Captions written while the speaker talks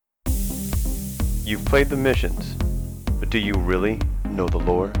You've played the missions, but do you really know the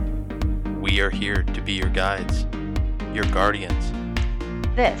lore? We are here to be your guides, your guardians.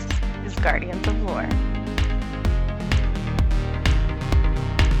 This is Guardians of Lore.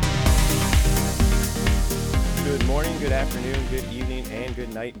 Good morning, good afternoon, good evening, and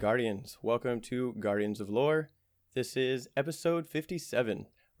good night, Guardians. Welcome to Guardians of Lore. This is episode 57,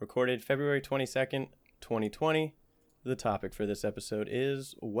 recorded February 22nd, 2020. The topic for this episode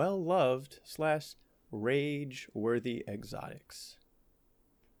is well-loved / rage-worthy exotics.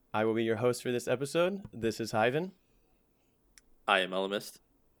 I will be your host for this episode. This is Hyven. I am Elamist.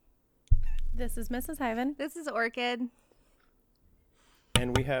 This is Mrs. Hyven. This is Orchid.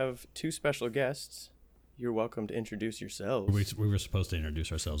 And we have two special guests. You're welcome to introduce yourselves. We were supposed to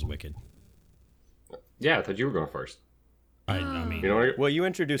introduce ourselves, Wicked. Yeah, I thought you were going first. I mean, You know what? Well, you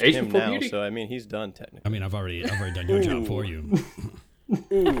introduced Age him before now, beauty. so I mean, he's done technically. I've already done your job for you.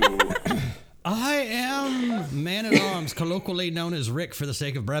 I am Man at Arms, colloquially known as Rick for the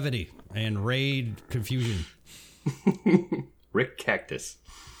sake of brevity and raid confusion. Rick Cactus.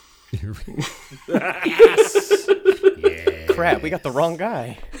 Yes! Yeah. Crap, we got the wrong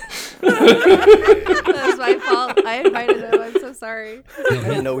guy. That was my fault. I invited him. I'm so sorry. I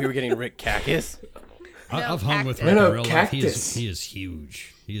didn't know we were getting Rick Cactus. I've hung with Cactus. Rick No, in real life. Cactus. He is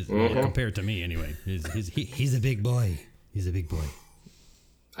huge. He is compared to me anyway. He's a big boy. He's a big boy.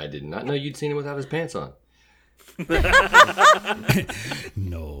 I did not know you'd seen him without his pants on.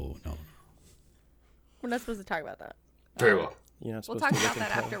 No. We're not supposed to talk about that. Very well. You're not We'll supposed talk to about look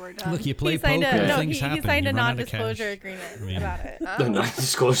that and after tell. we're done. Look, you play He signed poker, a things happen. he signed a You run out of non-disclosure cash. agreement mean- about it. The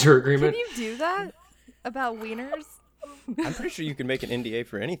non-disclosure agreement. Can you do that about wieners? I'm pretty sure you can make an NDA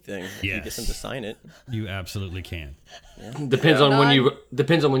for anything if you get Yes. them to sign it. You absolutely can. Depends on when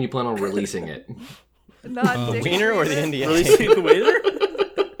you plan on releasing it. Not dick Wiener or the agreement? NDA? Releasing the waiter?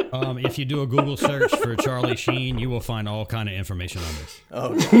 If you do a Google search for Charlie Sheen, you will find all kind of information on this.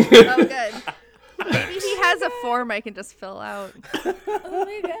 Oh, God. Oh, good. Maybe he has a form I can just fill out. Oh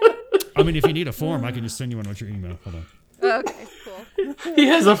my god. I mean, if you need a form, I can just send you one with your email. Hold on. Okay, cool. He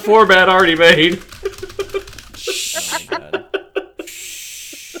has a format already made. Oh, my God.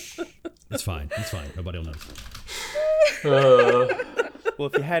 It's fine. Nobody will know. Well,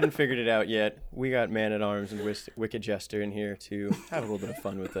 if you hadn't figured it out yet, we got Man at Arms and Wicked Jester in here to have a little bit of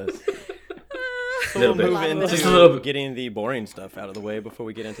fun with us. So we'll Little bit. move into Just a little bit. getting the boring stuff out of the way before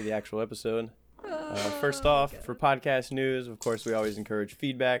we get into the actual episode. First off, for podcast news, of course, we always encourage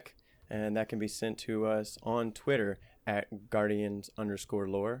feedback, and that can be sent to us on Twitter at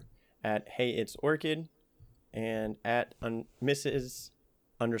Guardians_lore, at Hey It's Orchid, and at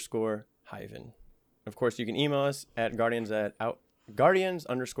Mrs_Hyven. Of course, you can email us at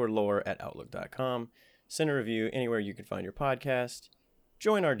guardians_lore@outlook.com. Send a review anywhere you can find your podcast.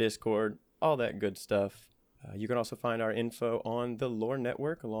 Join our Discord, all that good stuff. You can also find our info on the Lore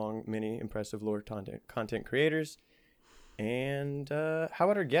Network, along many impressive lore content creators. And how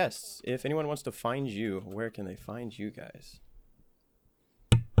about our guests? If anyone wants to find you, where can they find you guys?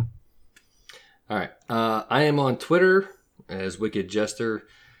 All right. I am on Twitter as Wicked Jester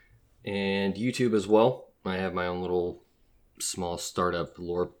and YouTube as well. I have my own little small startup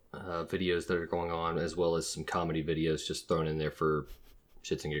lore videos that are going on, as well as some comedy videos just thrown in there for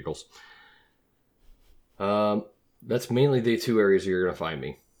shits and giggles. That's mainly the two areas you're going to find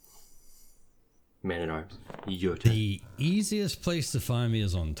me. Man at Arms. Your turn. The easiest place to find me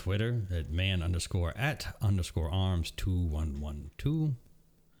is on Twitter at man_@_arms2112.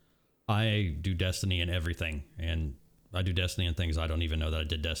 I do Destiny and everything, and I do Destiny and things I don't even know that I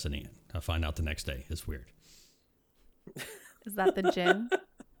did Destiny in. I find out the next day. It's weird. Is that the gin?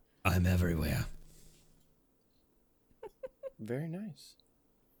 I'm everywhere. Very nice.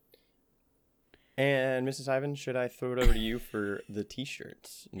 And Mrs. Ivan, should I throw it over to you for the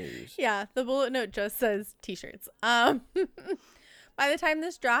t-shirts news? Yeah, the bullet note just says t-shirts. By the time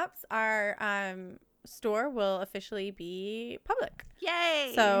this drops, our store will officially be public.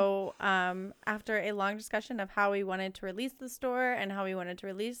 Yay! So after a long discussion of how we wanted to release the store and how we wanted to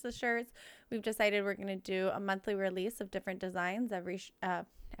release the shirts, we've decided we're going to do a monthly release of different designs every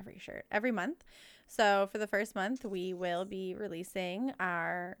month. So for the first month, we will be releasing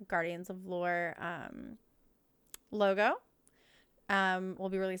our Guardians of Lore logo. We'll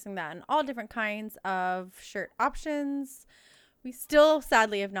be releasing that in all different kinds of shirt options. We still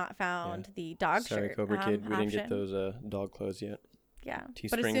sadly have not found the dog Sorry, shirt. Cobra Kid, we didn't get option. those dog clothes yet. Yeah,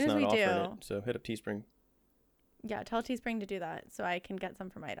 but as Teespring's soon as not we offering do, it, so hit up Teespring. yeah, tell Teespring to do that so I can get some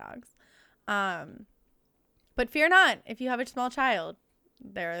for my dogs. But fear not, if you have a small child,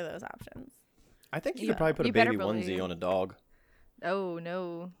 there are those options. I think you Yeah, could probably put a you better baby believe. onesie on a dog. Oh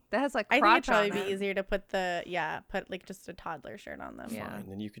no, that has like I think crotch it'd probably on be it. easier to put like just a toddler shirt on them. Yeah. Fine.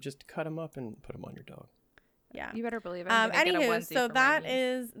 Then you could just cut them up and put them on your dog. Yeah. You better believe it. I'm gonna get a Anywho, onesie so for my that niece.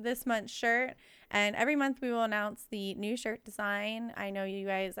 is this month's shirt, and every month we will announce the new shirt design. I know you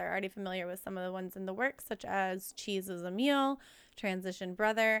guys are already familiar with some of the ones in the works, such as Cheese is a Meal, Transition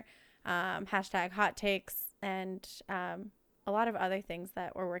Brother, hashtag Hot Takes, and a lot of other things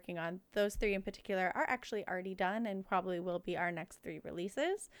that we're working on. Those 3 in particular are actually already done and probably will be our next 3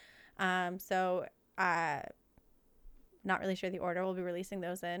 releases. So not really sure the order we'll be releasing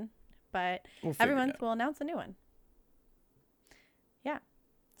those in, but We'll every figure it month out. we'll announce a new one. Yeah.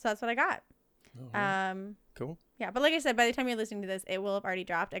 So that's what I got. Cool. Yeah, but like I said, by the time you're listening to this, it will have already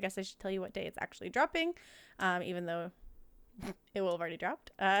dropped. I guess I should tell you what day it's actually dropping, even though it will have already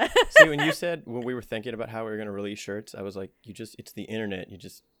dropped. See, when you said when we were thinking about how we were going to release shirts, I was like, it's the internet. It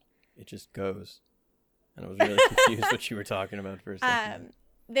just goes. And I was really confused what you were talking about for a second.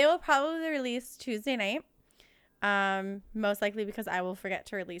 They will probably release Tuesday night. Most likely because I will forget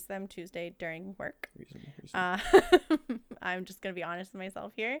to release them Tuesday during work. I'm just going to be honest with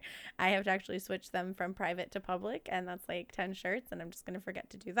myself here. I have to actually switch them from private to public, and that's like 10 shirts, and I'm just going to forget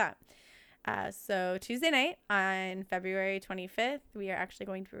to do that. So Tuesday night on February 25th, we are actually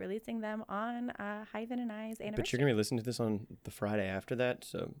going to be releasing them on Hyven and I's anniversary. But you're going to be listening to this on the Friday after that,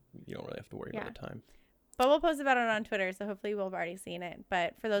 so you don't really have to worry about the time. But we'll post about it on Twitter, so hopefully we'll have already seen it.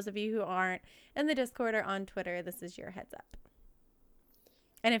 But for those of you who aren't in the Discord or on Twitter, this is your heads up.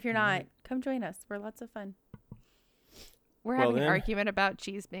 And if you're not, come join us. We're lots of fun. We're Well, having an then- argument about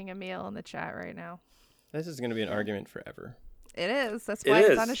cheese being a meal in the chat right now. This is going to be an argument forever. It is. That's It why it's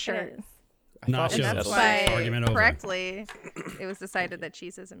is. on a It shirt. is. I Not thought we shows. That's settled why that. Argument over. correctly it was decided that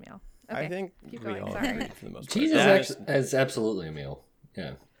cheese is a meal. Okay. I think keep we going, all sorry. agree for the most Cheese part. is absolutely a meal.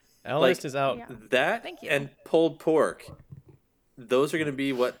 Yeah. Ellist is out. Yeah. That Thank you. and pulled pork. Those are going to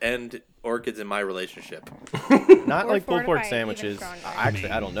be what end orchids in my relationship. Not Or like pulled pork fortified even sandwiches. stronger.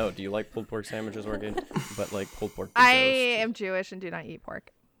 Actually, I don't know. Do you like pulled pork sandwiches or good? But like pulled pork. I toast. am Jewish and do not eat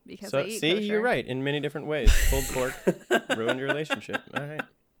pork because So I eat see, kosher. you're right in many different ways. Pulled pork ruined your relationship. All right.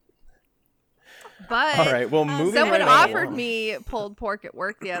 But All right. Well, moving someone right offered along. me pulled pork at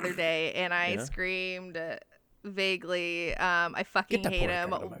work the other day, and I Yeah? screamed vaguely, I fucking the hate pork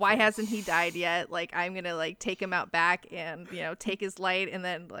him. out of my Why face." hasn't he died yet? Like, I'm gonna like take him out back and take his light, and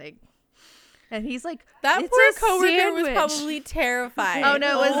then and he's like, That "It's poor a coworker was sandwich." probably terrified. Oh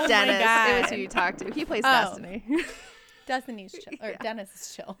no, it was my Dennis. It God. was who you talked to. He plays Oh. Destiny. Destiny's chill. Or Dennis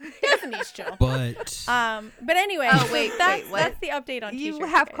is chill. Destiny's chill. But But anyway, Oh, wait, that's, what? that's the update on You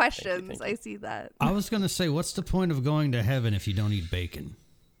t-shirts, have guys. questions. Thank you. I see that. I was going to say, what's the point of going to heaven if you don't eat bacon?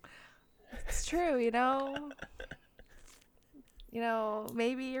 It's true,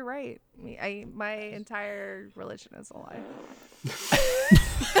 maybe you're right. My entire religion is a lie.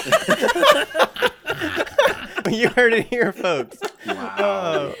 You heard it here, folks.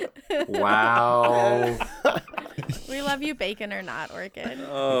 Wow. Wow. We love you, bacon or not, Orchid.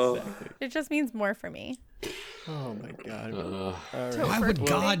 Oh, It just means more for me. Oh my god. Uh, Why would Topher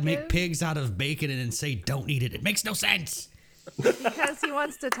God make bacon? pigs out of bacon and then say don't eat it? It makes no sense. Because he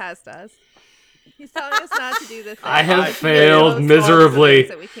wants to test us. He's telling us not to do this. I have failed miserably.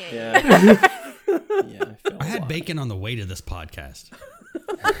 That we can't Yeah. eat. Yeah. I, feel I a had lot. bacon on the way to this podcast.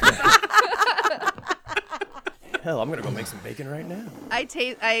 Hell, I'm gonna go make some bacon right now. I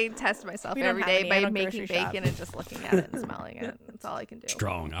test myself We don't every have day any. by I don't making grocery shop. bacon and just looking at it and smelling it. That's all I can do.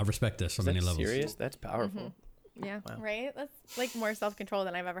 Strong. I respect this on Is that many levels. serious? That's powerful. Yeah. Right? That's like more self-control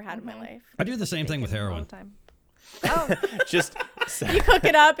than I've ever had in my life. I do the same thing with All the heroin. time. Oh, Just. You cook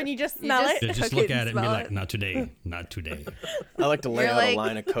it up and you just smell just- it. Yeah, just Cook look it and at it and be smell like, it. not today, not today. I like to lay You're out like, a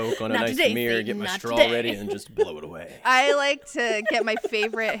line of Coke on a "Not nice today, mirror, Satan, get my not straw today." ready, and just blow it away. I like to get my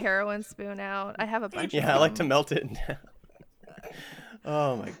favorite heroin spoon out. I have a bunch. Yeah, of I like to them. melt it down.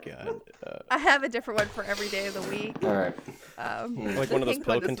 Oh my god. I have a different one for every day of the week. all right. Like one of those Pink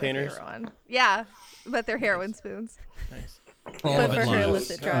pill one is my containers? favorite one. Yeah, but they're heroin spoons. Nice. All But of for it her lies.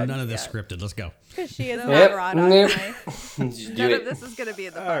 illicit drugs, None of this yeah. scripted. Let's go. Because she is Yep. not raw dog Yep. life. None of this is gonna be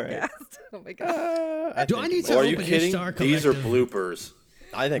in the All right. podcast. Oh my god. Do I need to are you open kidding? Ishtar These are Collective? bloopers.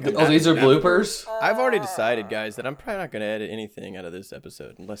 I think I'm Oh, these are not- bloopers? I've already decided, guys, that I'm probably not going to edit anything out of this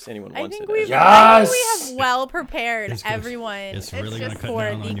episode unless anyone I wants think it. we've Yes! I think we have well prepared It's gonna- everyone It's really going to just cut for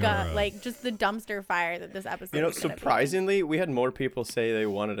down the on your... like just the dumpster fire that this episode. You know, is gonna be. surprisingly, we had more people say they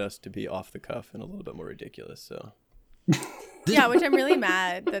wanted us to be off the cuff and a little bit more ridiculous. So Yeah, which I'm really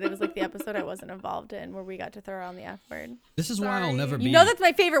mad that it was like the episode I wasn't involved in where we got to throw around the F word. This is why I'll never be... You know that's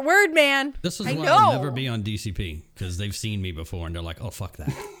my favorite word, man. This is I why I'll know. never be on DCP, because they've seen me before and they're like, oh, fuck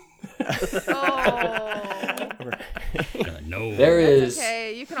that. Oh. No. There is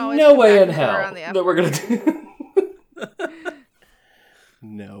Okay, you can always no come way back in and throw hell on the that we're going to do.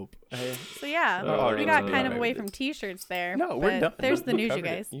 Nope. So yeah, Oh, we yeah. got kind of Yeah. away from t-shirts there. No, we're but done. There's the You news, you covered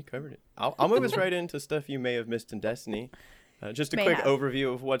it. guys. You covered it. I'll move us right into stuff you may have missed in Destiny. Just a May quick have.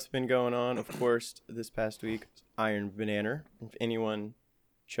 overview of what's been going on. Of course, this past week, Iron Banana, if anyone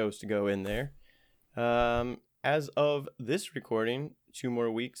chose to go in there. As of this recording, 2 more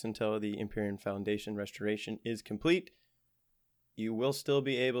weeks until the Empyrean Foundation restoration is complete. You will still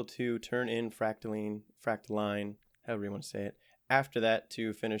be able to turn in Fractaline, however you want to say it, after that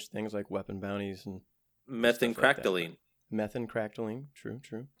to finish things like weapon bounties and Methancractaline. Methancractaline, true.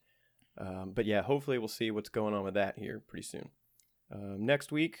 But yeah, hopefully we'll see what's going on with that here pretty soon.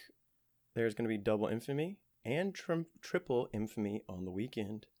 Next week, there's going to be double infamy and triple infamy on the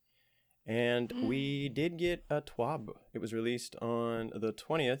weekend. And we did get a TWAB. It was released on the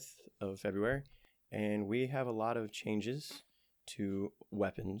 20th of February, and we have a lot of changes to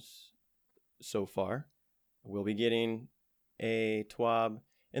weapons so far. We'll be getting a TWAB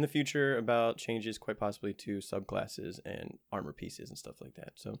in the future about changes quite possibly to subclasses and armor pieces and stuff like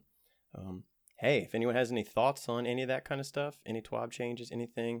that. So, hey, if anyone has any thoughts on any of that kind of stuff, any TWAB changes,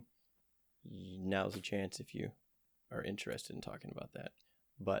 anything, now's the chance if you are interested in talking about that.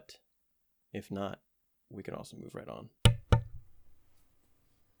 But if not, we can also move right on.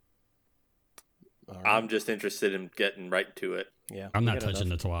 All right. I'm just interested in getting right to it. Yeah, I'm we not got touching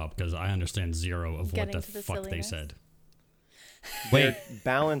enough. the TWAB because I understand zero of Getting what the to the fuck they silliness. said. They're Wait,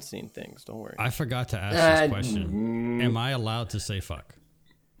 balancing things. Don't worry. I forgot to ask Uh, this question. Am I allowed to say fuck?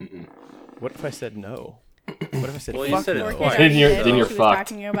 What if I said no? What if I said Well, you fuck said it no? Orchid twice. already Then you're- did then when you're she was fucked.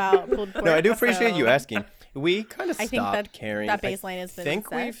 talking about pulled pork, No, I do appreciate you so asking. We kind of I think stopped that caring. that I baseline has been think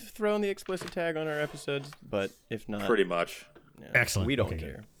set. we've thrown the explicit tag on our episodes, but if not, Pretty much. yeah, Excellent. We don't Okay,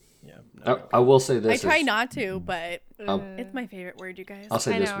 care. Yeah. no, I will say I this. try is- not to, but Um, it's my favorite word, you guys. I'll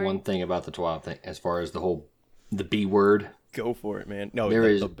say I this know, one right? thing about the TWAB thing, as far as the B word. Go for it, man. No, There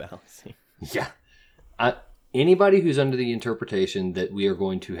is- the balancing. Yeah. Anybody who's under the interpretation that we are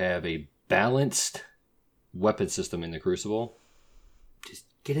going to have a balanced weapon system in the Crucible, just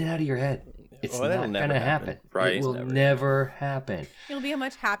get it out of your head. It's Well, that'll not never going to happen. happen. Right. It will Never. never happen. You'll be a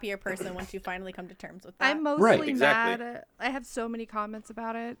much happier person once you finally come to terms with that. I'm mostly Right, mad. exactly. I have so many comments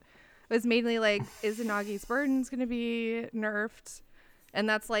about it. It was mainly like, is Inagi's Burden's going to be nerfed? And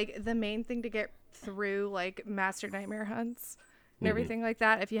that's like the main thing to get through like Master Nightmare hunts and everything like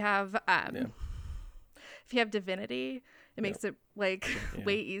that. If you have if you have Divinity, it makes it like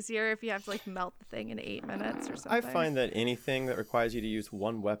way easier if you have to like melt the thing in 8 minutes or something. I find that anything that requires you to use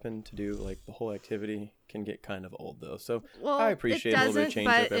one weapon to do like the whole activity can get kind of old though. So well, I appreciate it a little bit of doesn't, change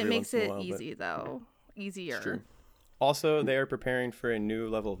up but every it makes once in a it while, but easy though. Easier. it's true. Also, they are preparing for a new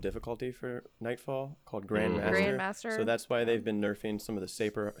level of difficulty for Nightfall called Grandmaster. Grandmaster. So that's why they've been nerfing some of the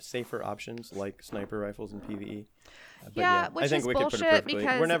safer options like sniper rifles and PvE. But Yeah, which I think is we could put it bullshit perfectly.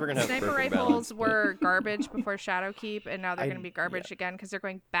 because We're never gonna have sniper perfect rifles balance, but- were garbage before Shadowkeep, and now they're I- going to be garbage again because they're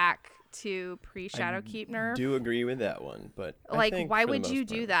going back to pre-Shadowkeep nerf. Do agree with that one, but I Like, think why for the would you most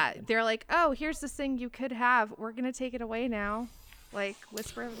do part, that? They're like, oh, here's this thing you could have. We're going to take it away now. Like,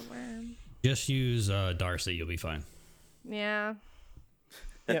 Whisper of the Worm. Just use Darcy, you'll be fine. Yeah.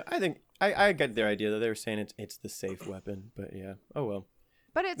 Yeah, I think I get their idea though. They were saying it's the safe weapon, but yeah. Oh well,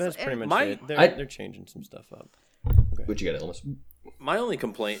 But it's that's pretty much my- it. They're, I- they're changing some stuff up. What you got, Elmas? My only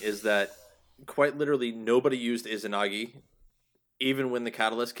complaint is that quite literally nobody used Izanagi, even when the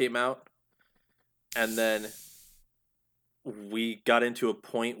Catalyst came out. And then we got into a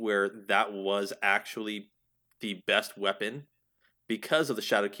point where that was actually the best weapon because of the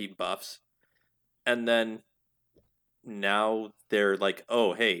Shadowkeep buffs. And then now they're like,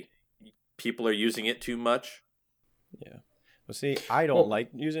 oh, hey, people are using it too much. Yeah. Well, see, I don't Well-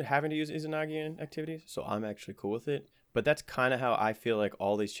 like having to use Izanagi in activities, so I'm actually cool with it. But that's kind of how I feel like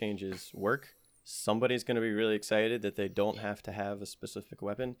all these changes work. Somebody's going to be really excited that they don't have to have a specific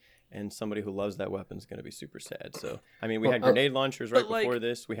weapon, and somebody who loves that weapon is going to be super sad. So, I mean, we Well, had grenade launchers right but, like- before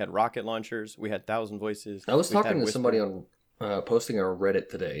this. We had rocket launchers. We had 1,000 Voices. I was we've had talking to Whisper. somebody on posting on Reddit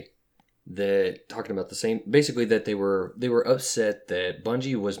today that talking about the same, basically that they were upset that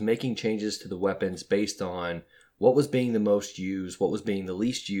Bungie was making changes to the weapons based on what was being the most used, what was being the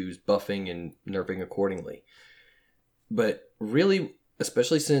least used, buffing and nerfing accordingly. But really,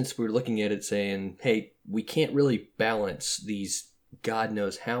 especially since we're looking at it saying, hey, we can't really balance these God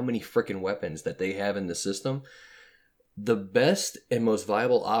knows how many freaking weapons that they have in the system. The best and most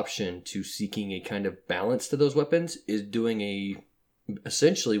viable option to seeking a kind of balance to those weapons is doing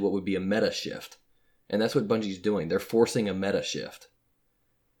essentially what would be a meta shift. And that's what Bungie's doing. They're forcing a meta shift.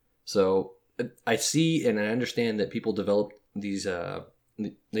 So I see and I understand that people develop these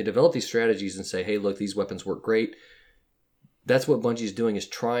they develop these strategies and say, hey, look, these weapons work great. That's what Bungie's doing, is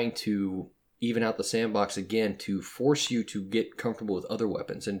trying to even out the sandbox again to force you to get comfortable with other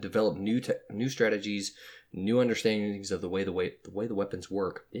weapons and develop new strategies, new understandings of the way the weapons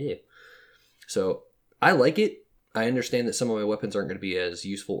work. Yeah. So I like it. I understand that some of my weapons aren't going to be as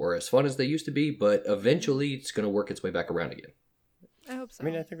useful or as fun as they used to be, but eventually it's going to work its way back around again. I hope so. I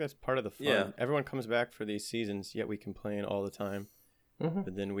mean, I think that's part of the fun. Yeah. Everyone comes back for these seasons, yet we complain all the time. Mm-hmm.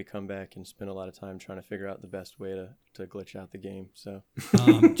 But then we come back and spend a lot of time trying to figure out the best way to glitch out the game. So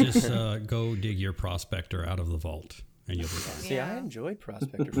Just go dig your prospector out of the vault, and you'll be fine. see, I Yeah. enjoyed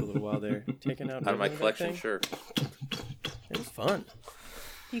Prospector for a little while there, taking out Out of my that collection, thing. sure. It was fun.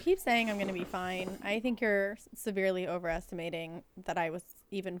 You keep saying I'm going to be fine. I think you're severely overestimating that I was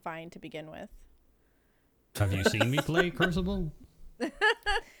even fine to begin with. Have you seen me play Crucible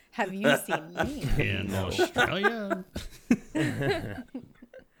Have you seen me? in Australia? They're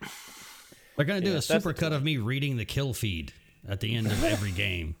gonna do a that's the supercut of me reading the kill feed at the end of every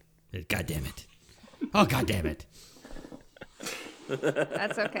game. God damn it! Oh, god damn it!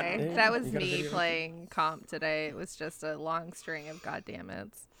 That's okay. Yeah, That was you got a me video? playing comp today. It was just a long string of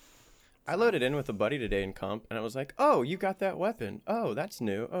goddammits. I loaded in with a buddy today in comp, and I was like, oh, you got that weapon. Oh, that's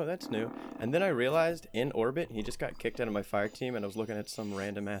new. Oh, that's new. And then I realized in orbit, he just got kicked out of my fire team, and I was looking at some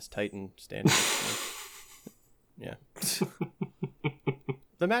random-ass Titan standing next to me. Yeah.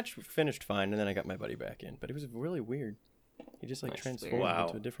 The match finished fine, and then I got my buddy back in, but it was really weird. He just, like, Nice. transformed Wow.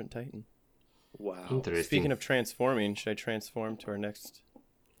 into a different Titan. Wow. Interesting. Speaking of transforming, should I transform to our next...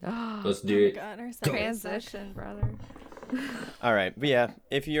 Let's do it. God, our Transition, brother. All right, but yeah,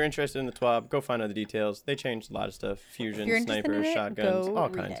 if you're interested in the TWAB, go find out the details. They changed a lot of stuff: fusion, you're interested snipers, in it, shotguns, go all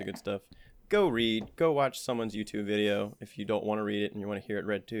read kinds of it. good stuff. Go read, go watch someone's YouTube video if you don't want to read it and you want to hear it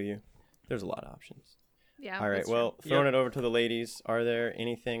read to you. There's a lot of options. Yeah. All right, that's well, true. throwing it over to the ladies. Are there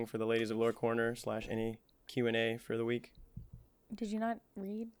anything for the ladies of Lore Corner / any Q&A for the week? Did you not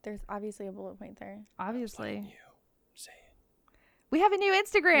read? There's obviously a bullet point there. Obviously. You say it. We have a new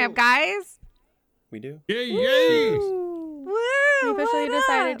Instagram, guys. We do. Yay! Yay! Woo! We officially what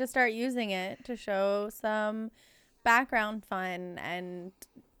decided up? to start using it to show some background fun and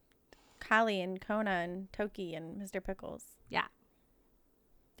Callie and Kona and Toki and Mr. Pickles. Yeah.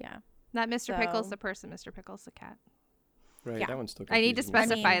 Yeah. Not Mr. Pickles, So- the person. Mr. Pickles, the cat. Right, Yeah. that one's still I need to confusing me.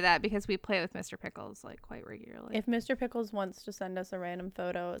 specify mean- that because we play with Mr. Pickles like quite regularly. If Mr. Pickles wants to send us a random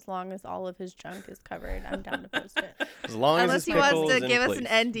photo, as long as all of his junk is covered, I'm down to post it. As long Unless as he his wants pickle to is in give us an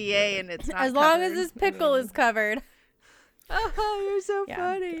place. NDA and it's not As long as covered. his pickle is covered. Oh, you're so Yeah.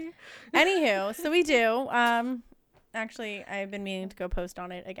 funny. Anywho, so we do. Actually, I've been meaning to go post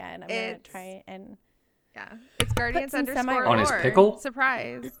on it again. I'm gonna It's- try and Yeah. It's Guardians some _. On his lore. pickle?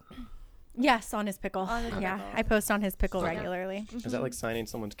 Surprise. yes, on his pickle. On his yeah, pickle. I post on his pickle Okay. regularly. Is that like signing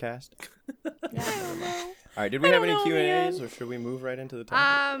someone's cast? Yeah. All right, did we I have don't any know, Q&As man. or should we move right into the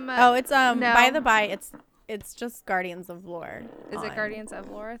topic? Oh, it's no. by the by, it's just Guardians of Lore. Is it on- Guardians of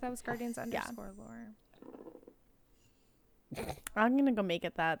Lore? That was Guardians _ Lore. I'm gonna go make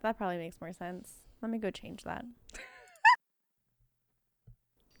it that. That probably makes more sense. Let me go change that.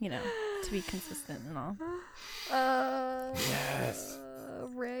 You know, to be consistent and all. Yes.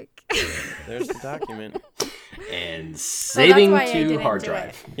 Rick. There's the document. And saving why I to didn't hard do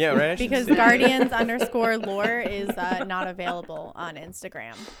drive. Yeah, right. I should Because say- Guardians _ Lore is not available on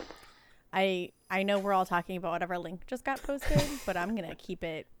Instagram. I know we're all talking about whatever link just got posted, but I'm gonna keep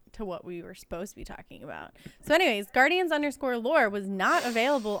it to what we were supposed to be talking about. So anyways, Guardians _ Lore was not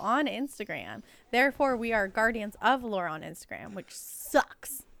available on Instagram. Therefore, we are Guardians of Lore on Instagram, which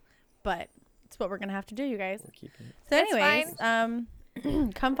sucks. But it's what we're gonna have to do, you guys. We're keeping it. So That's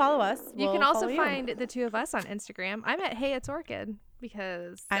anyways, come follow us. You We'll can also follow find the two of us on Instagram. I'm at Hey It's Orchid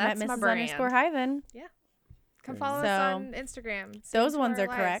because I'm at that's my Mrs. brand. _Hyven. Come follow us So, on Instagram. See Those into ones our are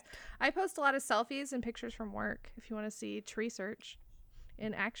lives. correct. I post a lot of selfies and pictures from work if you want to see tree search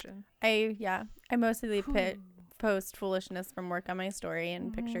in action. I mostly post foolishness from work on my story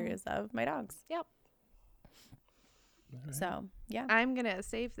and pictures of my dogs. Yep. So yeah. I'm going to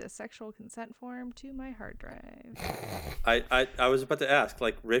save this sexual consent form to my hard drive. I was about to ask,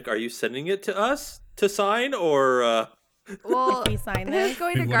 like, Rick, are you sending it to us to sign, or Well, We sign who's this.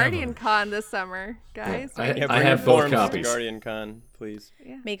 going to Whatever. Guardian Con this summer, guys? I- Yeah, I bring have your both forms to copies. Guardian Con, please.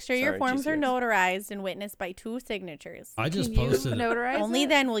 Make sure your Sorry, forms are GCS. notarized and witnessed by 2 signatures. I just Can you posted. notarize Only it?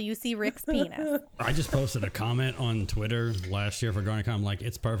 then will you see Rick's penis. I just posted a comment on Twitter last year for GuardianCon. I'm like,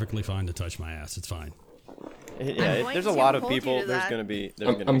 it's perfectly fine to touch my ass. It's fine. Yeah, going there's a to lot of hold you people. to There's that. gonna be.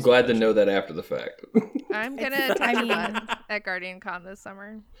 I'm glad to know that after the fact. I'm going to touch I a mean- butt at Guardian Con this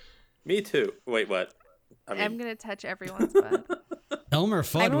summer. Me too. Wait, what? I I'm mean, gonna touch everyone's butt. Elmer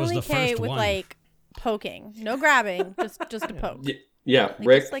Fudd I'm was only the okay first with one. like poking, no grabbing, just a poke. Yeah, Like,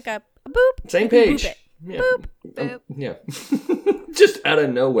 Rick. just like a boop. Same you can boop page. it. Yeah. Boop. Yeah. Just out of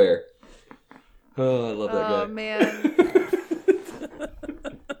nowhere. Oh, I love that Oh guy. man.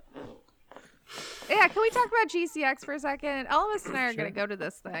 Yeah, can we talk about GCX for a second? Elvis and I are gonna go to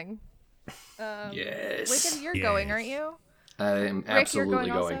this thing. Yes. Wicked, you're going, aren't you? I am Rick, absolutely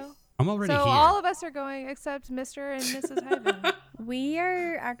you're going. going. Also? I'm already So here. all of us are going except Mr. and Mrs. Hyven. We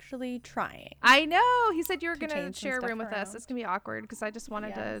are actually trying. I know. He said you were To gonna change some share a stuff room with us. around. It's gonna be awkward because I just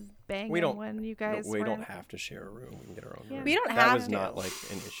wanted to bang We him don't- when you guys. we don't weren't- have to share a room. We can get our own Yeah. room. We don't that have was to. not like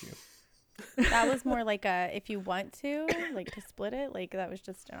an issue. That was more like a if you want to, like to split it, like that was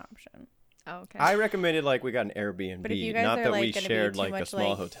just an option. Oh, okay. I recommended like we got an Airbnb, But if you guys not are that like we gonna shared be too like a much small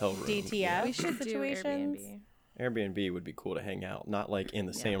like hotel room. DTF, Yeah. we should do situations. Airbnb. Airbnb would be cool to hang out, not like in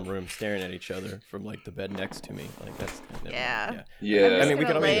the same room staring at each other from like the bed next to me. Like that's kind of, Yeah. Yeah. I'm I mean, we gonna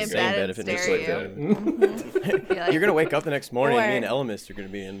could all lay be in in the same bed bed and if it stare makes at sense. Be like, You're gonna wake up the next morning. Me and Or- Elmis are gonna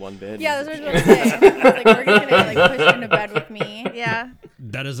be in one bed. Yeah, that's what I was gonna say. It's like we're gonna like push into bed with me. Yeah,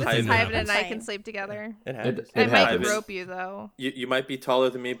 That is a Mrs. thing that Hyven happens. and I Fine. can sleep together. It happens. I might happens. rope you though. you might be taller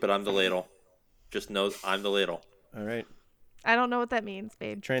than me, but I'm the ladle. Just know I'm the ladle. All right. I don't know what that means,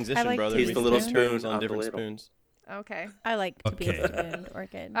 babe. Transition, like brother. to He's We the can little take spoon, turns I'm on the different ladle. spoons. Okay. I like to be Okay. a spoon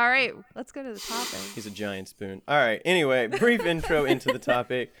orchid. All right, let's go to the topic. He's a giant spoon. All right. Anyway, brief intro into the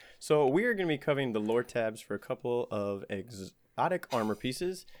topic. So we are going to be covering the lore tabs for a couple of exotic armor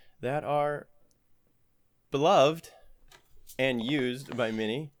pieces that are beloved and used by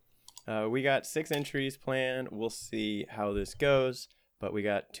many. We got 6 entries planned. We'll see how this goes. But we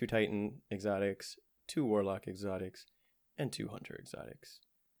got 2 Titan exotics, 2 Warlock exotics, and 2 Hunter exotics.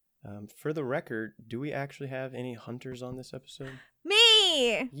 For the record, do we actually have any hunters on this episode?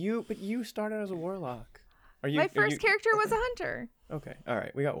 Me. But you started as a warlock. My first character was a hunter. Okay, all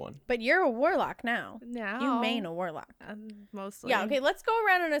right, we got one. But you're a warlock now. Now You main a warlock. mostly. Yeah, okay, let's go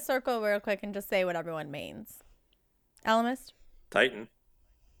around in a circle real quick and just say what everyone mains. Elemist, Titan.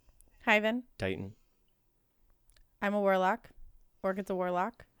 Hyven, Titan. I'm a warlock. Orchid's a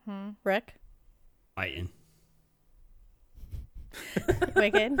warlock. Rick, Titan.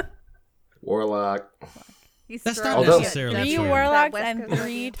 Wicked. Warlock. He's That's strong. not Although- necessarily Three true. warlocks West and Coast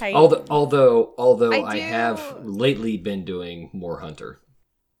 3 Orchid. titans. Although I I do- have lately been doing more hunter.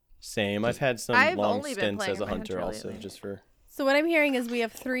 Same. I've had some I've long only been stints playing as a with my hunter hunter also, lately. just for. So what I'm hearing is we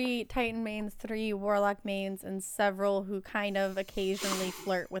have 3 titan mains, 3 warlock mains, and several who kind of occasionally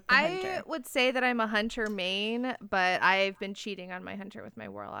flirt with the I hunter. would say that I'm a hunter main, but I've been cheating on my hunter with my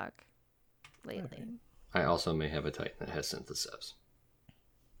warlock lately. I also may have a Titan that has synthesis.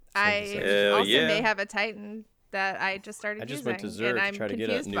 I Hell also yeah. may have a titan that I just started I just using, went to Zerg and to I'm try to get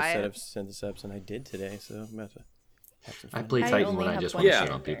a confused new by set it. of syntheseps, and I did today, so I'm about to have some I fun. play I Titan only when I have just one want to shit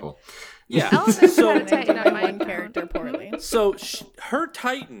character. on people. Yeah. Element's so got a titan on my one account. character poorly. So her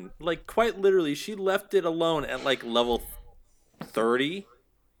Titan, like quite literally, she left it alone at like level 30.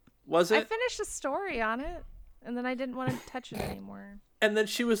 Was I it? finished a story on it, and then I didn't want to touch it anymore. And then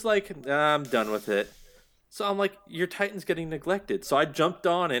she was like, nah, I'm done with it. So I'm like, your Titan's getting neglected. So I jumped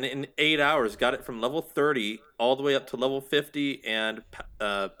on and in 8 hours got it from level 30 all the way up to level 50 and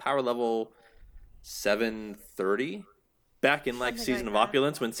power level 730. Back in like Something Season like of that.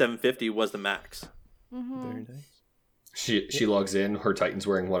 Opulence when 750 was the max. Very nice. She logs in. Her Titan's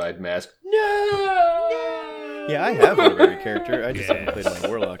wearing one-eyed mask. Yeah, I have one every character. I just haven't played on a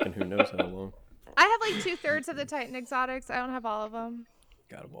warlock in who knows how long. I have like 2/3 of the Titan exotics. I don't have all of them.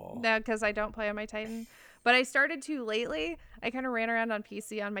 Got a ball. No, because I don't play on my Titan. But I started to lately. I kind of ran around on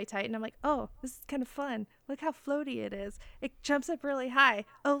PC on my Titan. I'm like, oh, this is kind of fun. Look how floaty it is. It jumps up really high.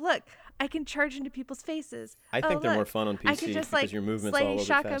 Oh, look, I can charge into people's faces. I think oh, they're more look, fun on I PC can just because like your movements slay all over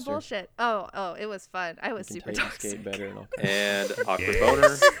shotgun faster. bullshit. Oh, it was fun. I was You super can Titan toxic. skate better and all. And awkward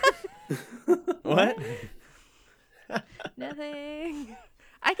boner. What? Nothing.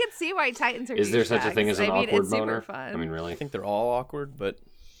 I can see why Titans are. Is there such a thing douchebags. as an I mean, awkward it's super boner? fun. I mean, really? I think they're all awkward, but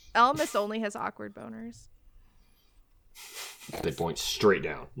Elmas only has awkward boners. They point straight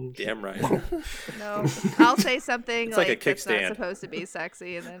down. Damn right. No, I'll say something It's like a that's not kickstand. supposed to be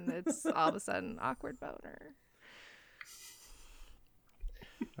sexy, and then it's all of a sudden awkward boner.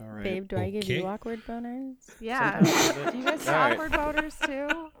 all right. Babe, do I give you Okay. awkward boners? Yeah. Do you guys All have right. awkward boners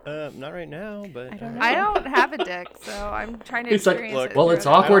too? Not right now, but I don't know. I don't have a dick, so I'm trying to It's like, experience look, it. Well, through it's it.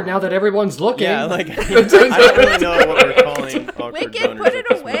 awkward now that everyone's looking. Yeah, like I don't really know what we're calling awkward Wicked, boners put at it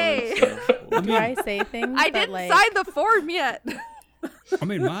this away. moment, so we'll Do I say things I that, didn't like, sign the form yet. I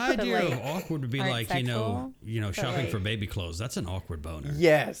mean, my But, idea like, of awkward would be aren't like, sexual, shopping like- for baby clothes. That's an awkward boner.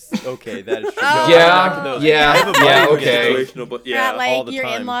 Yes. Okay, that is true. Oh. No, Yeah, back to those. yeah, I have a buddy yeah, who gets okay. those- Situational, but At yeah. all like the your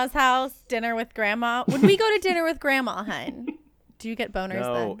time. in-laws' house, dinner with grandma. When we go to dinner with grandma, hun, do you get boners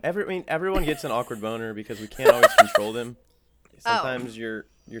No, then? everyone gets an awkward boner because we can't always control them. Sometimes your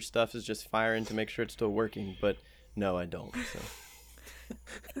stuff is just firing to make sure it's still working, but no, I don't. So.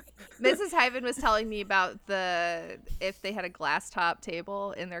 Mrs. Hyven was telling me about if they had a glass top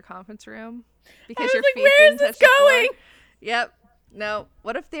table in their conference room because was your like, feet where didn't is this touch the floor. going? Yep. No.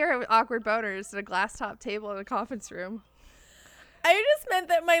 What if they're awkward boners at a glass top table in a conference room? I just meant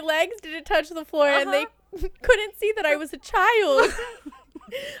that my legs didn't touch the floor and they Uh-huh. couldn't see that I was a child.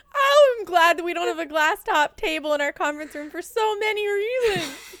 Oh, I'm glad that we don't have a glass top table in our conference room for so many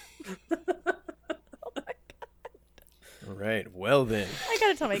reasons. All right. Well then, I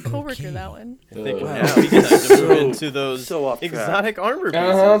gotta tell my coworker that one. I think Wow. now we can time to move into those so off track. exotic armor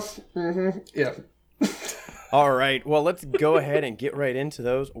pieces. Yeah. All right. Well, let's go ahead and get right into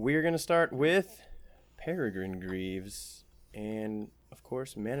those. We're gonna start with Peregrine Greaves, and of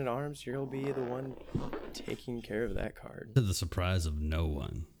course, Man at Arms. You'll be the one taking care of that card. To the surprise of no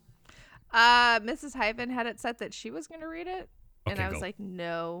one. Mrs. Hyven had it set that she was going to read it, and Okay, I was go. like,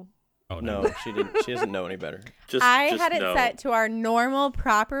 no. Oh No, she didn't. She doesn't know any better. I Just had it no. set to our normal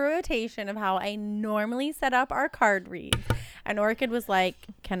proper rotation of how I normally set up our card reads. And Orchid was like,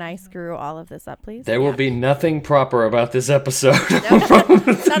 "Can I screw all of this up, please?" There will be nothing proper about this episode. That's what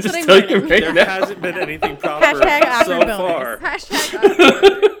I'm tell you learning. right There now. hasn't been anything proper Hashtag so awkward far. Hashtag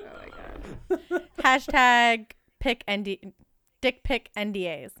awkward. Oh my god. Hashtag pick dick pick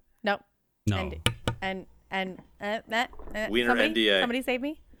NDAs. Nope. No. Wiener somebody, NDA. Somebody save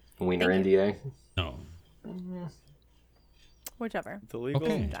me. Wiener Thank NDA. No. Whichever. The legal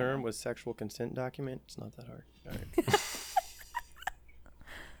Okay. term was sexual consent document. It's not that hard. All right.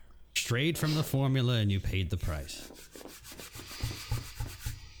 Straight from the formula and you paid the price.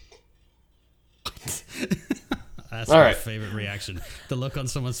 That's All my right. favorite reaction. The look on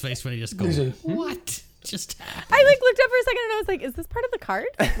someone's face when he just goes, what? Just happened. I like looked up for a second and I was like, "Is this part of the card?"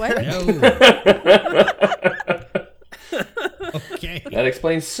 What? No. Okay. That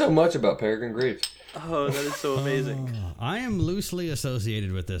explains so much about Peregrine Greaves. Oh, that is so amazing. I am loosely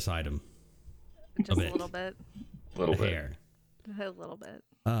associated with this item. Just a bit. little bit. A little bit. Hair. A little bit.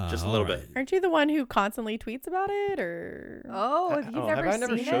 Just a all little right. bit. Aren't you the one who constantly tweets about it, or? Oh, you've Oh, never have I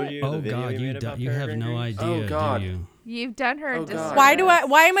never seen showed it? you the Oh video God, you you made about you have Peregrine no Greaves? idea, Oh, God. do you? You've done her. Oh, God. Why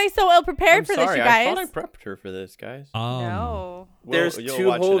am I so ill prepared I'm for sorry, this, you I guys? thought I prepped her for this, guys. No. There's You'll 2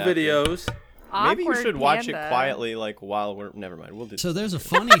 watch whole it after. videos. Maybe you Awkward should watch it panda. quietly, like while we're. Never mind. We'll do. So there's a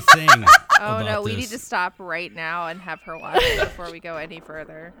funny thing. Oh no, about we need this. to stop right now and have her watch it before we go any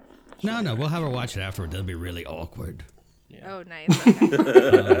further. No, we'll have her watch it afterward. That'll be really awkward. Oh, nice.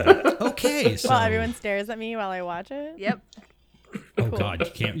 Okay. Okay, so While everyone stares at me while I watch it. Yep. oh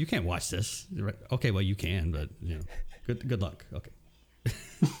God, you can't watch this. Okay, well you can, but you know, good luck. Okay.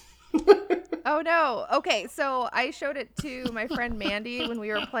 Oh no. Okay, so I showed it to my friend Mandy when we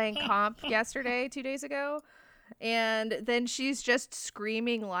were playing comp yesterday, 2 days ago. And then she's just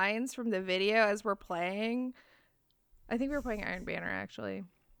screaming lines from the video as we're playing. I think we were playing Iron Banner actually.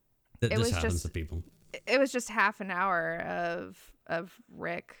 This was happens just- to people. It was just half an hour of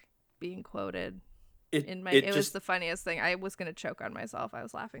Rick being quoted. It was the funniest thing. I was gonna choke on myself. I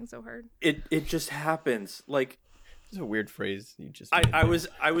was laughing so hard. It just happens. Like It's a weird phrase. You just. I was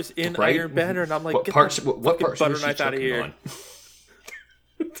in Right? Iron Banner and I'm like, What get part? the What fucking part? butter was she knife out of choking here. on?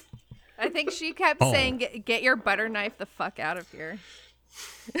 I think she kept Oh. saying, "Get your butter knife the fuck out of here."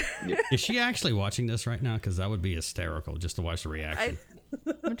 Is she actually watching this right now? Because that would be hysterical just to watch the reaction.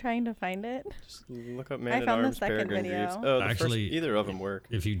 I'm trying to find it. Just look up Man I at found the Arms, second Peregrine video. Greaves. Oh, Actually- either of them work.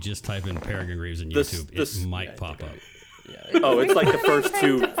 If you just type in Peregrine Greaves in The- YouTube, the- it might pop up. Yeah. Oh, it's like the first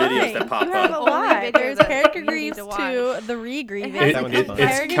 2 videos that pop You have a up. Only lot. video There's that Peregrine you need Greaves to to watch. the regrieving. It- That one's it- fun.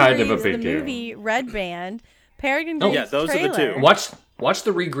 it's Peregrine kind of a Greaves, big the deal. movie Red Band. Peregrine Oh. Greaves Yeah, those are the trailer. two. Watch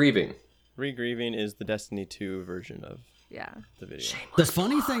the regrieving. Regrieving is the Destiny 2 version of Yeah. the video. The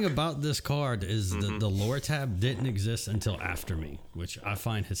funny thing about this card is Mm-hmm. the lore tab didn't exist until after me, which I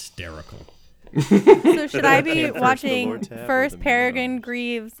find hysterical. So should I be Came first, the watching Lord tab or first the Peregrine Mirror?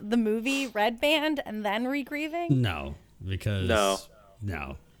 Greaves, the movie Red Band, and then regrieving? No, because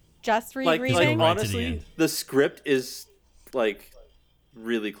no. Just Like regrieving? right to the honestly, end. the script is like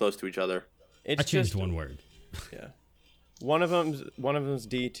really close to each other. It's I changed just one word. yeah. One of them's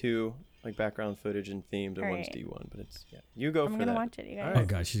D2, like background footage and themed, and one's Alright. D1. But it's you go I'm for gonna that. watch it, you guys. Oh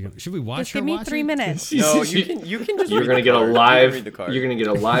god, she's gonna. Should we watch Just her give me watch 3 it? minutes. No, you can just. You're read gonna the get a card. You can live. read the card. You're gonna get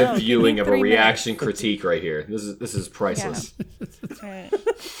a live No, give me viewing of a 3 reaction critique right here. This is priceless. Alright.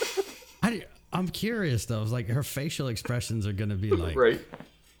 I'm curious though. It's like her facial expressions are gonna be like, Right.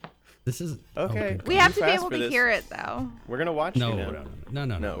 this is Okay. good We God. have to be fast able for to this. hear it though. We're gonna watch No, you now.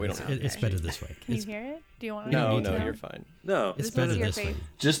 no, No, we don't have It's better this way. Can you It's, hear it? Do you want to? No, need to no, know. you're fine. No. it's This better is your this way.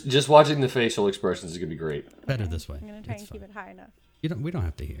 face. Just watching the facial expressions is gonna be great. Better this way. I'm gonna try It's and keep fine. it high enough. We don't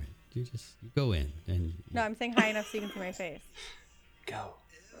have to hear it. You go in and No, I'm saying high enough so you can see my face. Go,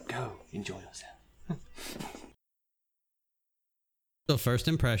 enjoy yourself. So first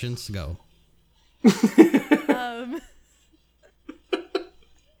impressions, go. I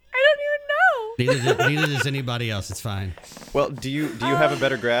don't even know. Neither does anybody else. It's fine. Well, do you have a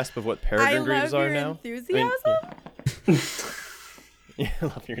better grasp of what I peregrine love greaves are your now? enthusiasm. Yeah, I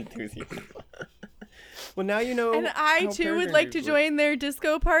love your enthusiasm. Well, now you know. And I how too would peregrine like to greaves work. join their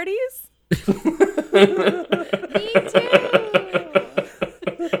disco parties. Me too.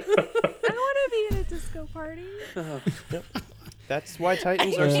 I want to be in a disco party. That's why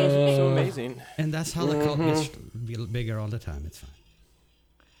Titans are so amazing. And that's how the cult gets bigger all the time. It's fine.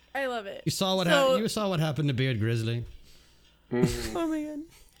 I love it. You saw what So- happened. You saw what happened to Beard Grizzly. Oh my god.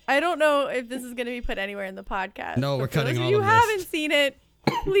 I don't know if this is going to be put anywhere in the podcast. No, we're but for cutting those all of you of who this. haven't seen it,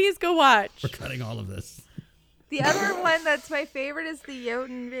 please go watch. We're cutting all of this. The other one that's my favorite is the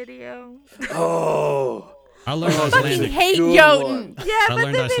Jotun video. Oh. I learned Fucking Icelandic. hate Good Jotun. Yeah, I but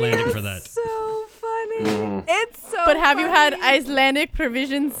learned the Icelandic video for is that. so funny. It's so But have you had funny. Icelandic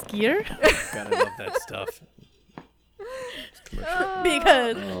provision skier? God, I love that stuff.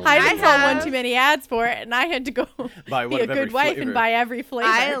 Because Oh. I I saw one have- too many ads for it, and I had to go Buy be one a of every good wife flavor. and buy every flavor.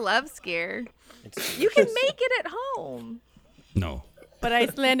 I love Skier. It's You can make it at home. No. But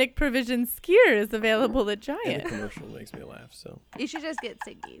Icelandic provision skier is available at the Giant. commercial makes me laugh. So You should just get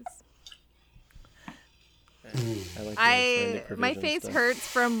Siggy's. I like the Icelandic My provision face stuff. hurts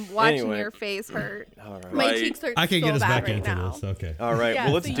from watching Anyway. your face hurt. All right. My Right. cheeks hurt I can so get us bad back right into now. this. Okay. All right. Yeah,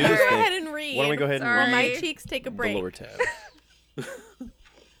 Well, let's so do you this go thing. ahead and read. Why don't we go ahead and Sorry. While read my cheeks take a the break. lower tab?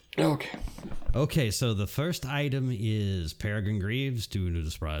 Okay. Okay, so the first item is Peregrine Greaves to the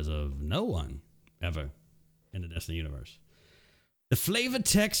surprise of no one ever in the Destiny universe. The flavor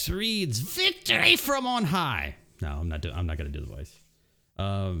text reads "Victory from on high." No, I'm not going to do the voice.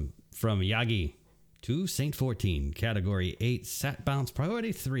 From Yagi to Saint 14, category 8, Sat Bounce,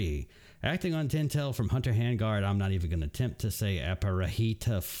 priority 3. Acting on Tintel from Hunter Handguard. I'm not even going to attempt to say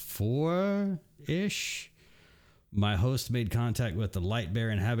Aparahita 4-ish. My host made contact with the light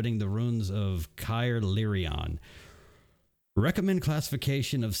bear inhabiting the ruins of Kyr Lyrion. Recommend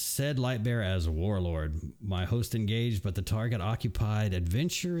classification of said light bear as warlord. My host engaged, but the target occupied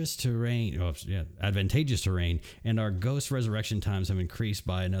adventurous terrain, advantageous terrain, and our ghost resurrection times have increased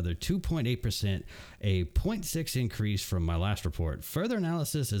by another 2.8%, a 0.6 increase from my last report. Further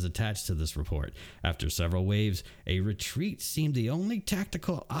analysis is attached to this report. After several waves, a retreat seemed the only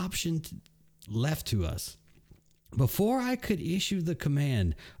tactical option left to us. Before I could issue the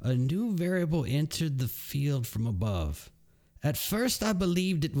command, a new variable entered the field from above. At first, I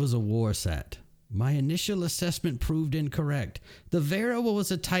believed it was a war sat. My initial assessment proved incorrect. The variable was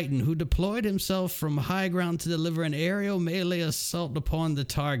a Titan who deployed himself from high ground to deliver an aerial melee assault upon the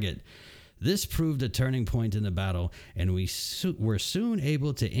target. This proved a turning point in the battle, and we were soon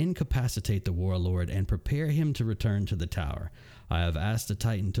able to incapacitate the warlord and prepare him to return to the tower. I have asked the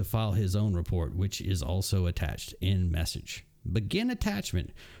Titan to file his own report, which is also attached in message. Begin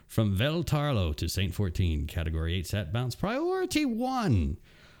attachment from Veltarlo to Saint 14, category 8 Sat Bounce, priority 1.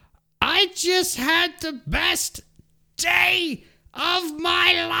 I just had the best day of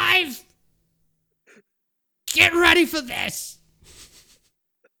my life. Get ready for this.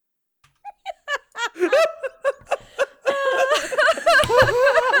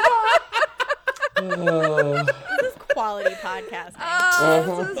 This is quality podcasting.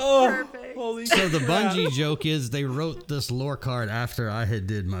 Oh, this is perfect. Holy So the Bungie joke is they wrote this lore card after I had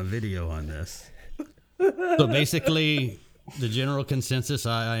did my video on this. So basically, the general consensus,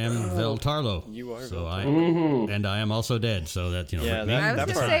 I am Veltarlo. You are so Veltarlo. and I am also dead. So that Yeah, me- I was that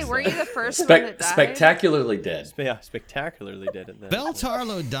gonna part say, is were sad. you the first one that died? Spectacularly dead. Yeah, spectacularly dead at that.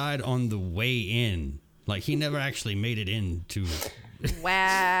 Veltarlo died on the way in. Like he never actually made it into.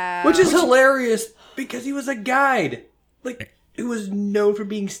 Wow. Which is hilarious because he was a guide. Like, who was known for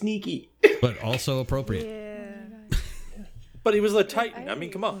being sneaky. But also appropriate. Yeah. But he was a Titan. I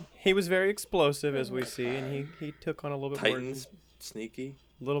mean, come on. He was very explosive, as we see, and he took on a little bit Titans, sneaky.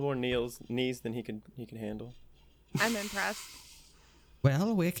 more, little more knees than he can handle. I'm impressed.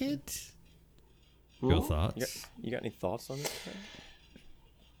 Well, Wicked. Your Hmm? thoughts? You got any thoughts on this?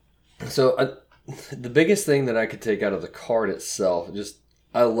 So the biggest thing that I could take out of the card itself, just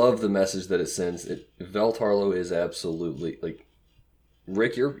I love the message that it sends. Veltarlo is absolutely like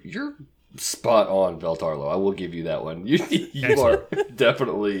Rick. You're spot on, Veltarlo. I will give you that one. You are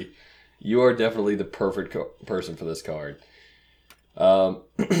definitely the perfect person for this card.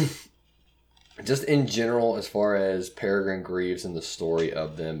 Just in general, as far as Peregrine Greaves and the story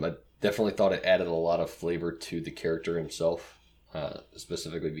of them, I definitely thought it added a lot of flavor to the character himself,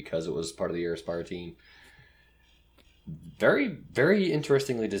 specifically because it was part of the Airspire team. Very, very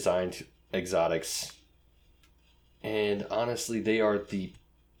interestingly designed exotics. And honestly, they are the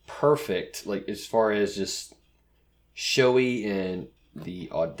perfect, like, as far as just showy and the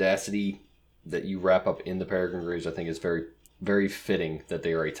audacity that you wrap up in the Peregrine Greaves, I think is very, very fitting that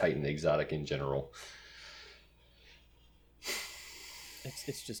they are a Titan exotic in general.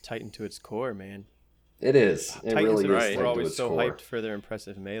 It's just Titan to its core, man. It is. It Titans really are is. right. Titan We're to always its so core. hyped for their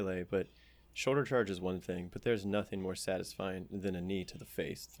impressive melee, but shoulder charge is one thing, but there's nothing more satisfying than a knee to the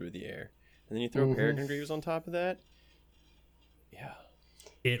face through the air. And then you throw Peregrine Greaves on top of that. Yeah.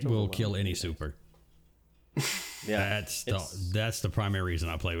 It will kill any super. Yeah. That's the primary reason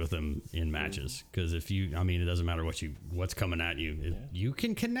I play with them in matches. Because it doesn't matter what's coming at you. If you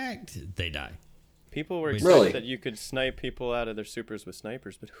can connect, they die. People were Really? excited that you could snipe people out of their supers with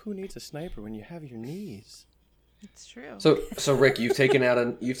snipers, but who needs a sniper when you have your knees? It's true. So Rick, you've taken out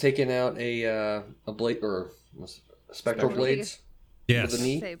a blade or spectral blades. Yes. With the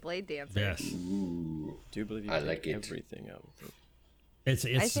knee? Say blade dancer. Yes. Ooh. Do believe you I take like it. everything out with it. It's.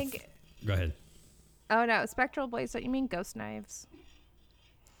 I think. Go ahead. Oh no, spectral blades. Don't you mean ghost knives?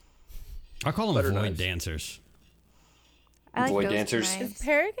 I call them Butter void knives. dancers. I like Void ghost dancers. Is knives.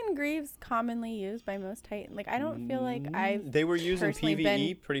 Peregrine Greaves commonly used by most Titan? Like, I don't feel like I've They were using personally PvE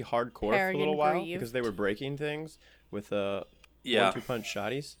been pretty hardcore for a Peregrine little while Greaved. because they were breaking things with Yeah. 1-2 punch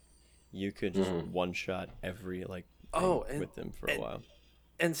shotties. You could just one shot every thing and- with them for a while.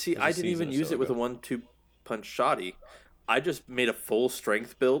 And see, There's a I didn't season even or use so it with a ago. 1-2 punch shoddy. I just made a full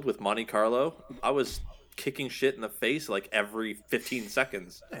strength build with Monte Carlo. I was kicking shit in the face like every 15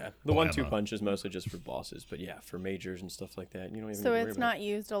 seconds. Yeah, the 1-2 punch is mostly just for bosses, but yeah, for majors and stuff like that, you don't even so need to worry it's about not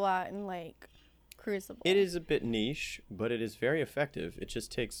used a lot in like Crucible. It is a bit niche, but it is very effective. It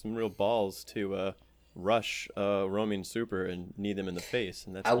just takes some real balls to rush a roaming super and knee them in the face,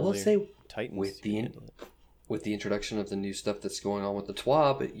 and that's I will only say, Titans with can the handle it. with the introduction of the new stuff that's going on with the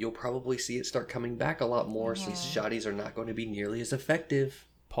TWAB, you'll probably see it start coming back a lot more since shotties are not going to be nearly as effective.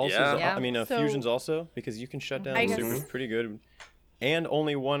 Pulses, Yeah. So- fusions also, because you can shut down I the guess- supers pretty good. And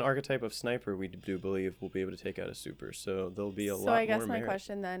only one archetype of sniper, we do believe, will be able to take out a super. So there'll be a lot So I guess more my merit.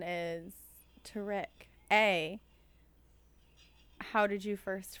 question then is to Rick. A, how did you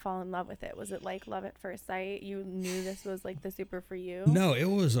first fall in love with it? Was it like love at first sight? You knew this was like the super for you? No, it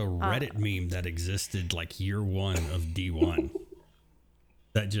was a Reddit meme that existed like year one of D1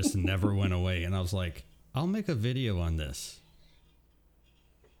 that just never went away. And I was like, I'll make a video on this.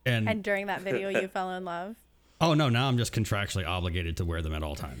 And during that video, you fell in love? Oh, no, now I'm just contractually obligated to wear them at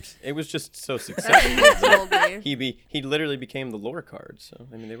all times. It was just so That's successful. what you told me. He literally became the lore card. So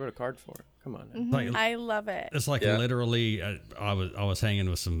I mean, they wrote a card for it. Come on. Now. Like, I love it. it's like Yeah. literally, I was hanging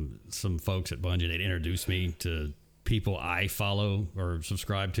with some folks at Bungie. They'd introduced me to people I follow or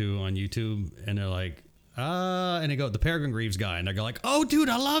subscribe to on YouTube, and they're like, and they go, the Peregrine Greaves guy, and they go like, oh, dude,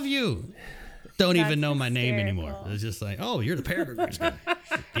 I love you. Don't even That's know my name anymore. hysterical. It's just like, oh, you're the Peregrine Greaves guy.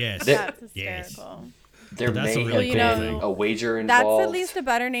 Yes. That's Yes. hysterical. There That's a may really have cool been thing. a wager That's involved. at least a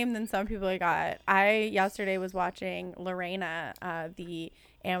better name than some people got. I yesterday was watching Lorena, the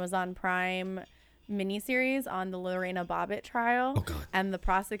Amazon Prime miniseries on the Lorena Bobbitt trial. Oh, God. And the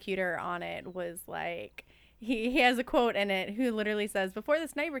prosecutor on it was like, he has a quote in it who literally says, before the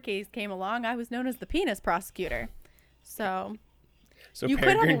sniper case came along, I was known as the penis prosecutor. So So You could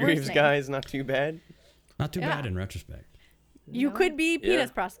have a Peregrine worse Greaves name. guy is not too bad. Not too Yeah. bad in retrospect. you could be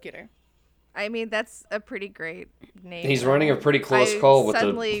penis prosecutor. I mean, that's a pretty great name. He's running a pretty close I call with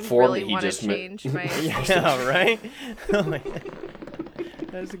suddenly the form really that he want to just made. change my. Yeah, right. Oh my God.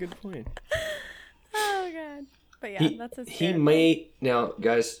 That's a good point. Oh, God. But yeah, that's he hysterical. may now,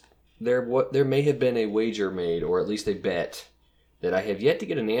 guys. There may have been a wager made, or at least a bet, that I have yet to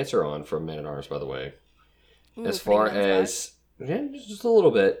get an answer on from Men at Arms. By the way, Ooh, as putting far you on the as spot. just a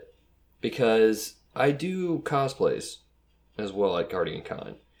little bit, because I do cosplays as well at Guardian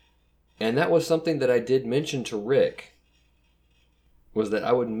Con, and that was something that I did mention to Rick. Was that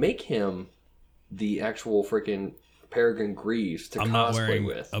I would make him the actual freaking Peregrine Greaves to I'm not cosplay wearing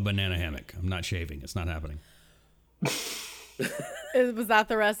with. a banana hammock. I'm not shaving. It's not happening. Was that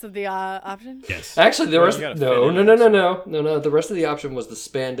the rest of the option? Yes. Actually, the Well, rest. you gotta No, fit no, it no, in, no, so- no. The rest of the option was the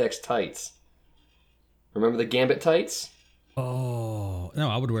spandex tights. Remember the Gambit tights? Oh no,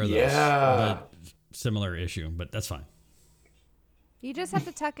 I would wear those. Yeah. But similar issue, but that's fine. You just have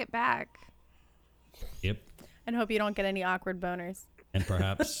to tuck it back. Yep. And hope you don't get any awkward boners. And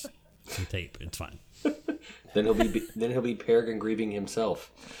perhaps some tape. It's fine. Then he'll be Peregrine grieving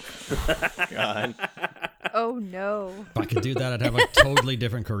himself. God. Oh no, If I could do that, I'd have a totally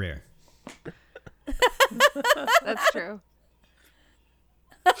different career. that's true.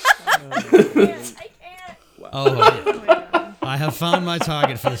 Oh, I have found my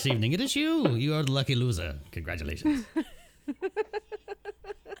target for this evening. It is you. You are the lucky loser. Congratulations.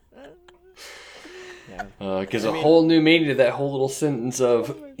 Gives a whole new meaning to that whole little sentence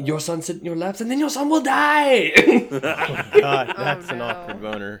of your son sit in your laps and then your son will die. God, that's an no. awkward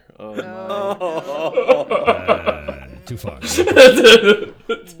boner. Oh, Too far.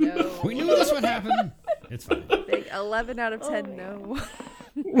 No. We knew this would happen. It's fine. Big 11 out of 10. No.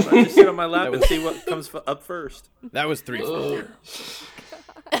 I'll just sit on my lap and see what comes up first. that was 3. All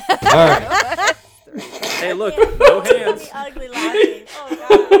right. Hey, look, no hands. Ugly laughing. Oh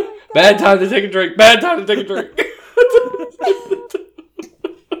god. Bad time to take a drink. Bad time to take a drink.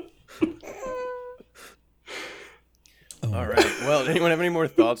 All right. Well, anyone have any more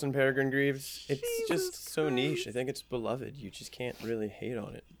thoughts on Peregrine Greaves? It's just so niche. I think it's beloved. You just can't really hate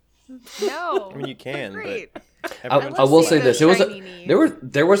on it. No. I mean, you can, Great. but I everyone will love say seeing this: those it was shiny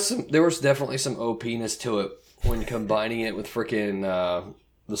knees. there was definitely some OP-ness to it when combining it with freaking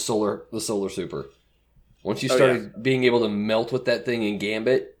the solar super. Once you Oh, started being able to melt with that thing in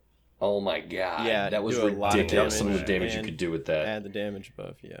Gambit, oh my god, Yeah, that was do a lot of ridiculous. Some of the damage damage you and could do with that. add the damage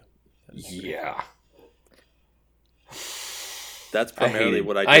buff. Yeah. Yeah, That's primarily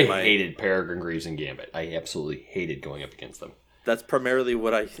what I do. hated Peregrine Greaves and Gambit. I absolutely hated going up against them. That's primarily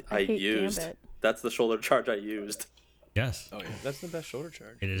what I hate used. Gambit. That's the shoulder charge I used. Yes, Oh yeah, that's the best shoulder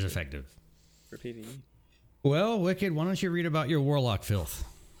charge it is effective. for PvE. Well, Wicked, why don't you read about your warlock filth?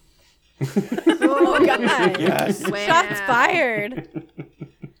 Oh god. Yes. Shots fired.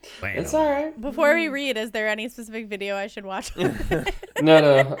 Bam. It's all right. Before we read, is there any specific video I should watch?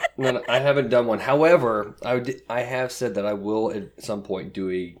 No. I haven't done one. However, I have said that I will at some point do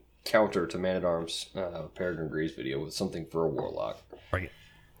a counter to Man at Arms Peregrine Greaves video with something for a warlock. Bring it.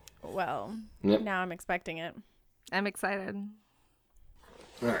 Well, Yep. now I'm expecting it. I'm excited.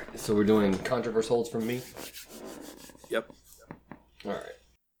 All right, so we're doing controverse holds from me. Yep. All right.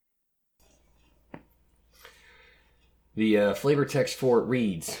 The flavor text for it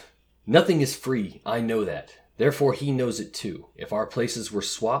reads, "Nothing is free, I know that. Therefore he knows it too. If our places were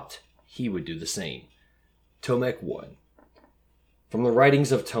swapped, he would do the same." Tomek 1. From the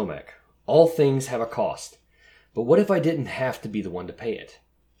writings of Tomek, all things have a cost. But what if I didn't have to be the one to pay it?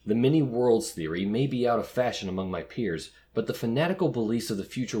 The many worlds theory may be out of fashion among my peers, but the fanatical beliefs of the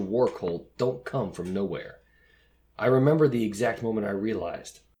future war cult don't come from nowhere. I remember the exact moment I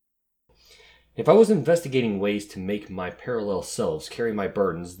realized. If I was investigating ways to make my parallel selves carry my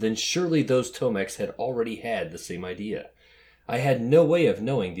burdens, then surely those Tomeks had already had the same idea. I had no way of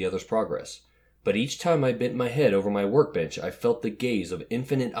knowing the other's progress, but each time I bent my head over my workbench, I felt the gaze of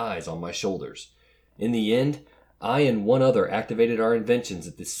infinite eyes on my shoulders. In the end, I and one other activated our inventions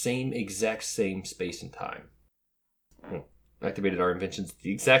at the exact same space and time. Activated our inventions at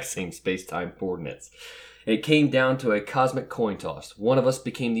the exact same space-time coordinates. It came down to a cosmic coin toss. One of us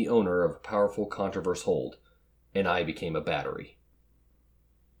became the owner of a powerful controverse hold, and I became a battery.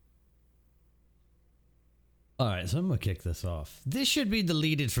 All right, so I'm going to kick this off. This should be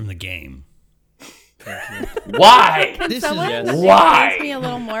deleted from the game. Why? This Someone is Why? explain me a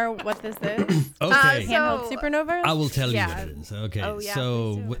little more what this is. okay. Handheld So- supernovas? I will tell you Yeah. what it is. Okay, Oh, yeah,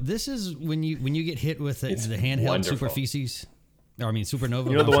 so please do. this is when you get hit with the handheld wonderful. super feces, or I mean supernova.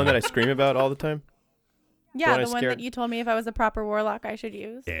 You know the one that I scream about all the time? yeah, one the I one scared- that you told me if I was a proper warlock I should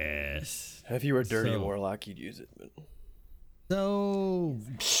use. Yes. If you were a dirty So- warlock, you'd use it. But So,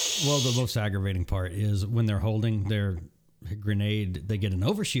 well, the most aggravating part is when they're holding their grenade, they get an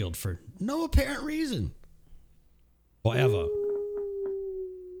overshield for no apparent reason. Forever.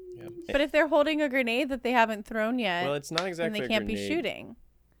 yeah. But if they're holding a grenade that they haven't thrown yet, Well, it's not then exactly they a can't be grenade. shooting.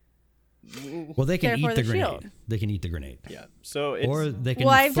 Well, they can Therefore eat the the grenade. shield. They can eat the grenade. Yeah. So it's Or they can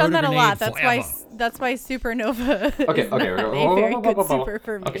Well, I've float done that a grenade lot. forever. That's why supernova Okay, is okay, not okay. a very good super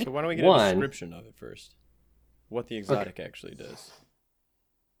for me. Okay. So why don't we get One. a description of it first? What the exotic actually does.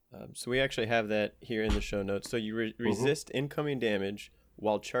 So we actually have that here in the show notes. So you resist incoming damage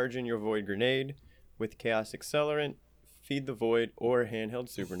while charging your void grenade with chaos accelerant, feed the void, or handheld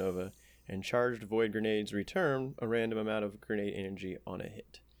supernova, and charged void grenades return a random amount of grenade energy on a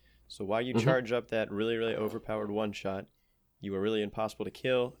hit. So while you charge up that really, really overpowered one shot, you are really impossible to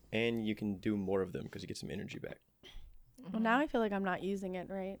kill, and you can do more of them because you get some energy back. Well, now I feel like I'm not using it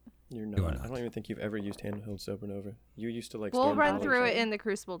right. You're You are not. I not. don't even think you've ever used handheld Supernova. You used to like. We'll run Stormcast through or it something. in the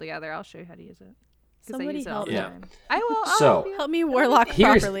Crucible together. I'll show you how to use it. 'Cause I Somebody use it all help the me. Yeah. time. I will. I'll So- help you. Help me warlock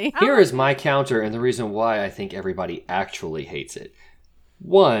Here's, properly. here is my counter and the reason why I think everybody actually hates it.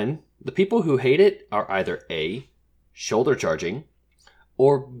 One, the people who hate it are either A, shoulder charging,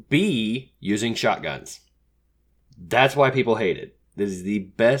 or B, using shotguns. That's why people hate it. This is the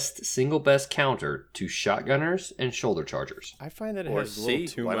single best counter to shotgunners and shoulder chargers. I find that it Or has a little C,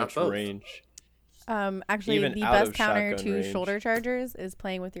 too why not much both? range. Actually, Even the out best of counter shotgun to range. shoulder chargers is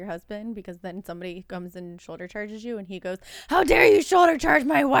playing with your husband, because then somebody comes and shoulder charges you and he goes, "How dare you shoulder charge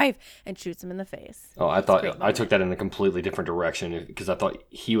my wife?" and shoots him in the face. Oh, I great thought I moment. took that in a completely different direction because I thought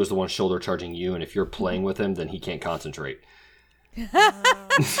he was the one shoulder charging you, and if you're playing with him, then he can't concentrate. Makes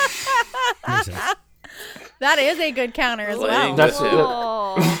sense. That is a good counter as Playing well. That's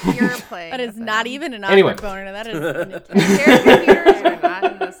Whoa, you're playing. That is with not him. even an Anyway. awkward boner. That is Pair computers are not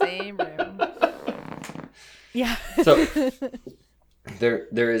in the same room. yeah. So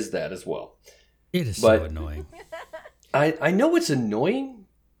there is that as well. It is But- so annoying. I know it's annoying,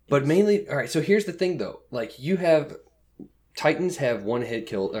 but mainly all right. So here's the thing, though. Like you have Titans have one hit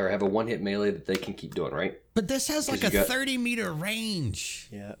kill or have a one hit melee that they can keep doing, right? But this has like a you got- 30-meter range.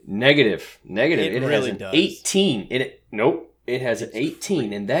 Yeah. Negative. It Has really an does. 18. Nope. It has an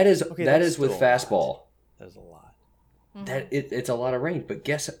 18, and that is Okay, that that's is with still a lot. fastball. That's a lot. It's a lot of range. But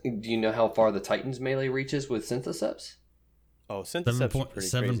guess, do you know how far the Titans melee reaches with Syntheseps? Oh, Syntheseps is pretty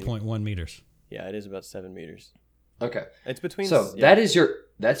crazy. 7.1 meters. Yeah, it is about 7 meters. Okay. It's between. So yeah.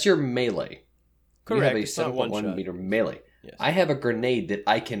 that's your melee. You have Correct. a It's not one 7.1 shot. meter melee. Yes. I have a grenade that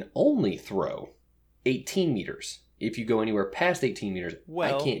I can only throw 18 meters. If you go anywhere past 18 meters,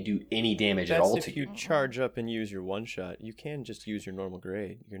 Well, I can't do any damage at That's all if to you you. charge up and use your one shot. You can just use your normal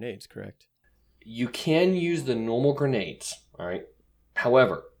grenades, correct? You can use the normal grenades, all right?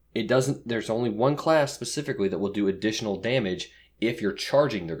 However, it doesn't. There's only one class specifically that will do additional damage if you're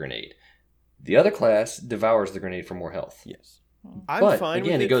charging the grenade. The other class devours the grenade for more health. Yes. Hmm. I'm But fine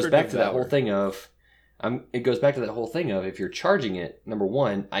again, with it goes for back to that Devour. whole thing of, it goes back to that whole thing of if you're charging it. Number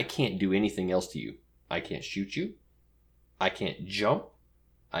one, I can't do anything else to you. I can't shoot you. I can't jump.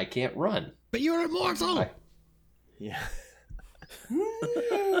 I can't run. But you're immortal. Yeah.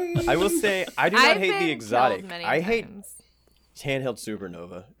 I will say I do not I've hate been the killed exotic. many I hate times. handheld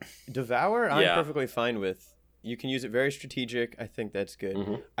Supernova. Devour, I'm Yeah. perfectly fine with. You can use it very strategic. I think that's good.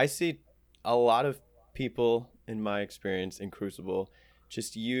 Mhm. I see a lot of people, in my experience in Crucible,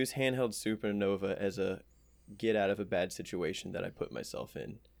 just use handheld Supernova as a get out of a bad situation that I put myself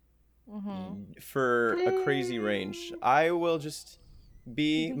in for a crazy range. I will just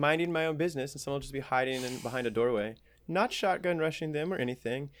be minding my own business, and someone will just be hiding behind a doorway, not shotgun rushing them or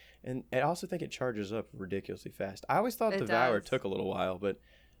anything. And I also think it charges up ridiculously fast. I always thought It Devour does. took a little while, but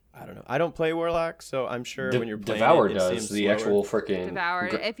I don't know. I don't play Warlock, so I'm sure when you're playing Devour it, it does seems the slower. actual freaking Devour.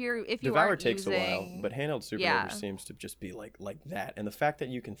 If you Devour aren't takes using, a while, but handheld Supernova Yeah. seems to just be like that. And the fact that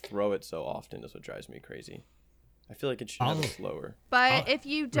you can throw it so often is what drives me crazy. I feel like it should have I'll- it slower. But Oh, if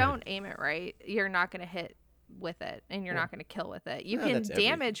you don't aim it right, you're not going to hit with it, and you're not going to kill with it. You Yeah, can that's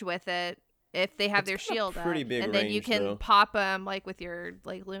everything. damage with it if they have It's their got a shield pretty up, big and then you range, can though. pop them like with your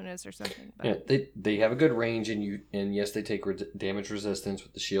Lunas or something. But Yeah, they have a good range, and yes, they take damage resistance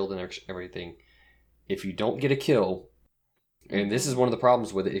with the shield and everything. If you don't get a kill, and this is one of the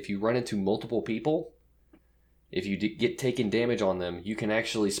problems with it, if you run into multiple people, if you get taken damage on them, you can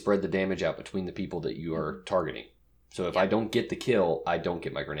actually spread the damage out between the people that you are targeting. So if I don't get the kill, I don't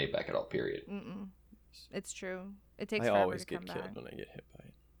get my grenade back at all. Period. it's true. It takes I forever always to come get killed back. when I get hit by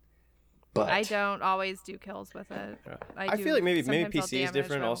it. But I don't always do kills with it. Yeah. I I do- feel like maybe sometimes I'll PC is damage,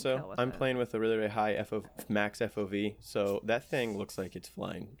 different but I won't kill also. with I'm it. playing with a really, really high max FOV, so that thing looks like it's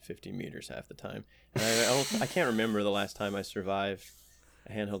flying 50 meters half the time. And I can't remember the last time I survived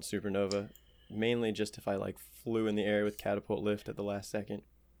a handheld Supernova, mainly just if I flew in the air with catapult lift at the last second.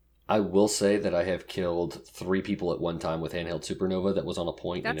 I will say that I have killed 3 people at one time with handheld Supernova that was on a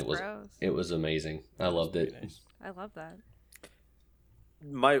point, and That's it gross. was amazing. I loved it. Pretty nice. I love that.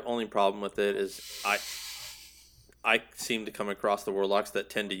 My only problem with it is I seem to come across the warlocks that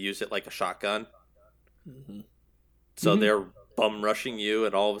tend to use it like a shotgun. So they're bum rushing you,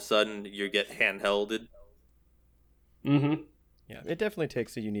 and all of a sudden you get handhelded. Mm-hmm. Yeah, it definitely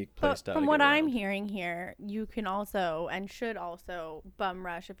takes a unique play But style. from to what get I'm around. hearing here, you can also and should also bum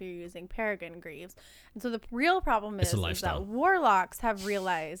rush if you're using Peregrine Greaves. And so the real problem It's is a that lifestyle. warlocks have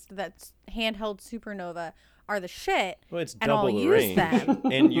realized that handheld Supernova are the shit. Well, it's and I'll double the use range, them.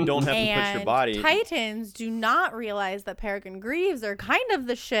 and you don't have to put your And body. Titans do not realize that Peregrine Greaves are kind of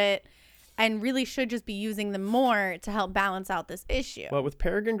the shit and really should just be using them more to help balance out this issue. Well, with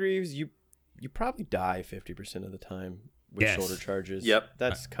Peregrine Greaves, you probably die 50% of the time with Yes. shoulder charges. Yep.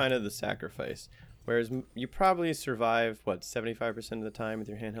 That's kind of the sacrifice. Whereas you probably survive, 75% of the time with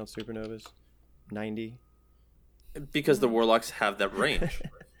your handheld Supernovas? 90? Because the warlocks have that range.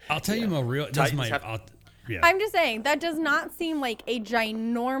 I'll tell you my real. That's Titans my. have- Yeah. I'm just saying, that does not seem like a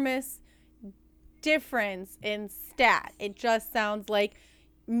ginormous difference in stat. It just sounds like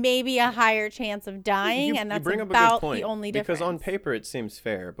maybe a higher chance of dying, and that's bring up a good about point, the only difference. because on paper it seems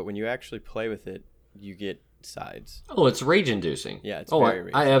fair, but when you actually play with it, you get sides. Oh, it's rage inducing. Yeah, it's oh,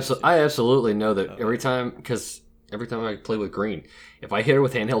 very I rage-inducing. absolutely know that every time, because every time I play with Green, if I hit her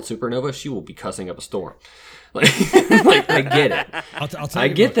with handheld Supernova, she will be cussing up a storm. Like, I get it. I'll tell I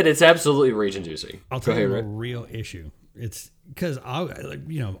you get my- that it's absolutely rage inducing. I'll Go tell you ahead, a Red. real issue. It's because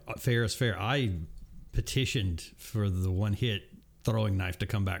fair is fair. I petitioned for the one hit throwing knife to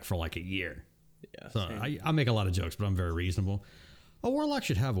come back for like a year. Yeah, So I make a lot of jokes, but I'm very reasonable. A warlock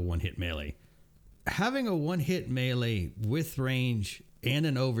should have a one hit melee. Having a one hit melee with range and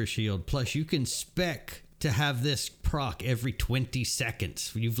an overshield, plus you can spec to have this proc every 20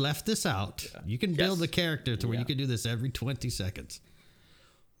 seconds. You've left this out. You can build a character to where you can do this every 20 seconds.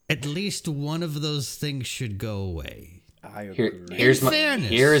 At least one of those things should go away. I agree. Here's fairness.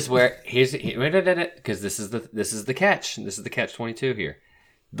 because this is the catch. This is the catch 22 here.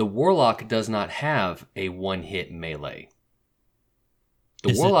 The warlock does not have a one hit melee.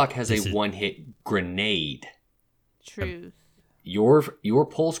 The warlock has a one hit grenade. Truth. Your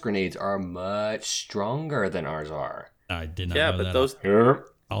pulse grenades are much stronger than ours are. I did not Yeah, know but that. those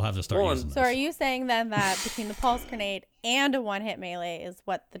I'll have to start Well, using So those. are you saying then that between the pulse grenade and a one hit melee is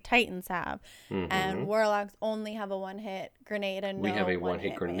what the Titans have, and Warlocks only have a one hit grenade and We no have a one hit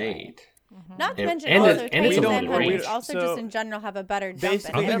melee? grenade. Not to And- mention and also it- and it's Titans a and long Hunters range. also So just in general have a better jump.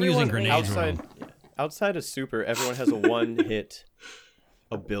 Basically, I've been using everyone grenades outside of super, everyone has a one-hit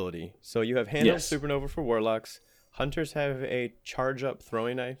ability. So you have handheld Yes. Supernova for warlocks. Hunters have a charge-up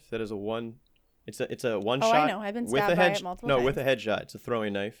throwing knife that is a one. It's a one Oh, shot. I know. I've been with stabbed a by head. it multiple No, times. with a headshot. It's a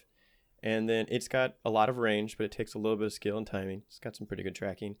throwing knife, and then it's got a lot of range, but it takes a little bit of skill and timing. It's got some pretty good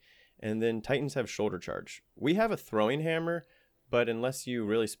tracking. And then Titans have shoulder charge. We have a throwing hammer, but unless you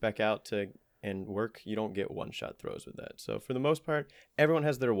really spec out and work, you don't get one-shot throws with that. So for the most part, everyone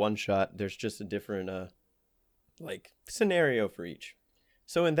has their one-shot. There's just a different scenario for each.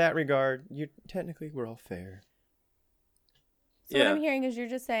 So in that regard, we're all fair. So what Yeah. I'm hearing is you're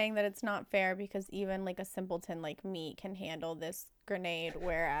just saying that it's not fair because even like a simpleton like me can handle this grenade,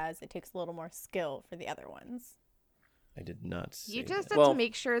 whereas it takes a little more skill for the other ones. I did not say You just that. have Well- to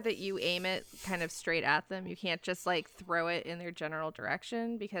make sure that you aim it kind of straight at them. You can't just like throw it in their general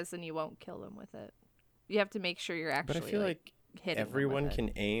direction because then you won't kill them with it. You have to make sure you're But actually I feel like hitting them with everyone it.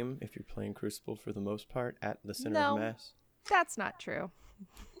 can aim if you're playing Crucible for the most part at the center No. of mass. That's not true.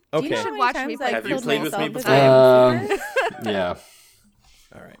 Okay. Do you know should how watch many me times play I've Have you killed played with me myself before? Super? Yeah.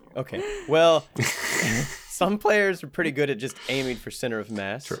 All right. Okay. Well, some players are pretty good at just aiming for center of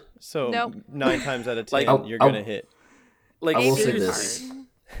mass. True. So Nope. 9 times out of 10, Like- you're going to hit. like I will say seriously. this.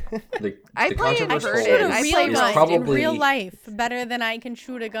 I the play I can controversial inverted. shoot a I real play is gun in probably real life better than I can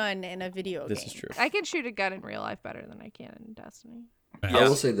shoot a gun in a video This game. is true. I can shoot a gun in real life better than I can in Destiny. I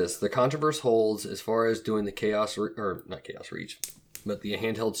will say this: the controversy holds as far as doing the not chaos reach, but the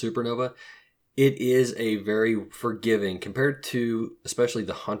handheld Supernova. It is a very forgiving compared to, especially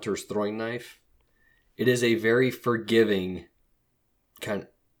the Hunter's throwing knife. It is a very forgiving kind of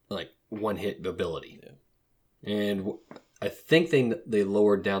like one hit ability, and I think they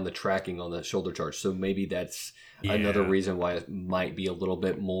lowered down the tracking on the shoulder charge, so maybe that's another Yeah. reason why it might be a little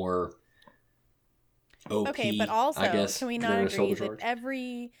bit more OP. Okay, but also, I guess, can we than not a agree shoulder that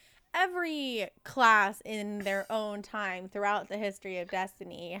charge. every class in their own time throughout the history of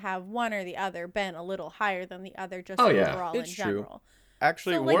Destiny have one or the other been a little higher than the other just Oh, yeah. overall It's in true. general?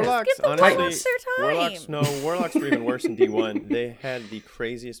 Actually, So, like, just warlocks, give the honestly, warlocks their time. warlocks were even worse in D1. They had the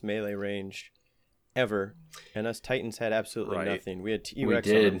craziest melee range ever, and us Titans had absolutely Right. nothing. We had We T-Rex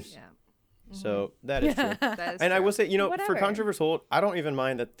on did. them. Yeah. So that is true. That is And I true. will say, for Whatever. controversial hold, I don't even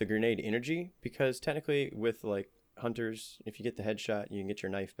mind that the grenade energy, because technically with like hunters, if you get the headshot, you can get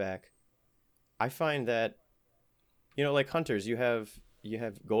your knife back. I find that, like hunters, you have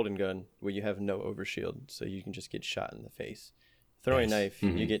golden gun where you have no overshield, so you can just get shot in the face. Throwing Yes. knife,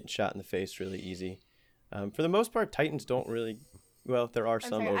 you get shot in the face really easy. For the most part, Titans don't really. Well, there are I'm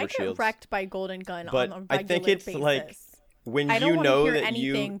some sorry, I get overshields. wrecked by golden gun But on a I regular think it's basis. like when I don't you want to know hear that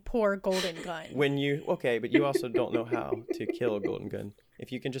anything poor golden gun. but you also don't know how to kill a golden gun.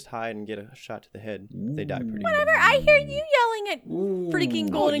 If you can just hide and get a shot to the head, they die pretty quick. Whatever. I hear you yelling at freaking I'll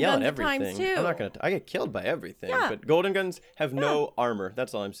golden yell guns at at times everything. too. I'm not gonna. I get killed by everything. Yeah. But golden guns have no armor.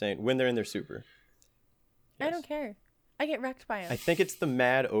 That's all I'm saying. When they're in their super. I don't care. I get wrecked by them. I think it's the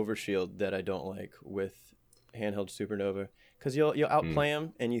mad overshield that I don't like with handheld supernova, because you'll outplay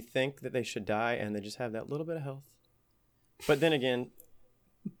them and you think that they should die and they just have that little bit of health. But then again,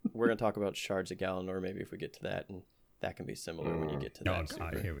 we're gonna talk about shards of Galanor maybe if we get to that, and that can be similar when you get to that. Oh,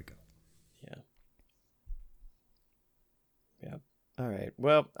 super. God, here we go. Yeah. All right.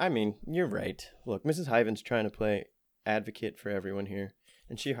 Well, I mean, you're right. Look, Mrs. Hyven's trying to play advocate for everyone here,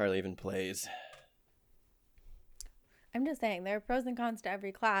 and she hardly even plays. I'm just saying, there are pros and cons to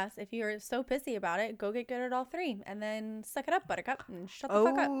every class. If you're so pissy about it, go get good at all three, and then suck it up, Buttercup, and shut the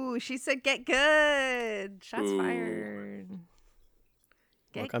fuck up. Oh, she said get good. Shots Ooh. fired.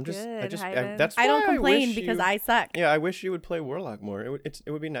 Get Look, I'm just, good, I Hyven. that's I don't why complain wish because you- I suck. Yeah, I wish you would play Warlock more. It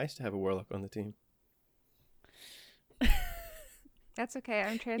would be nice to have a Warlock on the team. That's okay.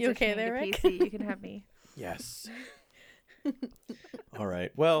 I'm transitioning You okay there, to Rick? PC. You can have me. Yes. All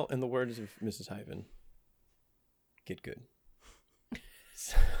right. Well, in the words of Mrs. Hyven, get good.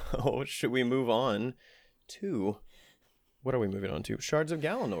 So, should we move on to what are we moving on to? Shards of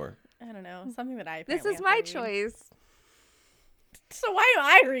Galanor. I don't know. Something that I This apparently is have my to read. choice So why am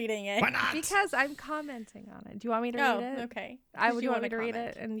I reading it? Why not? because I'm commenting on it. Do you want me to Oh, read it? okay. I Did would you want wanna me to read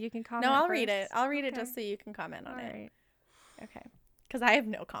comment? it, and you can comment. No, I'll read it. first? I'll read it Okay. just so you can comment on All it. right. Okay. Because I have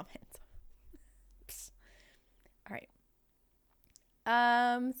no comments. Psst. All right.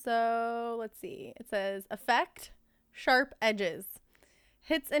 So let's see. It says effect, sharp edges.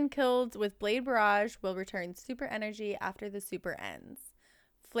 Hits and kills with Blade Barrage will return super energy after the super ends.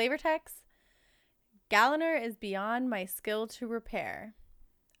 Flavor text, Galanor is beyond my skill to repair.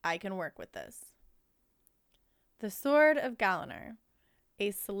 I can work with this. The Sword of Galanor,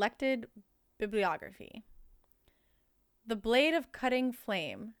 a selected bibliography. The Blade of Cutting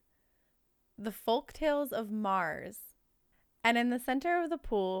Flame, the folk tales of Mars, and in the center of the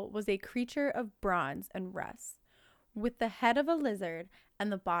pool was a creature of bronze and rust, with the head of a lizard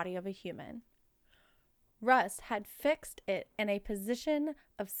and the body of a human. Rust had fixed it in a position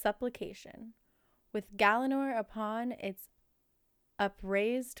of supplication, with Galanor upon its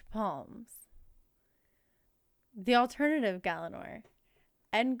upraised palms. The alternative Galanor,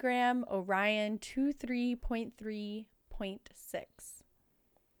 Engram Orion 23.3.6.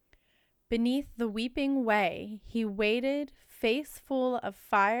 Beneath the weeping way, he waited, face full of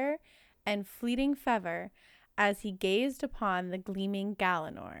fire and fleeting fever, as he gazed upon the gleaming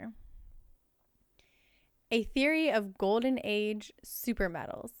Galanor. A theory of Golden Age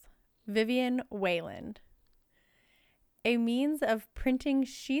supermetals, Vivian Wayland. A means of printing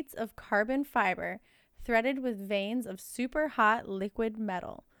sheets of carbon fiber threaded with veins of super hot liquid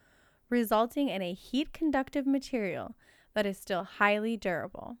metal, resulting in a heat conductive material that is still highly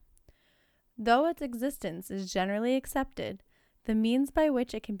durable. Though its existence is generally accepted, the means by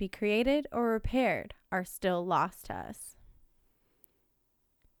which it can be created or repaired are still lost to us.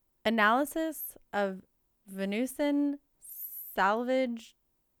 Analysis of Venusian salvage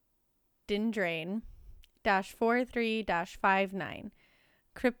Dindrain -43-59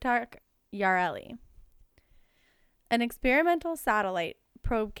 Cryptarch Yareli. An experimental satellite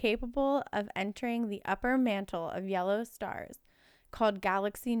probe capable of entering the upper mantle of yellow stars called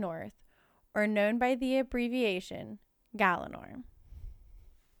Galaxy North, or known by the abbreviation Galanor.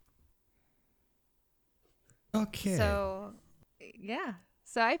 Okay. So, yeah.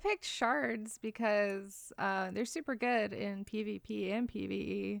 So I picked shards because they're super good in PvP and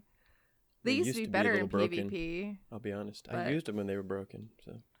PvE. They used to be a better little in broken, PvP. I'll be honest. I but- used them when they were broken.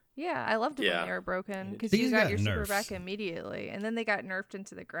 So Yeah, I loved it Yeah. when they were broken because These you got got your super nerfs. back immediately, and then they got nerfed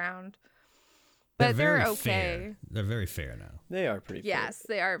into the ground. They're But they're very okay. fair. They're very fair now. they are pretty. Yes,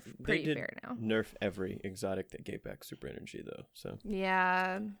 they are Fair. pretty They did fair now. nerf every exotic that gave back super energy though. So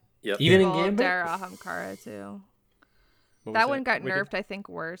Yeah. Yep. Even in Well, Gambit? Darahamkara too. what was That one got Wicked? nerfed, I think,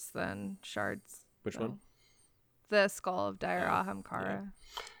 worse than shards. Which so. one? The skull of Darahamkara.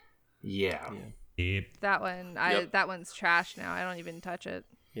 Yeah. Yeah. Yep. That one, Yep. that one's trash now. I don't even touch it.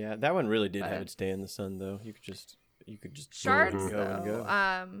 Yeah, that one really did have But- its day in the sun though. You could just Shards go and though.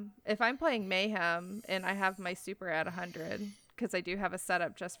 go. If I'm playing Mayhem and I have my super at 100, because I do have a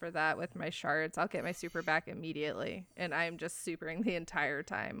setup just for that with my shards, I'll get my super back immediately, and I'm just supering the entire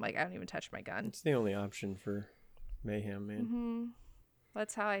time. Like I don't even touch my gun. It's the only option for Mayhem, man. Mm-hmm.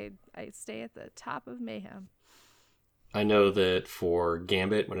 That's how I stay at the top of Mayhem. I know that for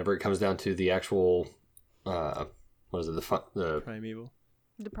Gambit, whenever it comes down to the actual what is it? The Primeval.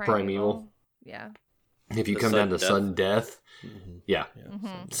 The Primeval. Yeah. if you The come down to sudden death. sudden death, Mm-hmm. yeah,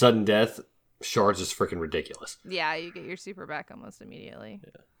 Mhm. sudden death shards is freaking ridiculous. Yeah, you get your super back almost immediately.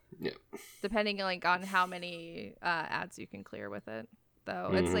 Yeah. Depending like on how many ads you can clear with it,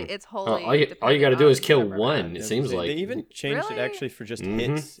 though. It's like it's All wholly. you got to dependent do is on kill number of one. ads. It seems they, like they even changed Really? it actually for just Mhm.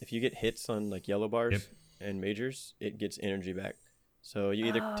 hits. If you get hits on like yellow bars Yep. and majors, it gets energy back. So you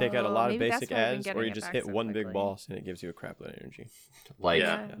either take out a Oh, lot of maybe that's basic why I've been ads, or getting you it just back hit so one big quickly. boss and it gives you a crap load of energy. like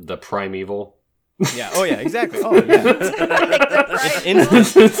Yeah. the primeval. Yeah. Oh yeah. Exactly. Oh yeah. It's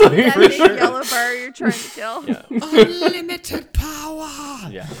instant. It's like- that For big sure. yellow bar you're trying to kill. Yeah. Unlimited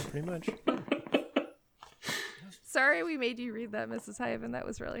power. Yeah. Pretty much. Sorry we made you read that, Mrs. Hyven. That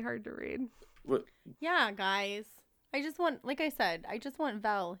was really hard to read. Yeah, guys. I just want, like I said, I just want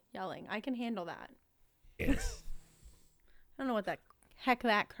Vel yelling. I can handle that. Yes. I don't know what the heck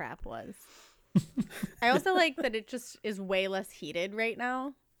that crap was. I also like that it just is way less heated right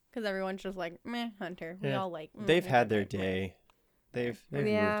now because everyone's just like, meh, Hunter. We Yeah. all like. They've Hunter, had their Hunter. day. They've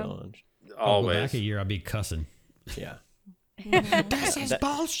Yeah. moved on. Go Always. back a year, I'll be cussing. Yeah. This is That-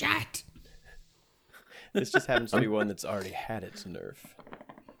 bullshit. This just happens to be one that's already had its nerf.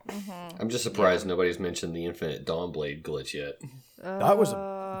 I'm just surprised nobody's mentioned the Infinite Dawnblade glitch yet. That was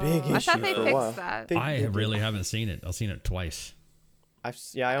a big I issue thought they for a while. fixed that. They really haven't seen it. I've seen it twice. I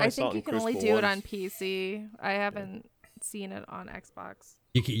only I saw think it you in can only Crucible do it once. on PC. I haven't seen it on Xbox.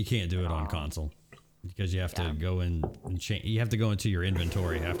 You can't do it on console because you have to go in and change. You have to go into your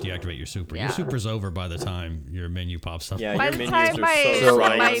inventory after you activate your super. Yeah. Your super's over by the time your menu pops up. Yeah, By your the menus time are my, so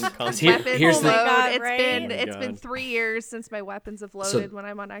fried my on console. Here- weapons here's load, the- Oh my God, it's right? been Oh my it's been God. 3 years since my weapons have So loaded when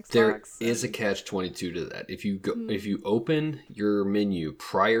I'm on Xbox. There is a and- catch-22 to that. If you go, if you open your menu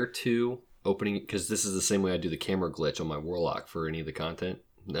prior to opening, because this is the same way I do the camera glitch on my Warlock for any of the content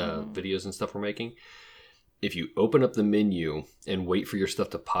videos and stuff we're making. If you open up the menu and wait for your stuff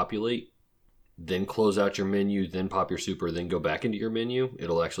to populate, then close out your menu, then pop your super, then go back into your menu,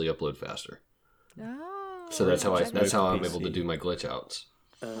 it'll actually upload faster. Oh, So that's how Just I'm move to able to PC. do my glitch outs.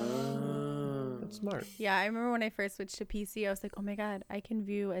 That's smart. Yeah, I remember when I first switched to PC, I was like, oh my God, I can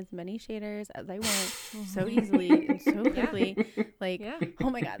view as many shaders as I want so easily and so quickly. Like, Yeah. oh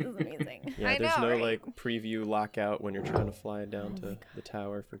my God, this is amazing. Yeah, I there's know, no right? like preview lockout when you're trying to fly down to the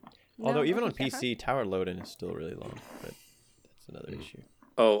tower. Although No, even on yeah. PC, tower loading is still really long, but that's another issue.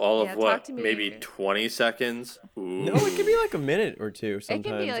 Oh, all Yeah, of talk what? to me. Maybe 20 seconds? Ooh. No, it can be like a minute or two can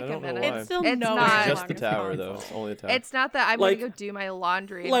sometimes. be like I a don't know minute. why. It's still It's nowhere not- It's just along the as tower console. though. It's only the tower. It's not that I'm Like- gonna go do my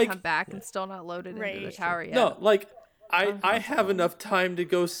laundry and like- come back and still not loaded into the Right. tower yet. No, like, I have enough time to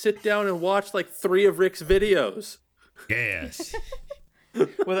go sit down and watch like 3 of Rick's videos. Yes.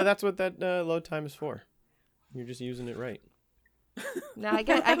 Well, that's what that load time is for. You're just using it right. No,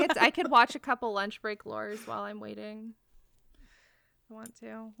 I could watch a couple lunch break lures while I'm waiting. I want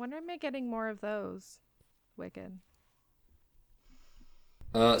to. When am I getting more of those? Wicked.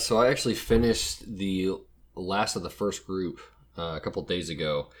 So I actually finished the last of the first group a couple days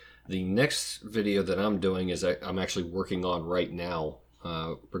ago. The next video that I'm doing is I'm actually working on right now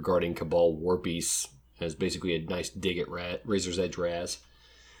regarding Cabal War Beasts. It's basically a nice dig at Razor's Edge Raz.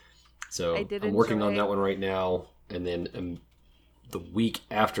 So I did I'm working on enjoy- that one right now, and then the week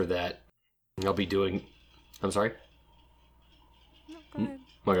after that, I'll be doing. I'm sorry.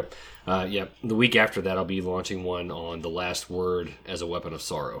 Go ahead. Okay. Yeah, the week after that, I'll be launching one on the last word as a weapon of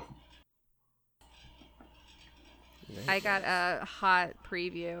sorrow. I got a hot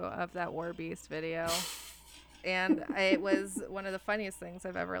preview of that War Beast video, and it was one of the funniest things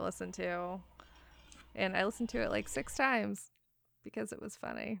I've ever listened to. And I listened to it like 6 times because it was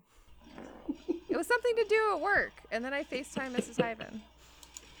funny. It was something to do at work, and then I FaceTime Mrs. Hyven.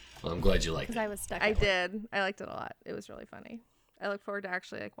 Well, I'm glad you liked Because it. I was stuck. I at work. did. I liked it a lot. It was really funny. I look forward to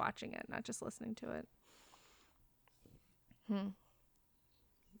actually like watching it, not just listening to it.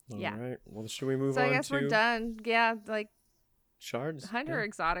 Yeah. All right. Well, should we move So on I guess to we're done. Yeah, like shards? Hunter Yeah.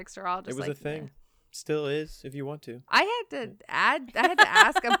 exotics are all just It was like a thing. meh. Still is, if you want to. I had to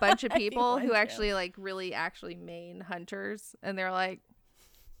ask a bunch of If you people want who to. actually like really actually main hunters, and they're like,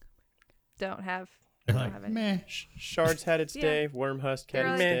 don't have any. Meh. Shards had its Yeah. day. Wormhusk had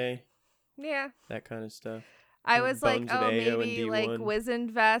They're its like- day. Yeah. That kind of stuff. I Yeah, was like, Bones of oh, AO and maybe like D1.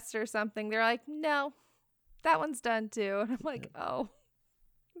 Wizened Vest or something. They're like, no, that one's done too. And I'm like, oh,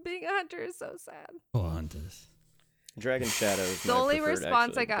 being a hunter is so sad. Oh, hunters. Dragon Shadow is The my only preferred, response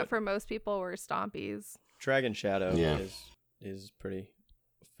actually, I got but from most people were stompies. Dragon Shadow Yeah. is pretty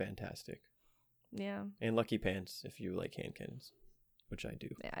fantastic. Yeah. And Lucky Pants if you like hand cannons, which I do.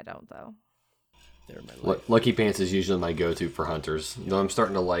 Yeah, I don't though. They're my life. Lucky Pants is usually my go-to for hunters. Though I'm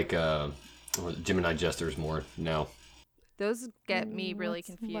starting to like Gemini Jesters more now. Those get me really What's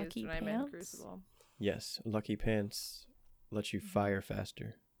confused Lucky when I'm in Pants? Crucible. Yes, Lucky Pants let you fire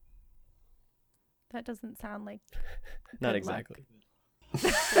faster. That doesn't sound like Not good luck. exactly. It's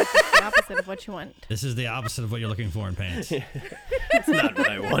the opposite of what you want. This is the opposite of what you're looking for in pants. That's not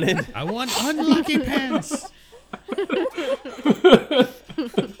what I wanted. I want unlucky pants.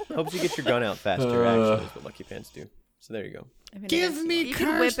 Helps you get your gun out faster, actually, is what Lucky Pants do. So there you go. I mean, I Give guess me You can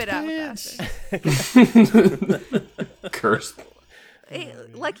whip cursed it out pants. faster. Cursed. Hey,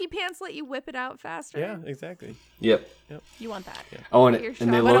 Lucky Pants let you whip it out faster. Yeah, exactly. Yep. you want that. I want Your it. shot.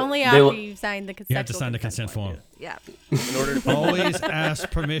 And they But look. only they after look- you've signed the consent. You have to sign the consent form. Yeah. In order to Always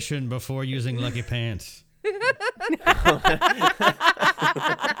ask permission before using lucky pants.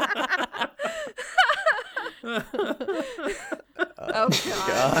 Oh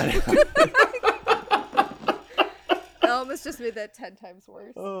God. Elmas just made that 10 times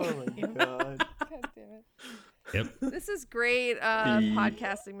worse. Oh my god. God damn it. Yep. This is great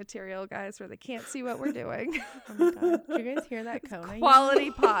podcasting material, guys, where they can't see what we're doing. Oh my God. Did you guys hear that, Kona?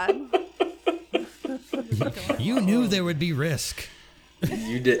 Quality pod. You knew there would be risk.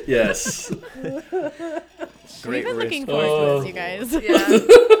 You did. Yes. We've Great been looking risk. forward to this, you guys.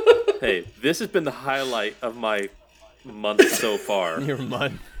 Yeah. Hey, this has been the highlight of my month so far. Your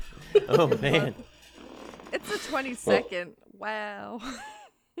month. Oh man. It's the 22nd. Wow.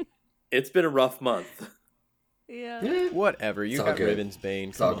 It's been a rough month. Yeah. Whatever. You It's all got good. Ribbons Bane.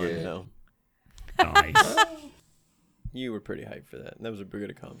 It's all Come on, good. no. Nice. You were pretty hyped for that. That was a good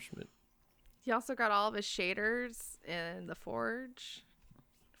accomplishment. He also got all of his shaders in the forge.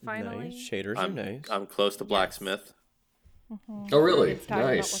 Finally. Nice. Shaders are nice. I'm close to blacksmith. Oh, really? It's talking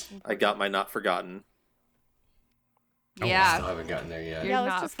about Nice. what's I got my not forgotten. Still Yeah. haven't gotten there yet. You're Yeah,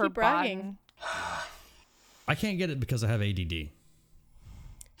 let's not just keep bragging. I can't get it because I have ADD.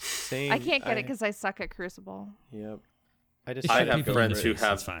 Same. I can't get it because I suck at Crucible. Yep. I just It's I shut have people friends in who the face,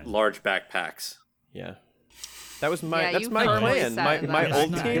 have it's fine. large backpacks. Yeah. That was my Yeah, that's you my firmly plan. sat My in my that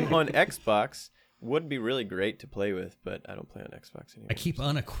old backpack. team on Xbox would be really great to play with, but I don't play on Xbox anymore. I keep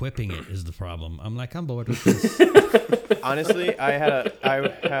unequipping it is the problem. I'm like, I'm bored with this. Honestly, I have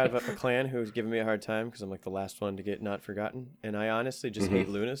a clan who's giving me a hard time because I'm like the last one to get not forgotten, and I honestly just hate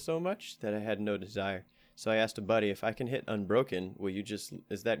Luna so much that I had no desire. So I asked a buddy if I can hit Unbroken.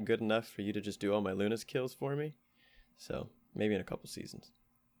 Is that good enough for you to just do all my Luna's kills for me? So maybe in a couple seasons.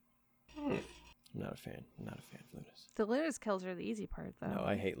 I'm not a fan. I'm not a fan of Luna's. The Luna's kills are the easy part, though. No,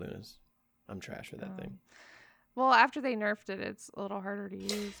 I hate Luna's. I'm trash with that thing. Well, after they nerfed it, it's a little harder to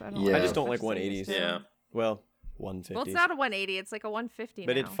use. I don't. Yeah. I like just as don't much like as I used 180s. to. Yeah. Well, 150s. Well, it's not a 180. It's like a 150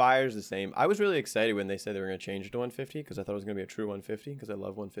 But now. it fires the same. I was really excited when they said they were going to change it to 150 because I thought it was going to be a true 150 because I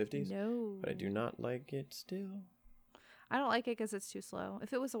love 150s. No. But I do not like it still. I don't like it because it's too slow.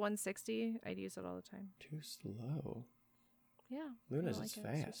 If it was a 160, I'd use it all the time. Too slow. Yeah. Luna's I is don't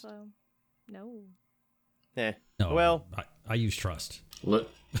like it. It's too fast. slow. No. Eh. No, Well, I use trust. Luna's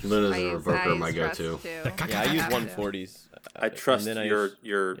I a use- revoker, I my use go-to. Rust, too. yeah, I use have to. 140s. I trust and then your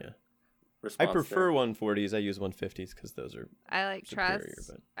yeah. response. I prefer there. 140s. I use 150s because those are I like superior,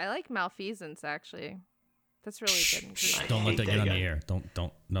 Trust. but- I like Malfeasance, actually. That's really good. in Crucible. Don't let that get on the guy. air. Don't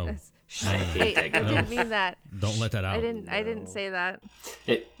no. Shh. Wait, I didn't mean that. Don't let that out. I didn't say that.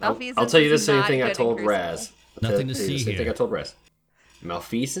 Hey, I'll Malfeasance tell you the is same not thing good I in told Crucible. Raz. Nothing to Tell you the see same thing here. I told Raz.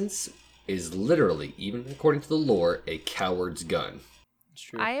 Malfeasance is literally, even according to the lore, a coward's gun. it's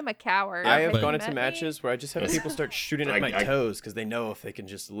true. I am a coward. I have But- gone Met into me? matches where I just have Yes. people start shooting at I- my I- toes because they know if they can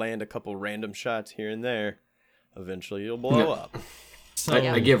just land a couple random shots here and there, eventually you'll blow up. So,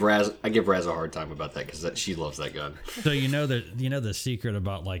 I give Raz a hard time about that because she loves that gun. so you know the secret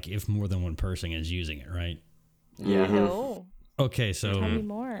about like if more than one person is using it, right? Yeah. No. Okay, so Tell me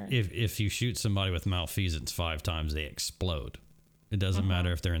more. if you shoot somebody with malfeasance 5 times, they explode. It doesn't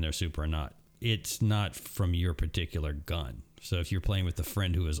matter if they're in their super or not. It's not from your particular gun. So if you're playing with a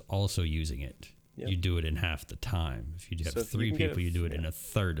friend who is also using it, Yep. you do it in half the time. If you have So if you 3 can get people, a- you do it in yeah. a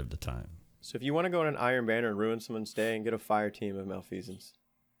third of the time. So if you want to go on an Iron Banner and ruin someone's day, and get a fire team of Malfeasance.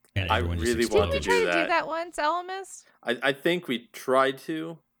 And I everyone just really explodes. want to Didn't we try do to do that. that once, Elemis? I think we tried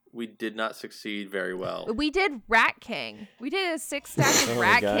to. We did not succeed very well. We did Rat King. We did a 6-stack of Oh my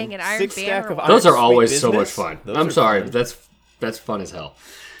Rat God. King and Iron 6-stack Banner. of once. Those Iron are always Sweet so much Business. fun. Those I'm are sorry, fun. that's fun as hell.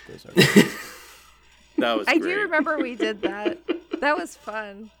 Those are That was I great. do remember we did that. That was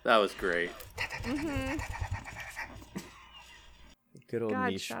fun. That was great. good old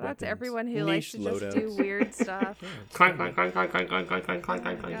God, niche shout out to weapons. everyone who likes Niche to just loadouts. do weird stuff. Clank, clank, clank, clank, clank, clank, clank, clank, clank,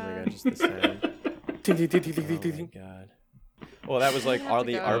 clank, Oh clank. my God, just the sound. Oh my God. Well, that was like have all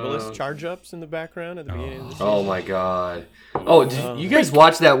to the go. Arbalest charge ups in the background at the beginning of the season. Oh my god. Oh, did you guys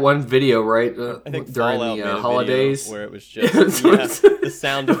watch that one video, right? I think during Fallout the made a holidays? video where it was just the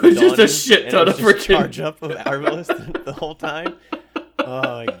sound of the It was just a dawning, shit and ton it was of just freaking- charge up of Arbalest the whole time. Oh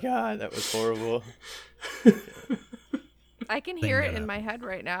my god, that was horrible. I can hear it in my head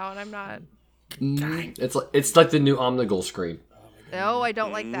right now, and I'm not. It's like the new Omnigul scream. No, I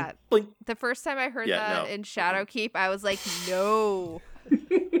don't like that. Blink. The first time I heard Yeah, that no. in Shadowkeep, I was like, no.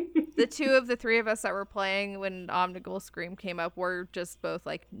 The two of the three of us that were playing when Omnigul Scream came up were just both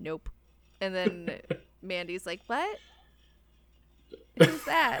like, nope. And then Mandy's like, what? Who's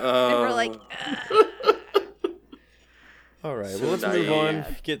that? And we're like, All right, So well, let's move on.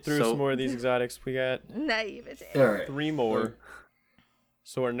 naive. Get through So- some more of these exotics. We got naivete. All right. 3 more.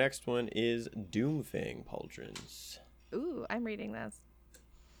 So our next one is Doomfang Pauldrons. Ooh, I'm reading this.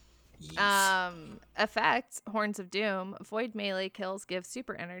 Effect, Horns of Doom. Void melee kills give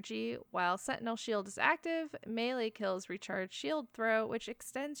super energy. While Sentinel Shield is active, melee kills recharge shield throw, which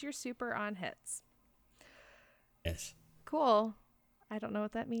extends your super on hits. Yes. Cool. I don't know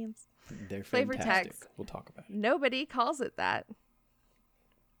what that means. They're Flavor fantastic. text. We'll talk about it. Nobody calls it that.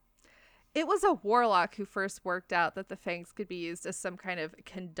 It was a warlock who first worked out that the fangs could be used as some kind of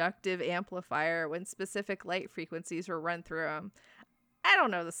conductive amplifier when specific light frequencies were run through them. I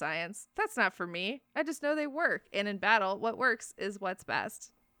don't know the science. That's not for me. I just know they work. And in battle, what works is what's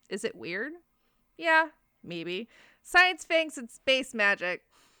best. Is it weird? Yeah, maybe. Science, fangs, and space magic.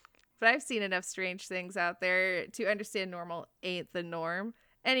 But I've seen enough strange things out there to understand normal ain't the norm.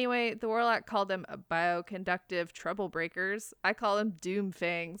 Anyway, the warlock called them bioconductive troublebreakers. I call them doom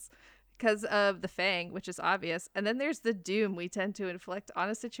fangs because of the fang, which is obvious. And then there's the doom we tend to inflict on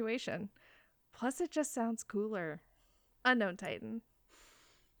a situation. Plus, it just sounds cooler. Unknown Titan.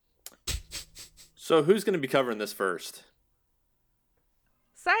 So who's going to be covering this first?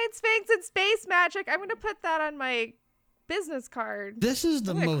 Science, fangs, and space magic. I'm going to put that on my business card. This is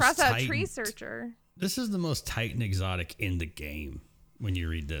the I'm going to most cross out Titan. tree searcher. This is the most Titan exotic in the game when you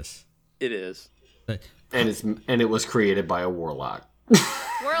read this. It is. And it was created by a warlock.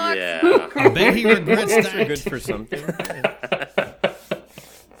 Warlock. Yeah. I bet he regrets They're good that. for something.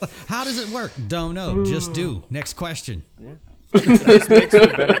 How does it work? Don't know. Just do. Next question. This makes for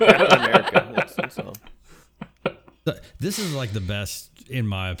better Captain America. That's all. This is like the best, in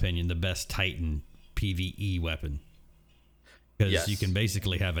my opinion, the best Titan PvE weapon. Because Yes. you can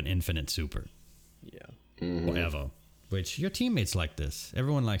basically have an infinite super. Yeah. Forever. Which your teammates like this.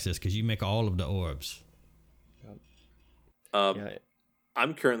 Everyone likes this because you make all of the orbs. Yeah.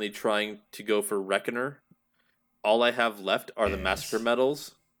 I'm currently trying to go for Reckoner. All I have left are the Yes. Massacre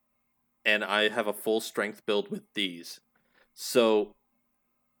medals, and I have a full strength build with these. So,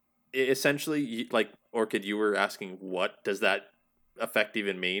 essentially, like Orchid, you were asking, what does that effect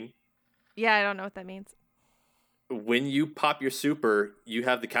even mean? Yeah, I don't know what that means. When you pop your super, you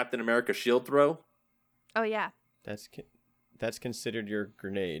have the Captain America shield throw. Oh, yeah. That's considered your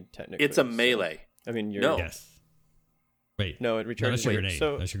grenade, technically. It's a so- melee. I mean, your No. Yes. Wait. No, it No, recharges. that's your wait, grenade.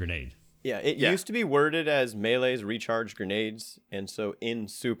 So That's your grenade. yeah, it Yeah. used to be worded as melees recharge grenades, and so in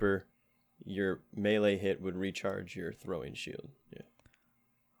super, your melee hit would recharge your throwing shield. Yeah.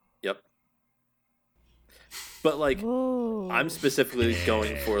 Yep. But like, Oh. I'm specifically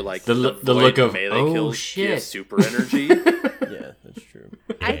going for like The the look void of, melee oh, kills shit. give super energy. Yeah, that's true.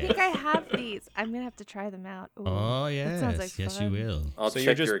 I think I have these. I'm going to have to try them out. Ooh, Oh, that yes. sounds like Yes, you fun. will. I'll So check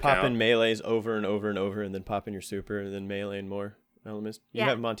you're just your popping account. melees over and over and over, and then popping your super, and then meleeing more elements. You Yeah.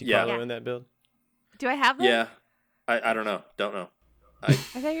 have Monte Yeah. Carlo Yeah. in that build? Do I have them? Yeah, I don't know. Don't know. I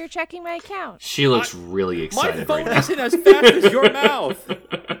thought you were checking my account. She looks really excited right now. isn't as fast as your mouth.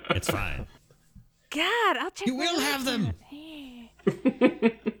 It's fine. God, I'll check You my will have them. account. Hey.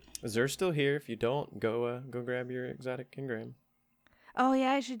 They're still here. If you don't, go grab your exotic Kingram. Oh,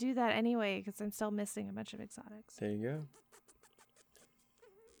 yeah, I should do that anyway because I'm still missing a bunch of exotics. There you go.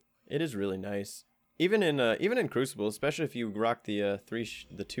 It is really nice. Even in Crucible, especially if you rock the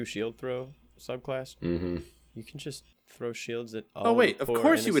 2 shield throw subclass, Mm-hmm. you can just throw shields at all. Oh wait, the of poor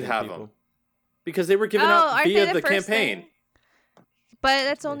course you would innocent have people. them because they were given Oh, out aren't they via the the first campaign. thing? But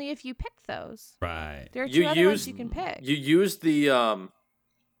that's only if you pick those. Right. There are two You other ones use you can pick. You use the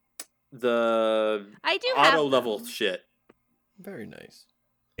I do have auto them. level shit. Very nice.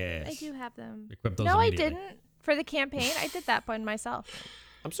 Yes. I do have them. Equip those No, I immediately. didn't. For the campaign, I did that one myself.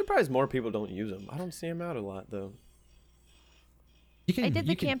 I'm surprised more people don't use them. I don't see them out a lot though. You can, I did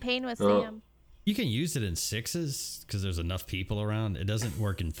the you can- campaign with Oh. Sam. You can use it in 6s because there's enough people around. It doesn't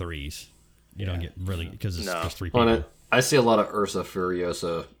work in 3s. You don't get really because it's No. just 3 people. On it, I see a lot of Ursa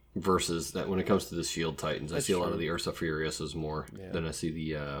Furiosa versus that when it comes to the Shield Titans. That's I see a lot true. of the Ursa Furiosas more than I see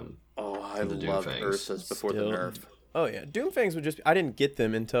the. I The love Doomfangs. Ursas before the Still- nerf. Oh yeah, Doomfangs would just. I didn't get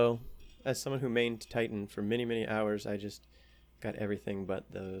them until, as someone who mained Titan for many hours, I just got everything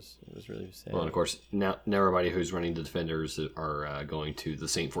but those. It was really sad. Well, and of course, now everybody who's running the Defenders are going to the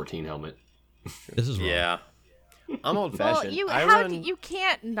Saint 14 helmet. This is wrong. Yeah. I'm old Well, fashioned. you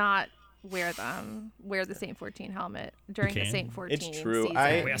can't not wear the Saint 14 helmet during the can. Saint 14 It's true.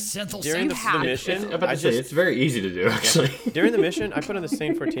 season. We are Sentinel during the, have the to. mission, I'm about I to say just it's very easy to do actually. during the mission I put on the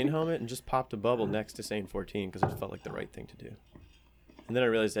Saint 14 helmet and just popped a bubble next to Saint 14 because it felt like the right thing to do. And then I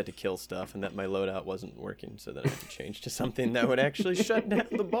realized I had to kill stuff and that my loadout wasn't working, so then I had to change to something that would actually shut down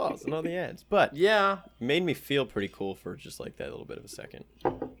the boss and all the ads. But Yeah. it made me feel pretty cool for just like that little bit of a second.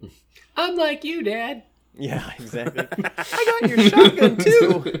 I'm like you, Dad. Yeah, exactly. I got your shotgun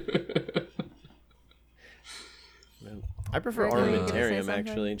too. Man, I prefer Rick, were you gonna say armamentarium something?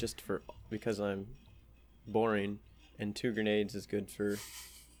 actually, just because I'm boring, and 2 grenades is good for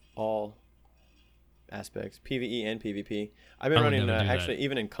all aspects, PvE and PvP. I've been I would running never do that. actually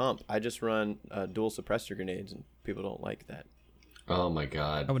even in comp. I just run dual suppressor grenades, and people don't like that. Oh my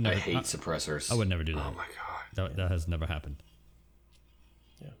god, I would never- hate suppressors. I would never do that. Oh my god. That has never happened.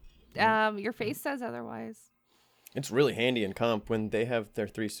 Your face says otherwise. It's really handy in comp when they have their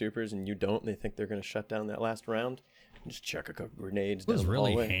 3 supers and you don't. They think they're going to shut down that last round. Just chuck a couple grenades It down was the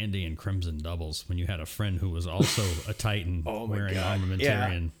really hallway. handy in Crimson Doubles when you had a friend who was also a Titan Oh my wearing God.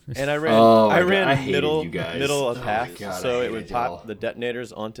 armamentarian. And I ran, Oh my I God, ran I hated middle, you guys. middle of Oh my path, God, so I it would hated pop y'all. the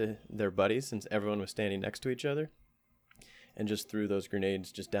detonators onto their buddies since everyone was standing next to each other, and just threw those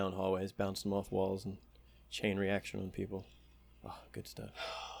grenades just down hallways, bounced them off walls, and chain reaction on people. Oh, good stuff.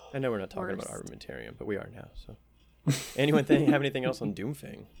 I know we're not talking about Worst. armamentarium, but we are now. So, anyone have anything else on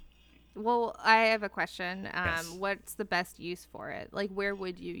Doomfang? Well, I have a question. Yes. What's the best use for it? Like, where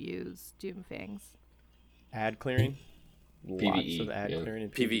would you use Doomfangs? Ad clearing, lots PvE, of ad yeah. clearing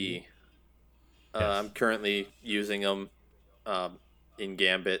and PvE. I'm currently using them in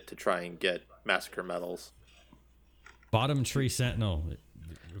Gambit to try and get Massacre medals. Bottom Tree Sentinel,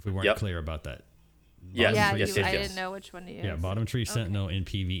 if we weren't Yep. clear about that. Yes, Yeah, yes, I yes. didn't know which one to use. Yeah, Bottom Tree Sentinel in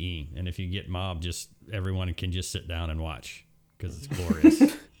PvE. And if you get mobbed, just everyone can just sit down and watch because it's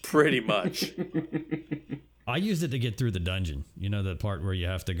glorious. Pretty much. I used it to get through the dungeon. You know, the part where you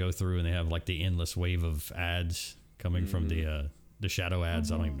have to go through and they have like the endless wave of ads coming from the shadow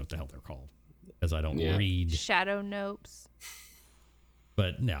ads. I don't even know what the hell they're called because I don't Yeah. read. Shadow Nopes.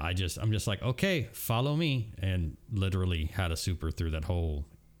 But no, I'm just like, okay, follow me, and literally had a super through that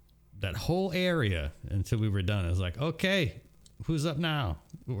whole area until we were done. I was like, okay, who's up now?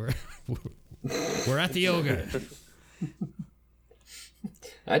 We're at the ogre.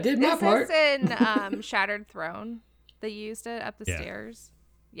 I did my Is part. this in Shattered Throne? They used it up the Yeah. stairs.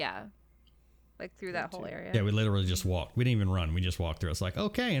 Yeah. Like through that whole area. Yeah, we literally just walked. We didn't even run. We just walked through. It's like,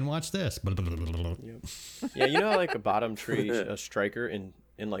 okay, and watch this. Yeah, you know, like a bottom tree a striker in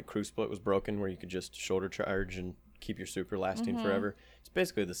like Crucible was broken, where you could just shoulder charge and keep your super lasting forever. It's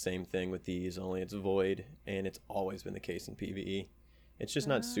basically the same thing with these, only it's void, and it's always been the case in PvE. It's just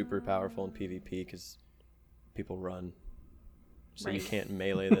not super powerful in PvP because people run, so you Right. can't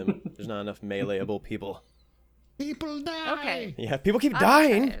melee them. There's not enough meleeable people. People die. Okay. Yeah, people keep I'll try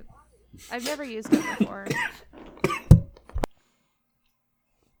dying. it. I've never used it before.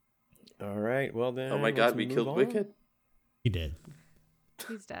 All right, well then. Oh my let's god, we move killed on. Wicked? He did.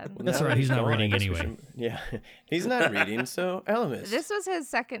 He's dead. That's Now all right, he's that not gone, I reading guess we anyway. should- Yeah, he's not reading, so Elemis. This was his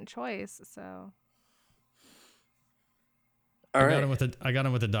second choice, so All I right. got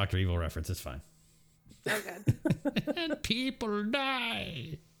him with the Dr. Evil reference. It's fine. oh good. And people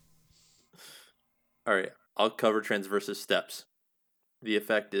die. All right. I'll cover Transversus Steps. The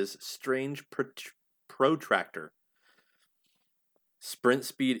effect is Strange Protractor. Sprint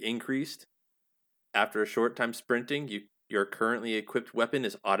speed increased. After a short time sprinting, your currently equipped weapon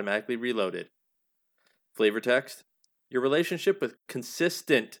is automatically reloaded. Flavor text. Your relationship with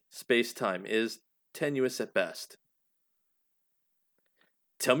consistent space-time is tenuous at best.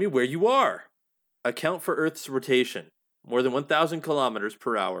 Tell me where you are. Account for Earth's rotation. More than 1,000 kilometers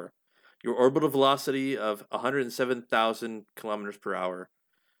per hour. Your orbital velocity of 107,000 kilometers per hour.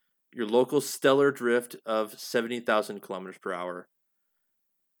 Your local stellar drift of 70,000 kilometers per hour.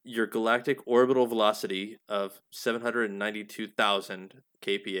 Your galactic orbital velocity of 792,000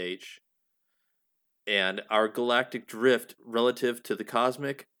 kph. And our galactic drift relative to the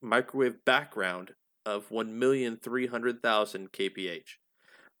cosmic microwave background of 1,300,000 kph.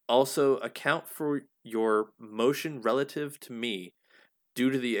 Also, account for your motion relative to me due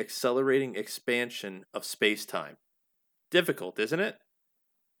to the accelerating expansion of space-time. Difficult, isn't it?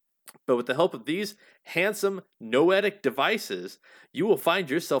 But with the help of these handsome noetic devices, you will find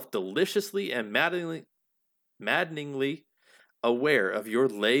yourself deliciously and maddeningly aware of your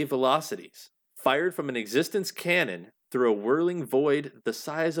lay velocities, fired from an existence cannon through a whirling void the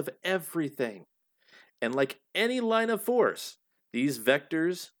size of everything. And like any line of force, these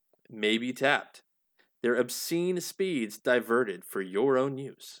vectors may be tapped, their obscene speeds diverted for your own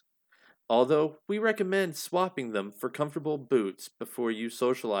use. Although we recommend swapping them for comfortable boots before you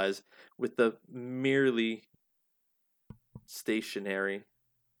socialize with the merely stationary.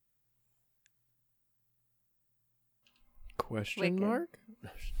 Question Wicked. mark?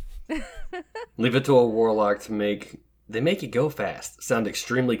 Leave it to a warlock to make. They make it go fast. Sound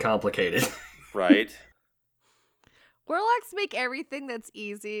extremely complicated. Right? Warlocks make everything that's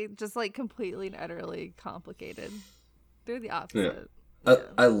easy just like completely and utterly complicated. They're the opposite. I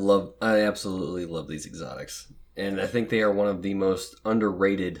absolutely love these exotics. And I think they are one of the most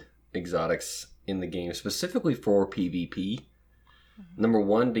underrated exotics in the game, specifically for PvP. Number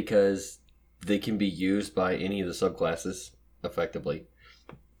one, because they can be used by any of the subclasses effectively.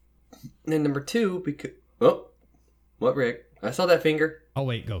 And then number two, because... Oh, what, Rick? I saw that finger. Oh,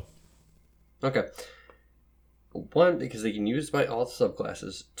 wait, go. Okay. One, because they can use by all the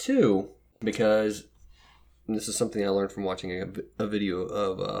subclasses. Two, because... and this is something I learned from watching a video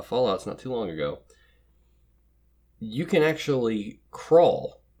of Fallouts not too long ago. You can actually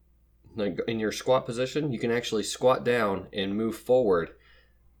crawl. Like in your squat position, you can actually squat down and move forward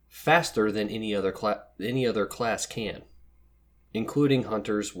faster than any other class can, including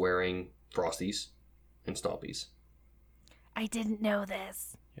hunters wearing frosties and stompies. I didn't know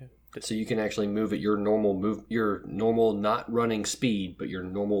this. So you can actually move at your normal not running speed, but your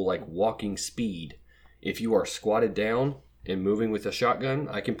normal like walking speed. If you are squatted down and moving with a shotgun,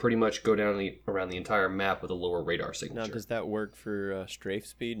 I can pretty much go down around the entire map with a lower radar signature. Now, does that work for strafe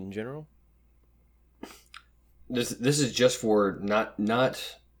speed in general? This is just for not.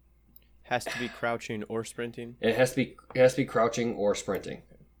 Has to be crouching or sprinting? It has to be crouching or sprinting.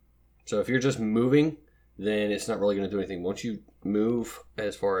 So if you're just moving, then it's not really going to do anything. Once you move,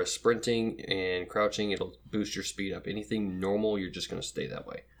 as far as sprinting and crouching, it'll boost your speed up. Anything normal, you're just going to stay that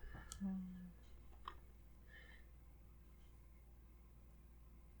way.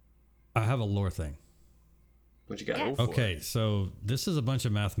 I have a lore thing. What you got? Yes. Okay, so this is a bunch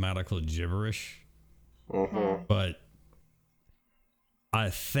of mathematical gibberish, but I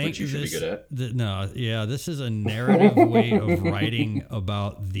think Which you should be good at. This is a narrative way of writing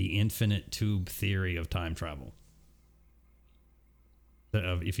about the infinite tube theory of time travel.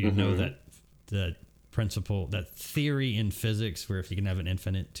 If you know that principle, that theory in physics, where if you can have an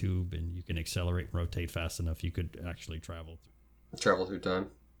infinite tube and you can accelerate and rotate fast enough, you could actually travel through time.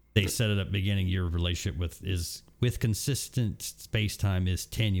 They said at the beginning, your relationship with consistent space time is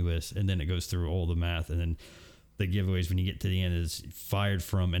tenuous, and then it goes through all the math, and then the giveaways when you get to the end is fired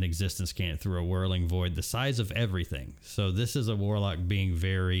from an existence cannon through a whirling void the size of everything. So this is a warlock being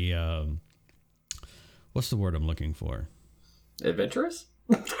very what's the word I'm looking for? Adventurous?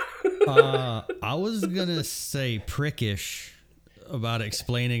 I was gonna say prickish about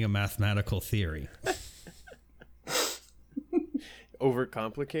explaining a mathematical theory.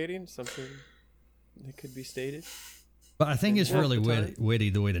 Overcomplicating something that could be stated. But I think it's really the time.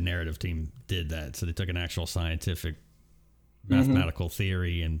 witty the way the narrative team did that. So they took an actual scientific mathematical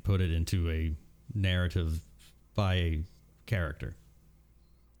theory and put it into a narrative by a character.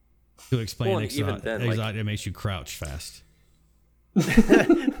 To explain it makes you crouch fast.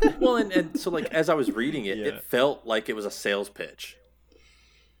 Well, and so like as I was reading it, it felt like it was a sales pitch.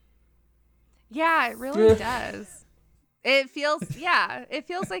 Yeah, it really does. It feels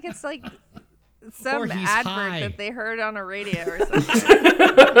like it's like some Or he's advert high. that they heard on a radio or something.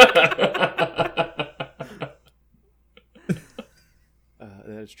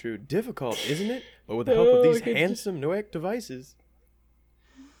 That is true. Difficult, isn't it? But with the help of these handsome Noack devices.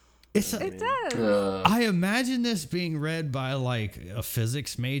 It does. I imagine this being read by like a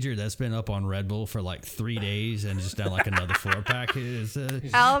physics major that's been up on Red Bull for like 3 days and just down like another 4-pack.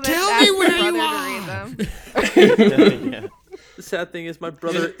 Albus Tell asked me where his you brother to are. read them. Yeah. The sad thing is my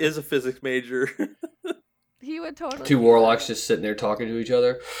brother is a physics major. He would totally. Two warlocks just sitting there talking to each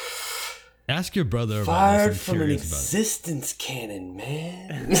other. Ask your brother about Fired this. I'm from an curious about existence cannon,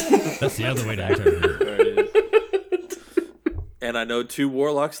 man. it. That's the other way to interpret it. There it is. And I know 2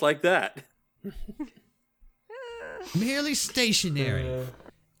 warlocks like that. Merely stationary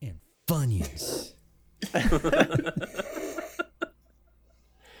and Funyuns.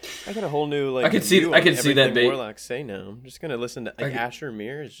 I got a whole new like. I could see view that of everything bait. Warlocks say now. I'm just gonna listen to like Asher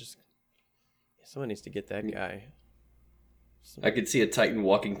Mir is just. Someone needs to get that guy. I could see a Titan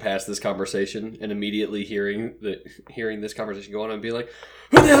walking past this conversation and immediately hearing this conversation go on and be like,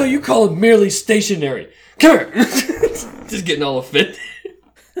 "Who the hell are you calling merely stationary? Come here!" Just getting all offended.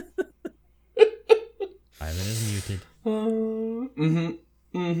 Ivan is muted.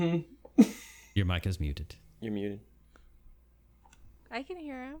 Your mic is muted. You're muted. I can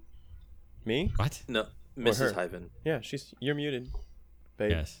hear him. Me? What? No, her. Mrs. Hyven. Yeah, you're muted.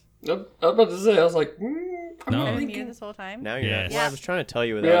 Babe. Yes. I'm about to say, I was like, I'm No. I've not been thinking. muted this whole time. Now you're not. Yes. Well, I was trying to tell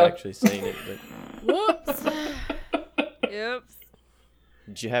you without Yeah. actually saying it, but Whoops. Oops.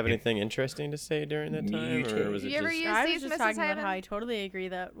 did you have anything interesting to say during that time, or was it You ever just? use I was these, just Mrs. talking about Hyven? how I totally agree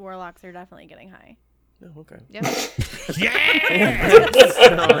that warlocks are definitely getting high. Oh, okay. Yep. All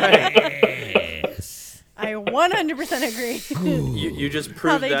right. Yes. I 100% agree. You just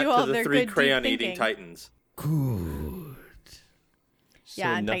proved they that do all to the their 3 good deep crayon-eating thinking. Titans. Good. So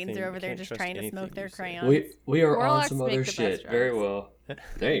Yeah, and Titans nothing- are over you there can't just trust trying to anything smoke their you say. crayons. We are on Warlocks some make other the best shit. Very drugs. well.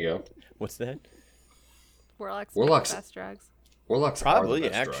 There you go. What's that? Warlocks. Warlocks- Make the best drugs. Warlocks Probably, are the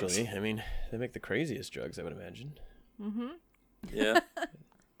best actually. drugs. I mean, they make the craziest drugs, I would imagine. Yeah.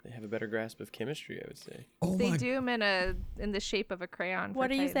 They have a better grasp of chemistry, I would say. Oh They my. do them in the shape of a crayon. What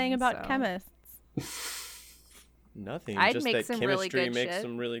for are you saying Titans, about so. chemists? Nothing. I'd just make that some chemistry really good makes shit.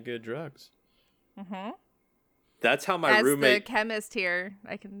 some really good drugs. That's how my As the roommate. chemist here,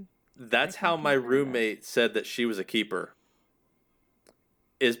 I can. That's I can how my confirm that. roommate said that she was a keeper.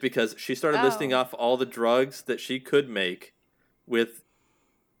 Is because she started listing Oh. off all the drugs that she could make with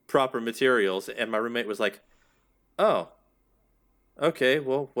proper materials, and my roommate was like, "Oh, okay.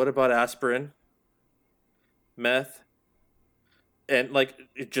 Well, what about aspirin, meth, and like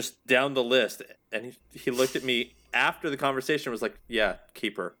just down the list?" And he looked at me after the conversation and was like, "Yeah,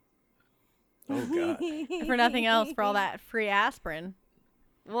 keeper." Oh, God. For nothing else, for all that free aspirin.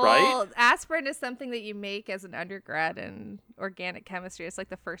 Well, aspirin is something that you make as an undergrad in organic chemistry. It's like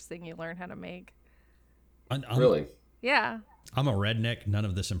the first thing you learn how to make. I'm, Really? Yeah. I'm a redneck. None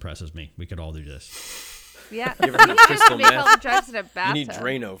of this impresses me. We could all do this. Yeah. You ever heard of crystal Make all the meth? drugs in a You bathtub. need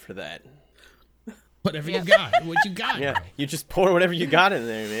Drano for that. Whatever Yeah. you got. What you got? Yeah, you just pour whatever you got in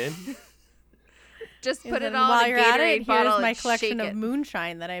there, man. Just And put it then all while in a you're at Gatorade it, bottle here's my and collection shake of it.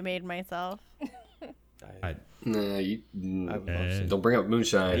 moonshine that I made myself. I- Nah, I would love some. don't bring up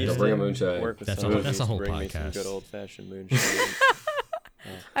moonshine. used Don't bring to up moonshine. Work with That's some a- who that's a used to whole bring me some podcast. good old-fashioned moonshine.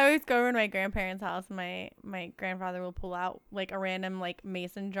 I always go over to my grandparents' house. And my grandfather will pull out like a random like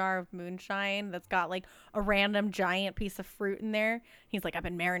mason jar of moonshine that's got like a random giant piece of fruit in there. He's like, I've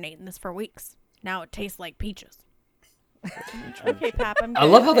been marinating this for weeks. Now it tastes like peaches. Okay, Pap. I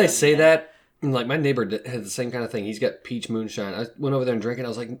love how they say that. Like my neighbor had the same kind of thing. He's got peach moonshine. I went over there and drank it. I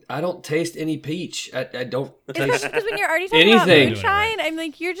was like, I don't taste any peach. I don't taste. Because when you're already talking about Anything. moonshine, I'm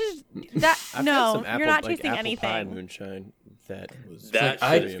like, you're just that. I've had No, some you're apple, not like, tasting apple pie anything. moonshine that was That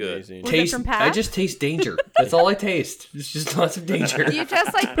pretty shit is good. amazing. Was it taste. from Pat? I just taste danger. That's all I taste. It's just lots of danger. You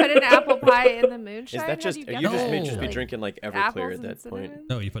just like put an apple pie in the moonshine. Is that just? How do You get just that? may just be Like, drinking like apples Everclear at and that point. cinnamon?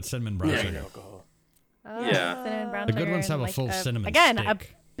 No, you put cinnamon brown Yeah, sugar. alcohol. Oh. Yeah. Cinnamon, brown The good sugar, ones have and, a full cinnamon again, a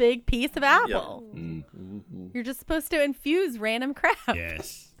stick. big piece of apple. Mm-hmm. You're just supposed to infuse random crap.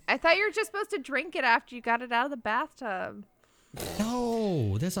 Yes. I thought you were just supposed to drink it after you got it out of the bathtub.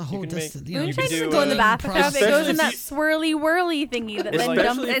 No, there's a whole. can That's, make- you know, Moonshine do, doesn't go in the bathtub. It Especially goes in if that you- swirly whirly thingy that then Especially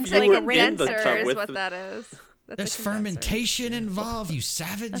dumps if It's into you like were a in the condenser tub is with what the- that is. That's There's a condenser. fermentation involved, you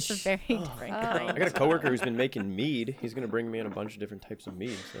savage. That's a very different I kind. got a coworker who's been making mead. He's gonna bring me in a bunch of different types of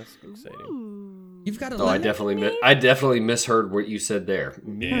mead. So that's exciting. You've got a Oh, I lemon. definitely misheard what you said there.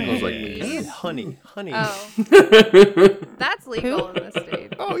 I was like, And honey. Oh, that's legal in this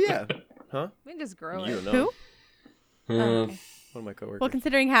state. Oh yeah. Huh? We can just grow You it. don't know. Who? okay. One of my coworkers. Well,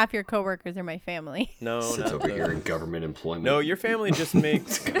 considering half your coworkers are my family. no, Sits not over the- here in government employment. No, your family just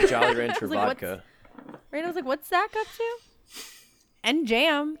makes Jolly Rancher like, what's- vodka. Right? I was like, what's Zach up to? And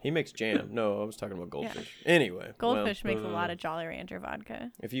jam. He makes jam. No, I was talking about goldfish. Anyway, Goldfish well, makes a lot of Jolly Rancher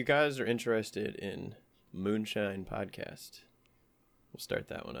vodka. If you guys are interested in Moonshine Podcast, we'll start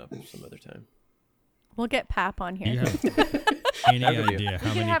that one up some other time. We'll get Pap on You here. have any That would be- idea how We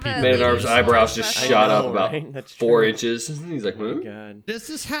can many have a people? Man at Arm's ladies' eyebrows just special. shot I up know, about right? That's 4 true. inches. He's like, Oh huh? God. This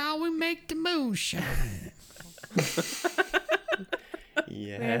is how we make the moonshine.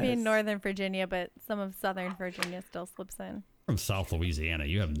 Yes. We're gonna be in Northern Virginia, but some of Southern Virginia still slips in. From South Louisiana,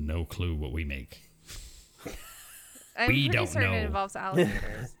 you have no clue what we make. I'm We pretty don't certain know. it involves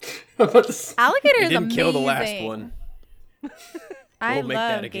alligators. Alligator It is didn't amazing. kill the last one. I We'll make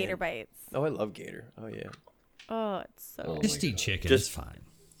that love again. gator bites. Oh, I love gator. Oh yeah. Oh, it's so Oh good. Just eat chicken. Just- it's fine.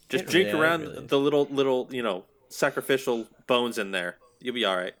 Just It drink really- around really is. the little sacrificial bones in there. You'll be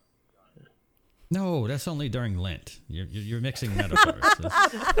all right. No, that's only during Lent. You're mixing metaphors.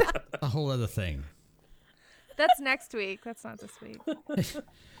 That's a whole other thing. That's next week. That's not this week.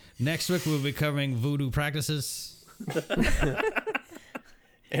 Next week we'll be covering voodoo practices.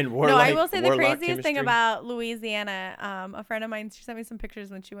 And No, I will say the warlock craziest thing chemistry. about Louisiana, a friend of mine, she sent me some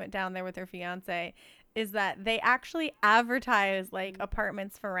pictures when she went down there with her fiance, is that they actually advertise like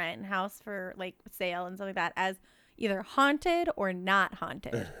apartments for rent and house for like sale and stuff like that as either haunted or not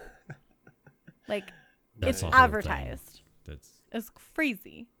haunted. Like That's it's a whole thing. advertised. That's It's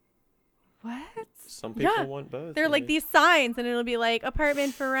crazy. What? Some people Yeah. want both. They're like maybe. these signs and it'll be like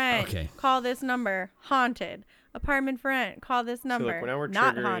apartment for rent. Okay. Call this number. Haunted. Apartment for rent. Call this So number. look, now we're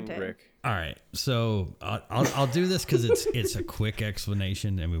not triggering haunted. Rick. all right. So I'll do this because it's a quick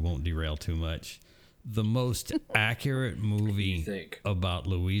explanation and we won't derail too much. The most accurate movie think? about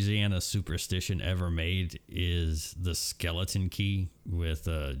Louisiana superstition ever made is The Skeleton Key with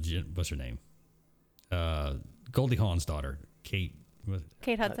what's her name? Goldie Hawn's daughter, Kate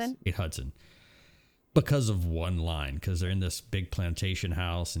Hudson. Kate Hudson. Because of one line, because they're in this big plantation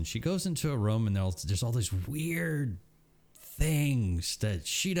house, and she goes into a room, and there's all these weird things that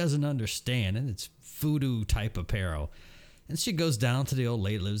she doesn't understand, and it's voodoo type apparel. And she goes down to the old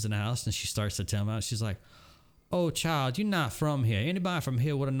lady that lives in the house, and she starts to tell me out. She's like, "Oh, child, you're not from here. Anybody from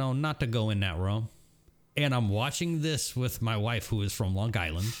here would have known not to go in that room." And I'm watching this with my wife, who is from Long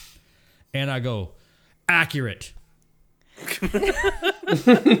Island, and I go, "Accurate."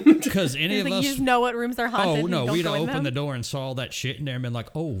 Because any He's of like, us you just know what rooms are haunted. Oh and no, don't we'd go have in opened them? the door and saw that shit in there and been like,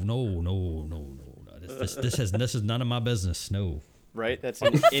 "Oh no. This is none of my business. No." Right? That's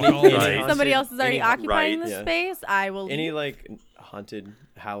any Right. Somebody else is already any, occupying right, this yeah. space. I will. any leave. like haunted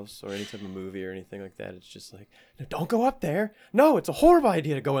house or any type of movie or anything like that. It's just like, no, don't go up there. No, it's a horrible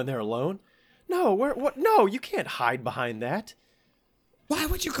idea to go in there alone. No, what? No, you can't hide behind that. Why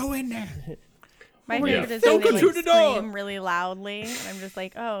would you go in there? My yeah. favorite is when Welcome they to like, the door. scream really loudly, and I'm just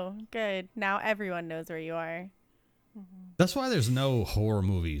like, oh, good. Now everyone knows where you are. That's why there's no horror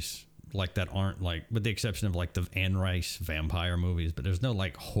movies like that aren't like, with the exception of like the Anne Rice vampire movies, but there's no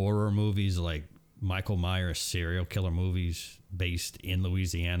like horror movies like Michael Myers serial killer movies based in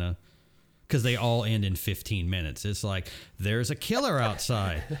Louisiana, because they all end in 15 minutes. It's like, there's a killer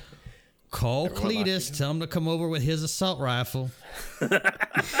outside. Call Cletus, tell him to come over with his assault rifle.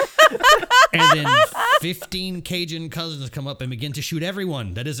 And then 15 Cajun cousins come up and begin to shoot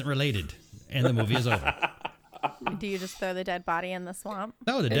everyone that isn't related. And the movie is over. Do you just throw the dead body in the swamp?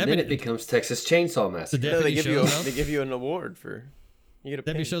 No, the And then deputy, it becomes Texas Chainsaw the Massacre. No, they deputy give you shows up. they give you an award for you get a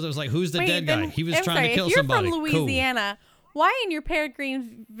Deputy pin. shows up, was like, "Who's the dead then- guy? He was I'm trying sorry, to kill if you're somebody." from Louisiana, why in your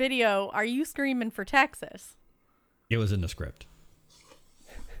Peregrine video are you screaming for Texas? Cool. It was in the script.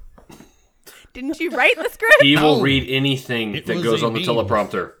 Didn't you write the script? He will No. read anything It that was goes a on the meme.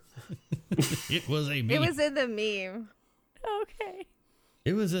 teleprompter. It was a meme. It was in the meme. Okay.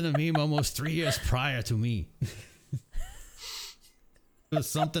 It was in a meme almost 3 years prior to me. It was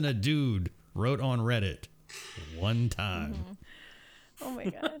something a dude wrote on Reddit one time. Oh my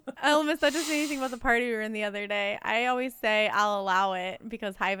god. Elvis, that just made me think about the party we were in the other day. I always say I'll allow it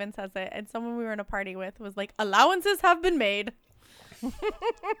because Hyven says it, and someone we were in a party with was like, allowances have been made.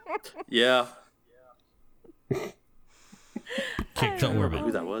 Yeah. Kick to I don't know who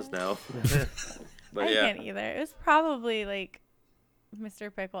orbit. that was now. But I yeah. can't either. It was probably like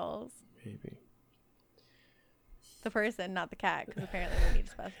Mr. Pickles. Maybe. The person, not the cat, because apparently we need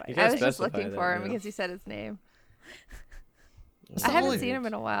to specify. You that. I gotta was just specify looking that, for him yeah. because you said his name. That's I the haven't only- seen him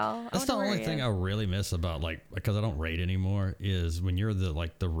in a while. That's the only thing I really miss about, like, because I don't raid anymore, is when you're the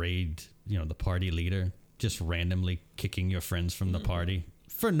raid, the party leader, just randomly kicking your friends from the party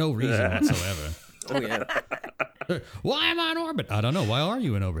for no reason whatsoever. Oh yeah. Why am I in orbit? I don't know. Why are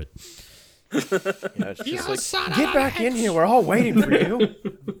you in orbit? Yeah, it's You just like, son of get a back in bitch." here. We're all waiting for you.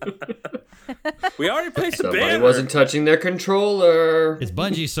 We already placed a Somebody banner. wasn't touching their controller. It's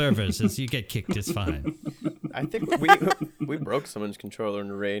Bungie servers. You get kicked, it's fine. I think we broke someone's controller in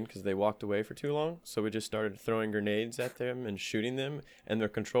a raid because they walked away for too long. So we just started throwing grenades at them and shooting them, and their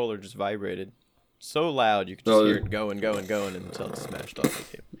controller just vibrated so loud you could just Oh, hear it going until it smashed off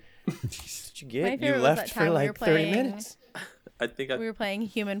the table. What did you My get? You favorite was left that for time we were like 30 playing- minutes. I think I We were playing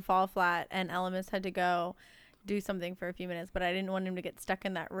Human Fall Flat, and Elemis had to go do something for a few minutes, but I didn't want him to get stuck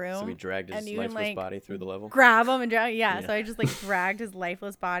in that room. So we dragged his and you lifeless like, body through the level. grab him and drag. Yeah, Yeah. so I just like dragged his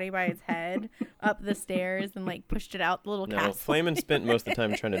lifeless body by its head up the stairs and like pushed it out the little No, castle. Flamin spent most of the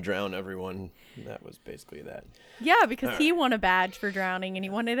time trying to drown everyone. That was basically that. Yeah, because he won a badge for drowning, and he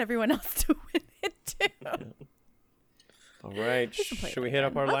wanted everyone else to win it too. All right, should play should we it hit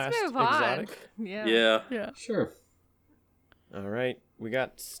up our Let's last move on. exotic? Yeah. yeah. Yeah. Sure. All right, we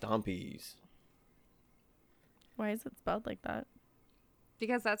got Stompies. Why is it spelled like that?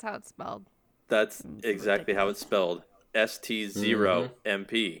 Because that's how it's spelled. That's exactly how it's spelled.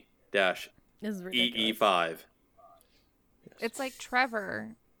 ST0MP dash This is ridiculous. EE5. It's like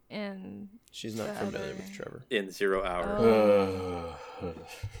Trevor in. She's not The familiar other- with Trevor. In 0 hour. Oh.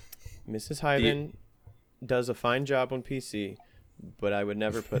 Mrs. Hyven does a fine job on PC, but I would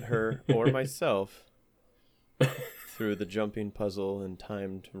never put her or myself through the jumping puzzle and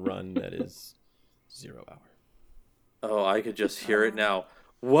timed run that is 0 hour. Oh, I could just hear it now.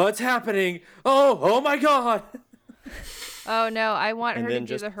 What's happening? Oh my God! Oh no, I want And her to then do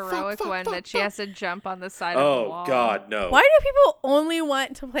just the heroic one that she has to jump on the side of the Oh wall. God, no. Why do people only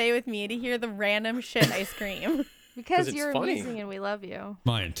want to play with me to hear the random shit I scream? Because it's you're funny. amazing and we love you.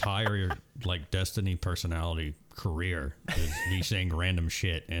 My entire Destiny personality career is me saying random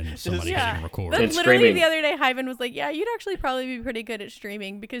shit and somebody Yeah. hitting record. That's And literally screaming. the other day. Hyven was like, "Yeah, you'd actually probably be pretty good at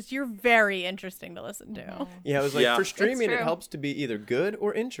streaming because you're very interesting to listen to." Yeah, I was like, Yeah. for It's streaming, it true. helps to be either good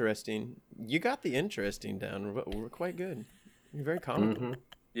or interesting. You got the interesting down. We're quite good. You're very comical.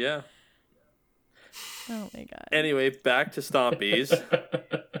 Yeah. Oh my god. Anyway, back to Stompies.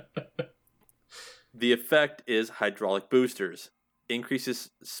 The effect is hydraulic boosters, increases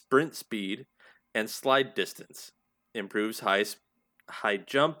sprint speed and slide distance, improves high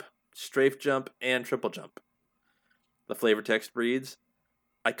jump, strafe jump, and triple jump. The flavor text reads,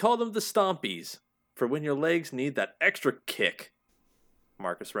 I call them the Stompies for when your legs need that extra kick.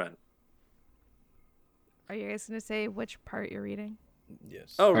 Marcus Wren. Are you guys going to say which part you're reading?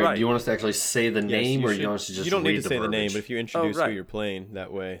 Yes. Oh, All right, right. do you want us to actually say the Yes, name, you or should- do you want us to just you don't need read to say the name, verbiage? but if you introduce right. who you're playing,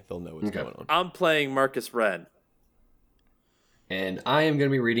 that way they'll know what's Okay. going on. I'm playing Marcus Wren. And I am going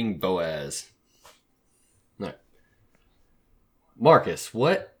to be reading Boaz. All right. Marcus,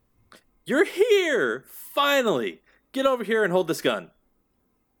 what? You're here! Finally! Get over here and hold this gun.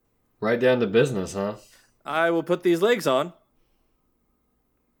 Right down to business, huh? I will put these legs on.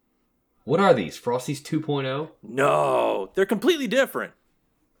 What are these? Frosties 2.0? No, they're completely different.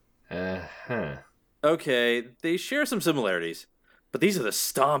 Uh-huh. Okay, they share some similarities, but these are the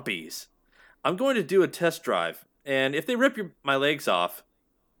Stompies. I'm going to do a test drive, and if they rip my legs off,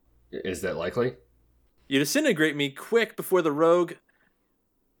 Is that likely? you disintegrate me quick before the rogue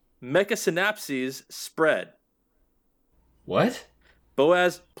mechasynapses spread. What?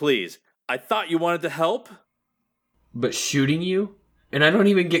 Boaz, please. I thought you wanted to help. But shooting you? And I don't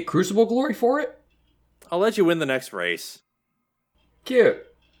even get Crucible glory for it? I'll let you win the next race. Cute.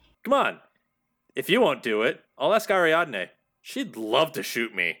 Come on. If you won't do it, I'll ask Ariadne. She'd love to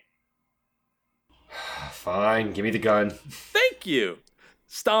shoot me. Fine, give me the gun. Thank you.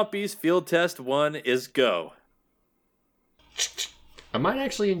 Stompies Field Test 1 is go. I might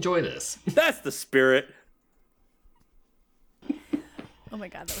actually enjoy this. That's the spirit. Oh my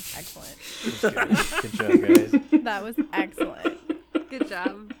god, that was excellent. Good job, guys. That was excellent. Good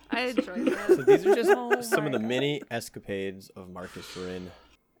job. I enjoyed So that. these are just Oh some of my the many escapades of Marcus Wren.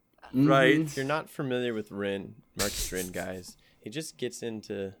 Right. If you're not familiar with Marcus Wren, guys, he just gets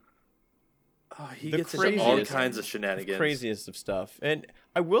into Oh, he The gets into all craziest- kinds of shenanigans. craziest of stuff. And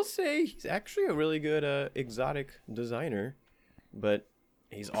I will say he's actually a really good exotic designer, but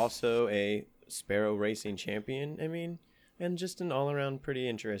he's also a Sparrow Racing champion. I mean, and just an all-around pretty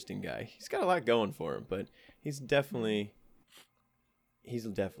interesting guy. He's got a lot going for him, but he's definitely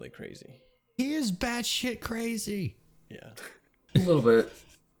crazy. He is batshit crazy. Yeah. A little bit.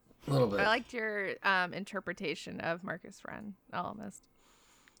 A little bit. I liked your interpretation of Marcus Wren, almost.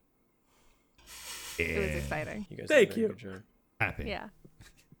 It was exciting. You guys Thank did a very you. good job. Happy. Yeah.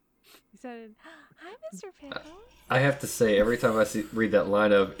 You said, "Hi, Mr. Pickle." I have to say, every time I read that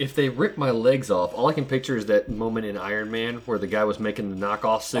line of, if they rip my legs off, all I can picture is that moment in Iron Man where the guy was making the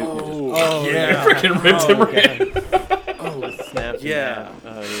knockoff suit and just Oh, yeah. freaking ripped him right. Oh, Snaps. yeah.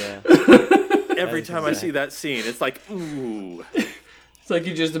 Oh yeah. Every is time I see that scene, it's like, ooh. It's like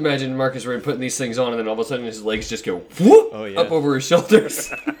you just imagine Marcus Wren putting these things on, and then all of a sudden his legs just go whoop Oh, yeah. up over his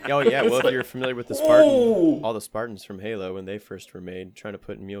shoulders. Oh yeah. Well, It's if like, you're familiar with the Spartan, whoa. all the Spartans from Halo when they first were made, trying to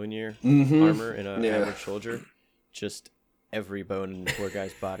put Mjolnir Mhm. armor in an Yeah. average soldier, just every bone in the poor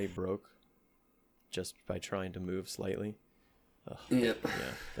guy's body broke, just by trying to move slightly. Yep. Yeah,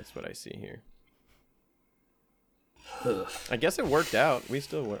 that's what I see here. Ugh. I guess it worked out. We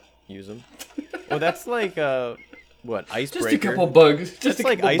still use them. Well, that's like what, Icebreaker? Just a couple bugs. Just That's a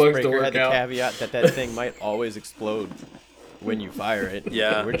like couple bugs to Icebreaker work had the out. caveat that thing might always explode when you fire it.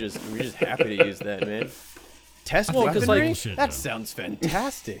 Yeah. we're just happy to use that, man. Test Well, 'cause, weaponry? bullshit, That though. sounds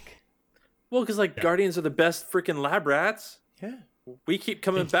fantastic. Well, because, like, Guardians are the best freaking lab rats. Yeah. We keep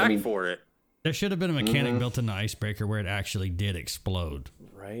coming back mean- for it. There should have been a mechanic built in the icebreaker where it actually did explode.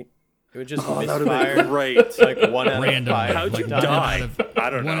 Right. It would just Oh, that would misfire. have been great. Like 1 out of Random. 5. How'd you one die? out of- I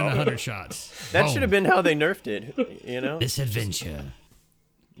don't 1 in know. 100 shots. That Boom. should have been how they nerfed it. You know, This adventure.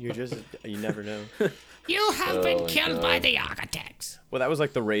 you never know. You have Oh been my killed by God. the architects. Well, that was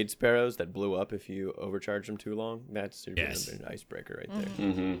like the raid sparrows that blew up if you overcharged them too long. That's Yes. an icebreaker right there.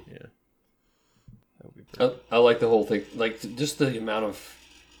 Mm-hmm. Yeah. That would be pretty. I like the whole thing. Like, just the amount of,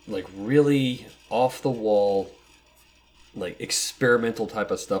 like, really off the wall, like, experimental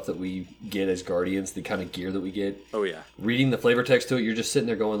type of stuff that we get as Guardians, the kind of gear that we get. Oh yeah. Reading the flavor text to it, you're just sitting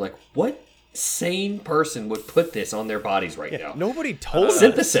there going, like, what sane person would put this on their bodies right now? Nobody told us.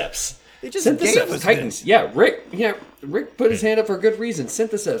 Syntheseps. They just gave Syntheseps. us Titans. Yeah, Rick put his hand up for good reason.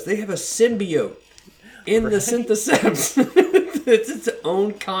 Syntheseps. They have a symbiote in the Syntheseps. It's its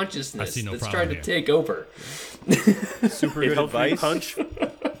own consciousness I see no that's problem trying to here. take over. Super It good helps me advice. punch. What's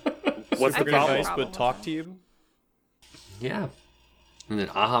the Super good problem? advice, but talk to you. Yeah. And then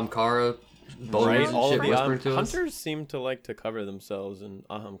Ahamkara, bones Right? and All shit of the whispering to us. hunters seem to like to cover themselves in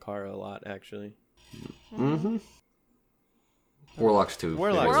Ahamkara a lot, actually. Mm-hmm. Warlocks too.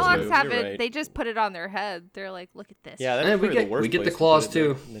 Warlocks Warlocks too, have you're it. right. They just put it on their head. They're like, look at this. Yeah, that's And we probably get- the worst we get the place to claws, put it,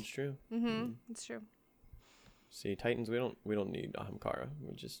 though. too. That's true. It's true. See, Titans, we don't need Ahamkara.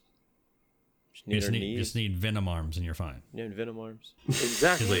 We just You need just our need, knees. just need venom arms and you're fine. Yeah, venom arms,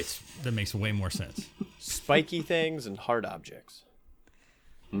 Exactly. That makes way more sense. spiky things, and hard objects.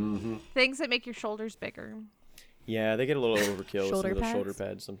 Mm-hmm. Things that make your shoulders bigger. Yeah, they get a little overkill with some Shoulder of those pads? shoulder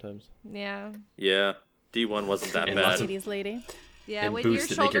pads sometimes. Yeah. Yeah. D1 wasn't that And bad. lots of- Ladies, lady. Yeah, And when boosts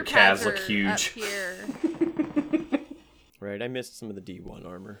your that make shoulder your calves pads look are huge. up here. Right, I missed some of the D1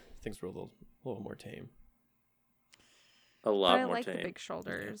 armor. Things were a little more tame. A But lot I more like the tame. big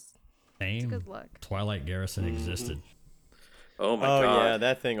shoulders. Same. Good look. Twilight Garrison existed. Oh my Oh god. yeah,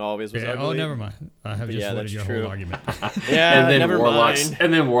 that thing always was Yeah, ugly. oh, never mind. I have But just yeah, voided that's your true. whole argument. Yeah, And then never Warlocks. mind.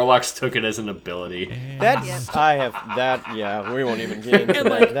 And then Warlocks took it as an ability. That's I have that. Yeah, we won't even get into And,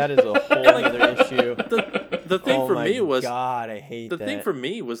 that. like- That is a whole other issue. The thing Oh for my me was God, I hate the that. thing for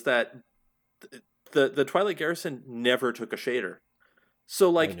me was that the Twilight Garrison never took a shader. So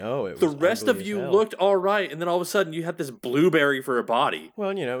like know, it the was rest ugly of as you hell. looked all right, and then all of a sudden you had this blueberry for a body.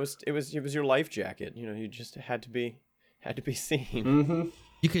 Well, you know, it was your life jacket. You know, you just had to be seen. Mm-hmm.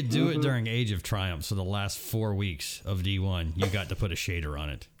 You could do it during Age of Triumph. So the last 4 weeks of D1, you got to put a shader on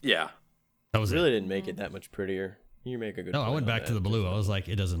it. Yeah. That was Really it. didn't make it that much prettier. You make a good. No, I point went on back to that. the blue. I was like,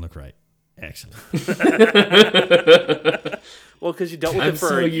 it doesn't look right. Excellent. Well, because you dealt with I'm it for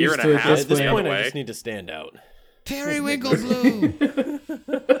so a year used and to a it half. At this the point, other I way. just need to stand out. Periwinkle blue.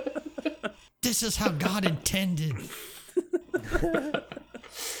 This is how God intended.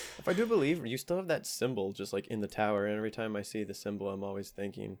 If I do believe, you still have that symbol just like in the tower, and every time I see the symbol, I'm always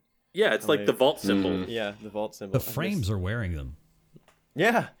thinking, Yeah, it's like the vault symbol. yeah, the vault symbol. The I miss- frames are wearing them.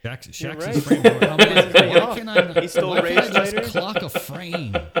 Yeah, Shax's right. frames are I'm like, why can I, He stole why can't I Ray's just lighter? clock a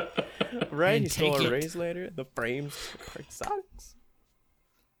frame? right. And He stole take a it. raise later. The frames are exotics.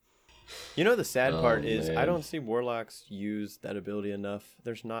 You know the sad part is I man. don't see warlocks use that ability enough.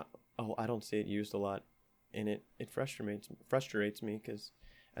 There's not. Oh, I don't see it used a lot, and it frustrates me because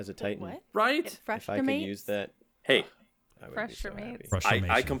as a Titan, What? Right? It if I could use that, Hey, I would be so Frustramates. happy.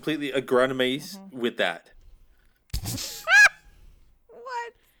 I completely agree with that.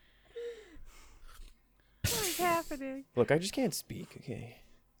 What? What is happening? Look, I just can't speak. Okay.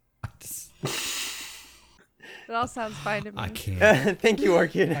 It all sounds fine to me. I can't. Thank you,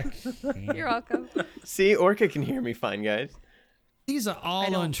 Orchid. You're welcome. See, Orchid can hear me fine, guys. These are all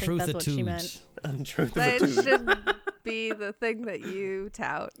don't think that's what she untruthitudes. Untruth of That the tube. should be the thing that you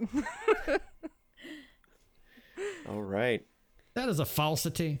tout. All right. That is a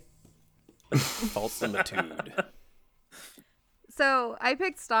falsity. Falsimitude. So I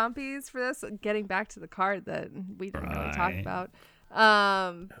picked Stompies for this, getting back to the card that we didn't really talk Right. about.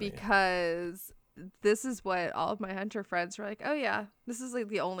 Because this is what all of my hunter friends were like, oh yeah, this is like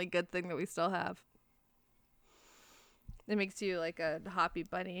the only good thing that we still have. It makes you like a hoppy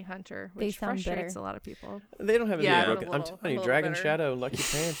bunny hunter, They which sound frustrates bitter. a lot of people. They don't have any Yeah, broken. a I'm little- telling you, a little Dragon better. Shadow and Lucky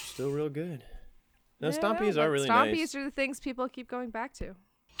Pants are still real good. No, Yeah, Stompies but are really Stompies nice. are the things people keep going back to.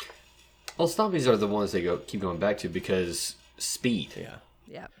 Well, Stompies are the ones they keep going back to because speed. Yeah.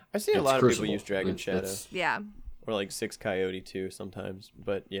 Yeah. I see a It's lot of Crucible. people use Dragon It's- Shadow it's- Yeah. or like Six Coyote too sometimes.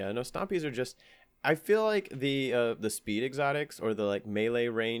 But yeah, no, Stompies are just. I feel like the speed exotics or the like melee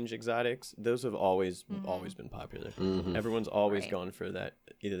range exotics, those have always been popular. Everyone's always Right. gone for that,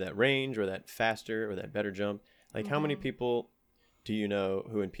 either that range or that faster or that better jump. Like how many people do you know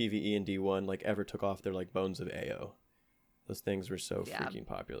who in PvE and D1 like ever took off their like Bones of AO? Those things were so Yeah. freaking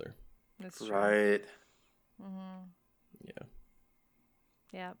popular. That's true. Right. Yeah.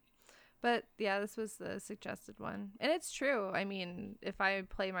 Yeah. But yeah, this was the suggested one. And it's true. I mean, if I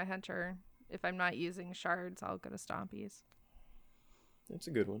play my hunter, if I'm not using shards, I'll go to Stompies. That's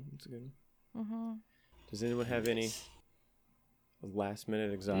a good one. That's a good one. Mm-hmm. Does anyone have any last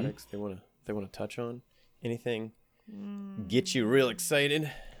minute exotics they want to touch on? Anything get you real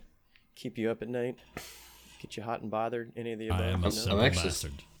excited? Keep you up at night? Get you hot and bothered? Any of the above? I am No? a simple actually-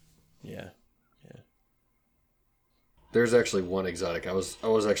 bastard. Yeah. There's actually one exotic. I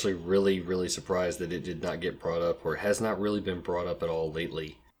was actually really surprised that it did not get brought up, or has not really been brought up at all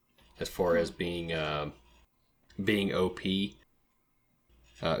lately, as far as being OP.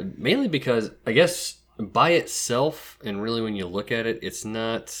 Mainly because I guess by itself, and really when you look at it, it's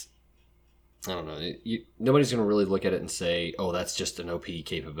not. I don't know. Nobody's going to really look at it and say, "Oh, that's just an OP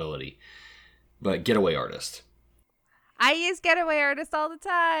capability." But Getaway Artist. I use Getaway Artist all the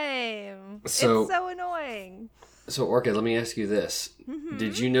time. So- it's so annoying. So, Orchid, let me ask you this.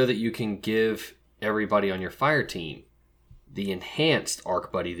 Did you know that you can give everybody on your fire team the enhanced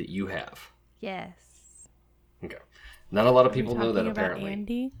Arc Buddy that you have? Yes. Okay. Not a lot of people know that, Talking about apparently.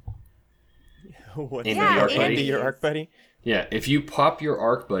 Andy? What? Andy, Yeah, the Arc Buddy? Andy, your arc buddy? Yeah, if you pop your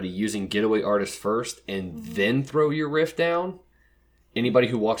Arc Buddy using Getaway Artist first and then throw your Rift down, anybody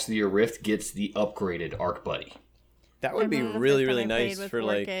who walks through your Rift gets the upgraded Arc Buddy. That would be remember the really, first time really I played nice with for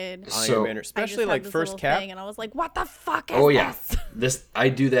like Orchid. Iron So- Banner, I just especially had like this first little cap. thing, and I was like, "What the fuck is Oh yeah, this?" I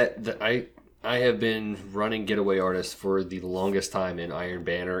do that. I have been running Getaway Artist for the longest time in Iron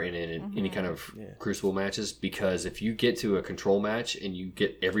Banner and in any kind of Crucible matches, because if you get to a control match and you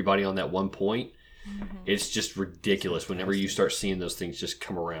get everybody on that one point, it's just ridiculous whenever you start seeing those things just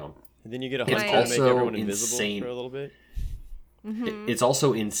come around. And then you get a It's hunter to make also everyone invisible insane. for a little bit. It's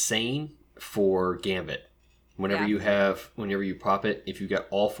also insane for Gambit. Whenever Yeah. whenever you pop it, if you got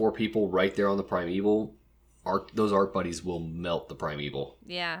all 4 people right there on the Primeval, those Arc Buddies will melt the Primeval.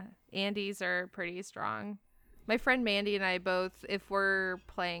 Yeah. Andes are pretty strong. My friend Mandy and I both, if we're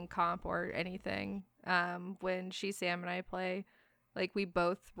playing comp or anything, when Sam and I play, like we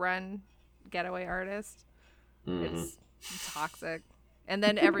both run Getaway Artist. It's toxic. And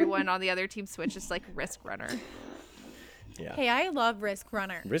then everyone on the other team switches to like Risk Runner. Yeah. Hey, I love Risk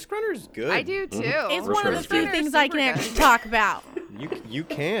Runner. Risk Runner is good. I do too. It's Risk one of the Runner's few good. things I can Super good. actually talk about. You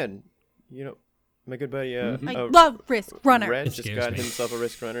can. You know, my good buddy I love Risk Runner. Red It just scares got me. himself a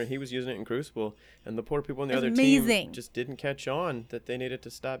Risk Runner. He was using it in Crucible, and the poor people on the It's other amazing. team just didn't catch on that they needed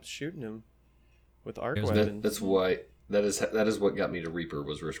to stop shooting him with arc It was weapons. That's why that is what got me to Reaper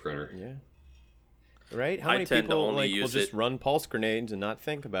was Risk Runner. Yeah. Right? How I many tend to people only will use just it- run pulse grenades and not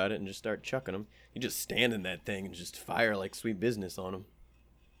think about it and just start chucking them? You just stand in that thing and just fire like sweet business on them.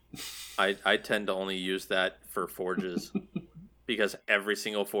 I tend to only use that for forges because every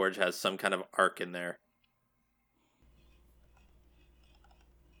single forge has some kind of arc in there.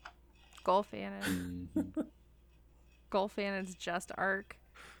 Golfanon. Golfanon's just arc.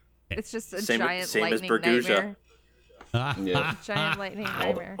 It's just a Same- giant same as lightning Bergusia. nightmare. Yeah. Giant lightning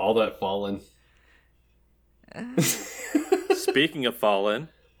nightmare. all that fallen. Speaking of fallen,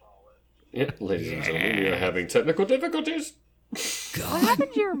 Yeah, ladies and gentlemen, we are having technical difficulties. What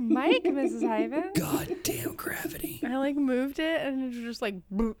happened to your mic, Mrs. Ivan? Goddamn gravity. I like moved it and it was just like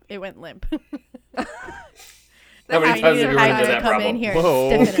boop, it went limp. How many I times knew have you run Heidi into would that come problem? in here Whoa.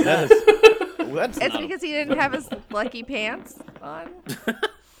 and stiffen it up. That's It's not because he didn't have his lucky pants on.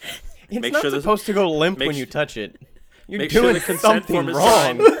 it's Make not sure the- supposed to go limp make when you su- touch it. You're make sure doing the consent something form is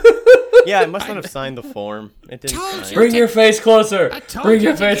wrong. signed. Yeah, I must not have signed the form. It didn't Told sign. you. Bring your face closer. I told Bring you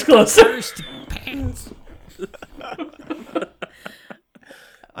your to face get the closer. cursed pants.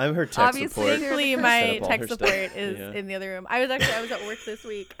 I'm her tech Obviously, support. Thankfully, Set my up all tech her support stuff. is Yeah. in the other room. I was at work this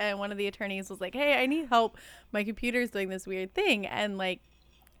week, and one of the attorneys was like, "Hey, I need help. My computer's doing this weird thing." And like,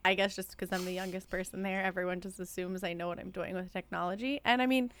 I guess just because I'm the youngest person there, everyone just assumes I know what I'm doing with technology. And I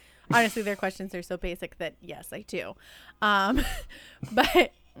mean, honestly, their questions are so basic that yes, I do.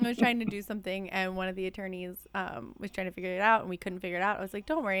 But I was trying to do something, and one of the attorneys was trying to figure it out, and we couldn't figure it out. I was like,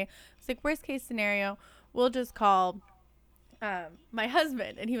 "Don't worry." It's like worst case scenario, we'll just call my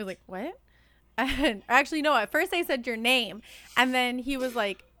husband. And he was like, "What?" And actually, no, at first I said your name, and then he was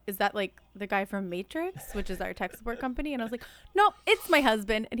like, "Is that like the guy from Matrix, which is our tech support company?" And I was like, "No, it's my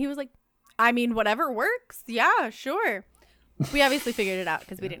husband." And he was like, "I mean, whatever works. Yeah, sure." We obviously figured it out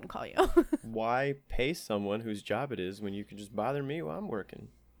because we didn't call you. Why pay someone whose job it is when you can just bother me while I'm working?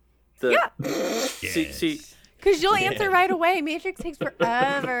 See, Because you'll answer right away. Matrix takes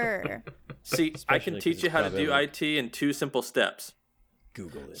forever. I can Especially 'cause teach you it's how to do probably- IT in 2 simple steps.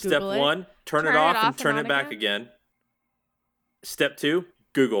 Google it. Step Google it. 1, turn it off and turn on it back again. Step 2,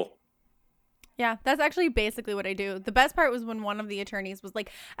 Google. Yeah, that's actually basically what I do. The best part was when one of the attorneys was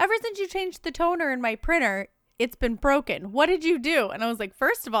like, ever since you changed the toner in my printer, it's been broken. What did you do? And I was like,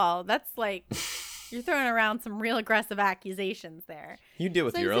 first of all, that's like, you're throwing around some real aggressive accusations there. You deal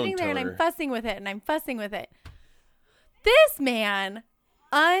with So your I'm own sitting there toner. and I'm fussing with it and I'm fussing with it. This man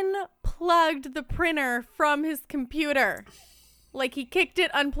unplugged the printer from his computer. Like he kicked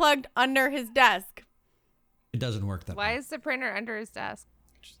it unplugged under his desk. It doesn't work that Why way. is the printer under his desk?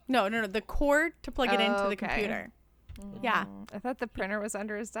 No, the cord to plug it into the Okay. computer. Yeah. I thought the printer was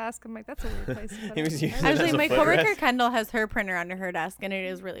under his desk. I'm like, that's a weird place to put He was it. using it Actually, as a my footrest. coworker Kendall has her printer under her desk, and it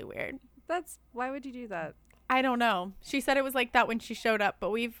is really weird. Why would you do that? I don't know. She said it was like that when she showed up, but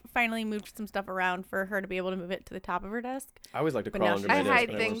we've finally moved some stuff around for her to be able to move it to the top of her desk. I always like to But crawl now under she- my I desk hide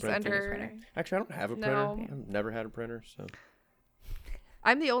when I things want to print under. things. Actually, I don't have a printer. No. I've never had a printer, so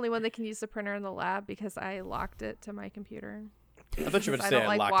I'm the only one that can use the printer in the lab because I locked it to my computer. I thought you were I going to say don't I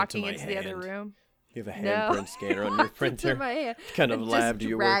like locked walking it to my into hand. the other room. You have a No. handprint scanner on your Locked it to printer. my hand. What kind of And lab just do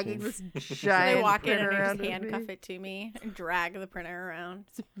you dragging work in? this So giant they walk in printer and they around just with handcuff me. it to me and drag the printer around.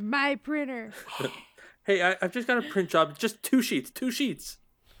 It's my printer. Hey, I've just got a print job. Just 2 sheets. 2 sheets.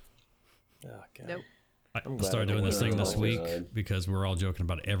 Oh, God. Nope. I'll glad start I doing don't this thing work this on week side. because we're all joking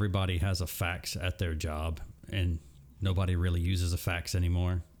about it. Everybody has a fax at their job, and nobody really uses a fax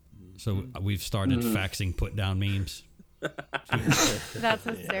anymore. So we've started faxing put down memes That's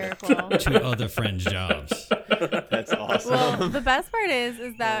hysterical. to other friends' jobs. That's awesome. Well, the best part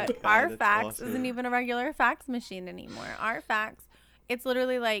is that God, our that's fax awesome. isn't even a regular fax machine anymore. Our fax, it's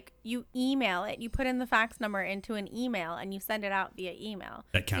literally like you email it. You put in the fax number into an email and you send it out via email.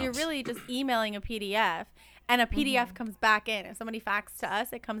 That So you're counts. really just emailing a PDF, and a PDF comes back in. If somebody faxes to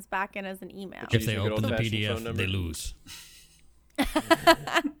us, it comes back in as an email. If they Using a good open the old-fashioned phone PDF, number? they lose.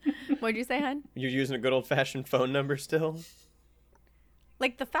 What'd you say, hun? You're using a good old-fashioned phone number still?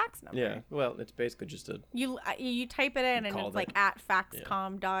 Like the fax number. Yeah. Well, it's basically just a... You type it in and Call it's them. like at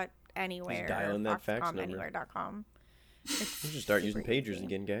faxcom.anywhere. Just dial in that fax number. Anywhere.com. You should start using pagers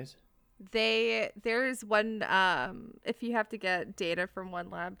again, guys. There's one if you have to get data from one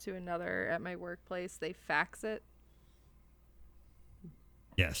lab to another at my workplace, they fax it.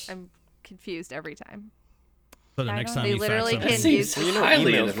 Yes. I'm confused every time. So the I next don't- time They you literally fax can something, use Well, you know,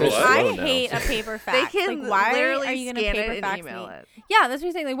 highly email's real inefficient. slow I now. hate a paper They fax. can like, why literally are you gonna scan paper it and fax email me? it. Yeah, that's what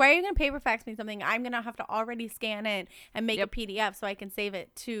I'm saying. Like, why are you gonna paper fax me something? I'm gonna have to already scan it and make Yep. a PDF so I can save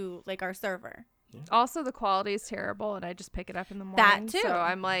it to like our server. Also, the quality is terrible, and I just pick it up in the morning. That too. So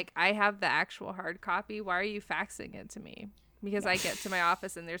I'm like, I have the actual hard copy. Why are you faxing it to me? Because I get to my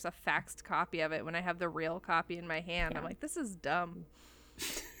office and there's a faxed copy of it when I have the real copy in my hand. I'm like, this is dumb.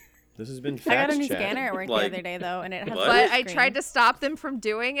 This has been I got fax a new chat. scanner at work Like- the other day though, and it has. What? a But touch I screen. tried to stop them from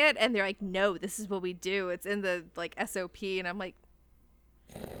doing it, and they're like, no, this is what we do. It's in the like SOP, and I'm like,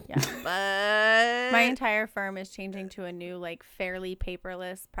 Yeah. but My entire firm is changing to a new, like, fairly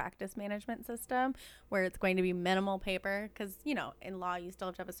paperless practice management system where it's going to be minimal paper because, you know, in law, you still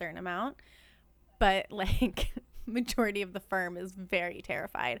have to have a certain amount. But, like, majority of the firm is very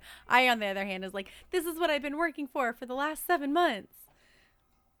terrified. I, on the other hand, is like, this is what I've been working for the last 7 months.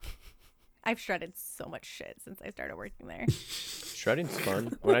 I've shredded so much shit since I started working there. Shredding's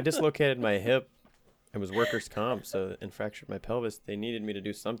fun. When I dislocated my hip, it was workers' comp, and fractured my pelvis. They needed me to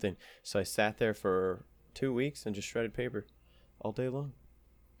do something, so I sat there for 2 weeks and just shredded paper all day long.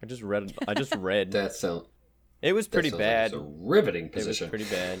 I just read. That sounds It was pretty that sounds bad. Like it's a riveting It was position. pretty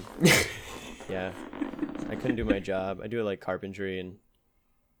bad. Yeah, I couldn't do my job. I do like carpentry and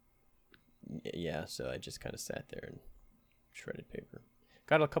yeah, so I just kind of sat there and shredded paper.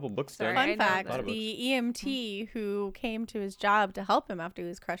 Got a couple books Sorry, done. I Fun know fact, that. Lot of the EMT who came to his job to help him after he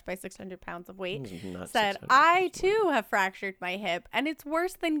was crushed by 600 pounds of weight It was not said, 600 I pounds. too have fractured my hip and it's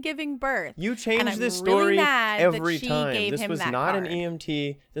worse than giving birth. You And change I'm this really story mad that every she time. gave This him was that not card. an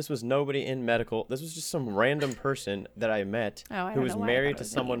EMT. This was nobody in medical. This was just some random person that I met Oh, I who don't was know why I married thought to it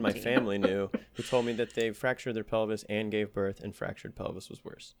was an someone my EMT. family knew who told me that they fractured their pelvis and gave birth, and fractured pelvis was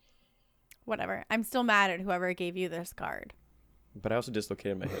worse. Whatever. I'm still mad at whoever gave you this card. But I also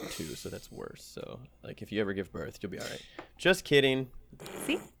dislocated my hip too, so that's worse. So, like, if you ever give birth, you'll be all right. Just kidding.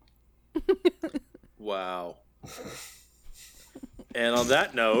 See? Wow. And on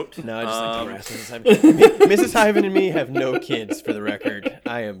that note, No, I just like um, to harass Mrs. Hyman. Mrs. Hyman and me have no kids, for the record.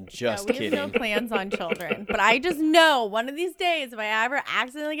 I am just we kidding. have no plans on children. But I just know one of these days, if I ever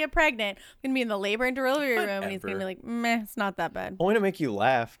accidentally get pregnant, I'm going to be in the labor and delivery room and he's going to be like, meh, it's not that bad. Only to make you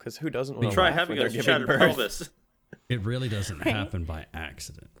laugh, because who doesn't want to try laugh having when a they're shattered giving birth? pelvis. it really doesn't happen by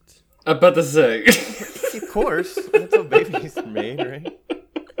accident. I'm about to say. Of course. That's how babies are made, right?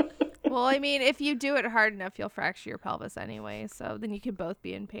 Well, I mean, if you do it hard enough, you'll fracture your pelvis anyway. So then you can both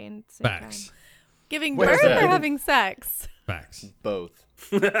be in pain at the same Facts. time. Giving Where's birth that? or having sex? Facts. Both.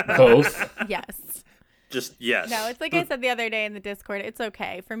 Both. Yes. Just yes. No, it's like I said the other day in the Discord. It's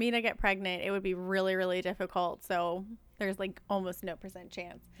okay for me to get pregnant. It would be really, really difficult. So there's like almost no %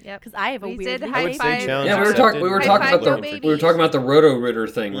 chance. Yep. Because I have a We weird. did I would high say five. challenge Yeah, we were accepted. talking. We were High talking five, about no the. We were talking about the Roto Rooter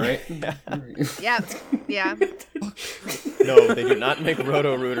thing, right? Yep. Yeah. No, they do not make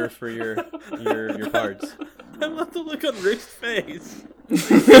Roto Rooter for your parts. I love the look on Rick's face.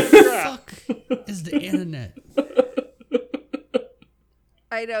 Fuck is the internet?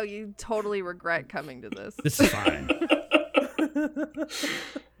 I know you totally regret coming to this. This is fine.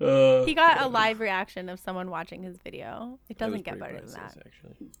 He got a live reaction of someone watching his video. It That was doesn't get pretty better than priceless, that.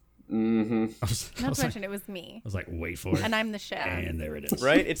 actually. Mm-hmm. I Not was to like, mention it was me, wait for it. and I'm the shit. And there it is.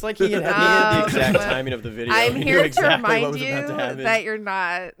 Right? It's like he had the exact Um, timing of the video. I'm He knew here to exactly what remind was you about to happen. that you're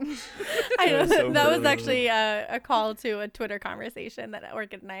not. I know That was so that was brilliant. actually a call to a Twitter conversation that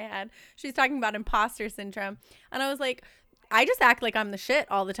Orchid and I had. She's talking about imposter syndrome, and I was like, I just act like I'm the shit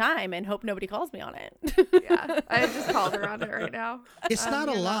all the time and hope nobody calls me on it. Yeah, I just called her on it right now. It's not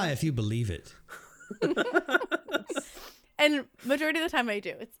a you're lie if you believe it. And majority of the time I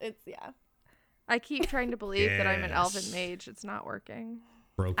do. It's yeah. I keep trying to believe that I'm an elven Yes. mage. It's not working.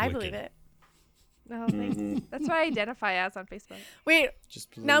 Broke I wicked. believe it. No, thanks. That's what I identify as on Facebook. Wait,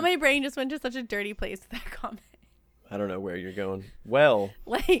 Just now believe- my brain just went to such a dirty place with that comment. I don't know where you're going. Well,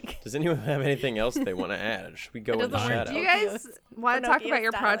 Like, does anyone have anything else they want to add? Should we go into doesn't work. shout Do you outs? guys want to talk Pinocchio about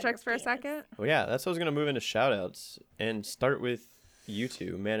your style on your projects for a penis. second? Well, yeah, that's what I was going to move into shout outs and start with you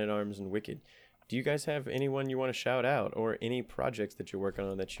two, Man at Arms and Wicked. Do you guys have anyone you want to shout out or any projects that you're working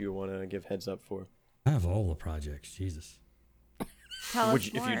on that you want to give heads up for? I have all the projects. Jesus. tell Would us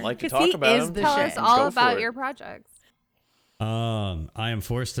you, if more. you'd like to 'Cause talk he about is them, the Tell shit. us all Go for about it. your projects. I am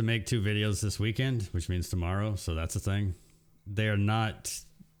forced to make 2 videos this weekend, which means tomorrow. So that's a thing. They are not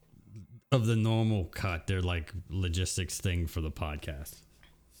of the normal cut. They're like logistics thing for the podcast.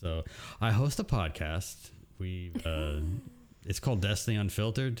 So I host a podcast. It's called Destiny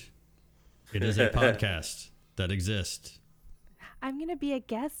Unfiltered. It is a podcast that exists. I'm gonna be a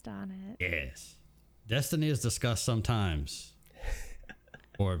guest on it. Yes. Destiny is discussed sometimes.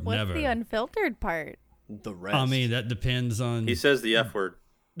 Or What's never. the unfiltered part? The rest. I mean, that depends on He says the F word.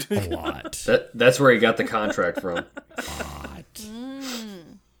 a lot. That's where he got the contract from.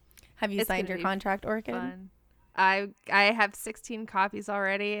 Have you It's signed gonna your be contract, Orchid? Fun. I have 16 copies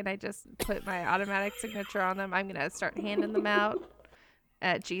already, and I just put my automatic signature on them. I'm gonna start handing them out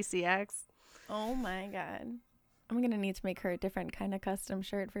at GCX. Oh my god. I'm gonna need to make her a different kind of custom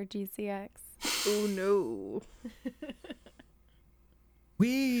shirt for GCX. Oh no!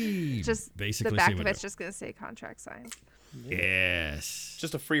 We Just basically the back see of what it's just gonna say contract signed. Yes.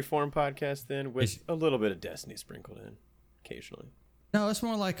 just a free form podcast then with It's- a little bit of Destiny sprinkled in occasionally. No, it's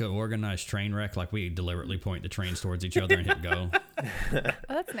more like an organized train wreck. Like we deliberately point the trains towards each other and hit go, Oh,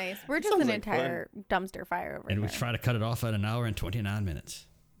 that's nice. We're just sounds an like fun. entire dumpster fire over and here. we try to cut it off at 1 hour and 29 minutes.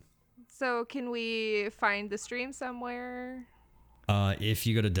 So can we find the stream somewhere? If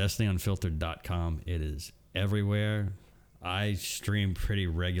you go to destinyunfiltered.com, it is everywhere. I stream pretty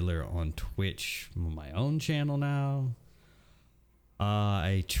regular on Twitch, on my own channel now.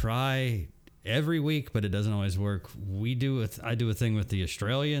 I try every week, but it doesn't always work. I do a thing with the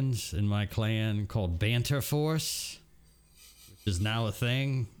Australians in my clan called Banter Force, which is now a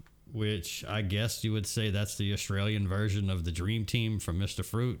thing. Which I guess you would say that's the Australian version of the Dream Team from Mr.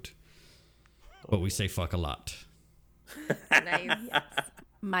 Fruit, but we say fuck a lot. Nice.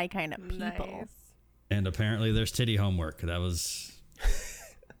 My kind of people. Nice. And apparently there's titty homework. That was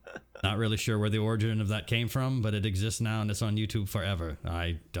not really sure where the origin of that came from, but it exists now and it's on YouTube forever.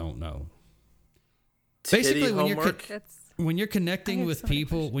 I don't know. Basically, Titty when you're homework. That's when you're connecting have with so many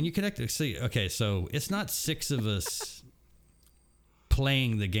people, when you connect, see, okay, so it's not 6 of us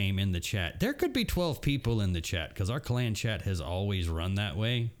playing the game in the chat. There could be 12 people in the chat because our clan chat has always run that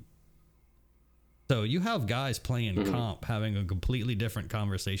way. So you have guys playing comp having a completely different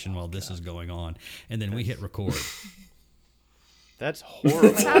conversation while this is going on, and then we hit record. That's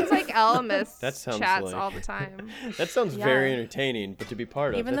horrible. sounds like Elemis That sounds chats like- all the time. That sounds Yeah. very entertaining, but to be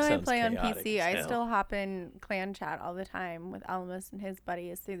part of, Even that though I sounds play on chaotic PC, as I hell. still hop in clan chat all the time with Elmus and his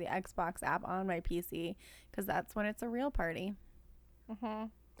buddies through the Xbox app on my PC because that's when it's a real party.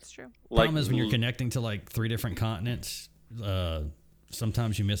 It's true. Problem is when you're connecting to like 3 different continents,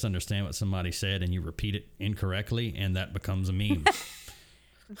 sometimes you misunderstand what somebody said and you repeat it incorrectly, and that becomes a meme.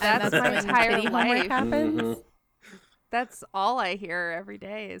 That's my when entire titty homework life. happens. That's all I hear every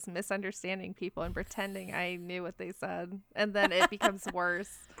day is misunderstanding people and pretending I knew what they said, and then it becomes worse.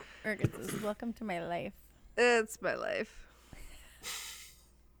 Orchid says, welcome to my life. It's my life.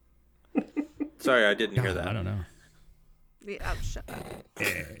 Sorry, I didn't hear God, that. I don't know. Yeah, shut up.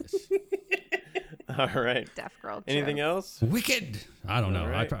 Yes. All right. Deaf girl. Anything joke. else? Wicked. I don't know. All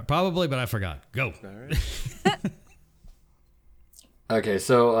right. Probably, but I forgot. Go. All right. Okay,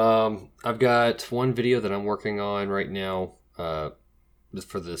 so I've got one video that I'm working on right now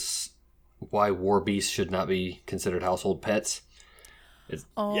for this why war beasts should not be considered household pets.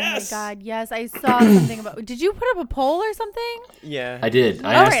 Oh Yes! my god, yes. I saw something about. Did you put up a poll or something? Yeah. I did.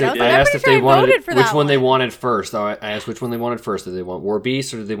 I All asked, right, if, I'm I asked pretty if sure they I wanted voted for which that one they one. wanted first. I asked which one they wanted first. Did they want war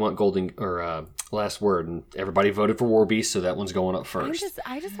beasts or did they want golden or last word? And everybody voted for war beasts, so that one's going up first.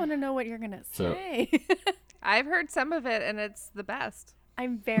 I just want to know what you're gonna So- say. I've heard some of it, and it's the best.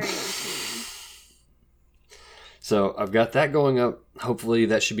 I'm very intrigued. So I've got that going up. Hopefully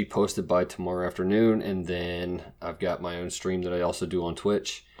that should be posted by tomorrow afternoon. And then I've got my own stream that I also do on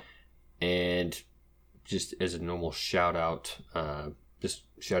Twitch. And just as a normal shout out, just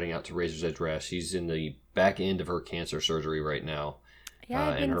shouting out to Razor's Edge Rash. She's in the back end of her cancer surgery right now. Yeah,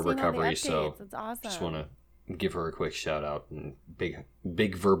 I've in been her seeing all the recovery. So updates. It's awesome. just want to give her a quick shout out and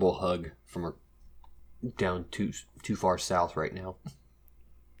big verbal hug from her down too far south right now.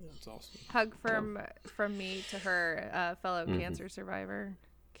 That's awesome. Hug from me to her fellow cancer survivor.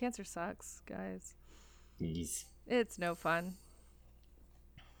 Cancer sucks, guys. Yes. It's no fun.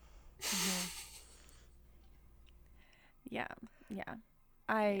 Yeah.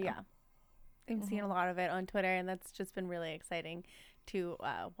 I've seen a lot of it on Twitter, and that's just been really exciting to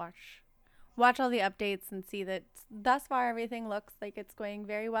watch all the updates and see that thus far everything looks like it's going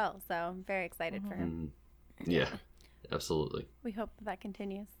very well. So I'm very excited for him. Yeah, absolutely. We hope that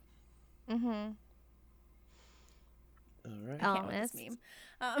continues. Mm-hmm. All right. I can't with this meme.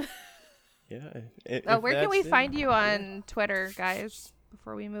 Yeah. Where can we find you on Twitter, guys?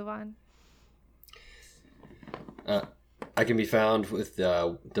 Before we move on. I can be found with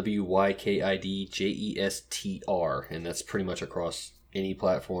WYKIDJESTR, and that's pretty much across any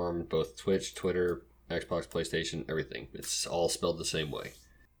platform, both Twitch, Twitter, Xbox, PlayStation, everything. It's all spelled the same way.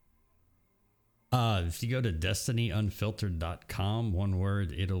 If you go to destinyunfiltered.com, one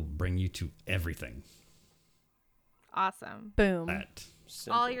word, it'll bring you to everything. Awesome. Boom. That.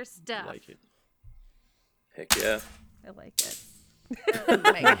 All your stuff. Like it. Heck yeah. I like it.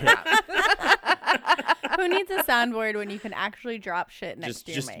 Make it drop. Who needs a soundboard when you can actually drop shit next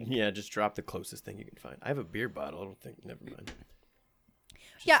to your mic? Just drop the closest thing you can find. I have a beer bottle. I don't think. Never mind.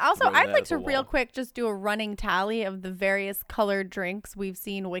 Yeah, also, throw I'd that like at to the real wall. quick just do a running tally of the various colored drinks we've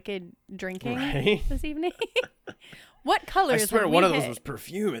seen Wicked drinking Right? this evening. What I colors swear have one we of those hit? was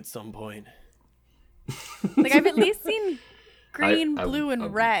perfume at some point. Like, I've at least seen green, I- blue,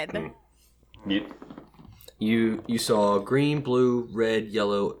 and red. You saw green, blue, red,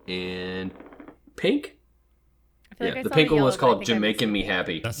 yellow, and pink? I feel like I The saw pink one yellow, was but I called think I missed Jamaican Me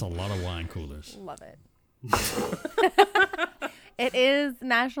Happy. That's a lot of wine coolers. it. Love it. It is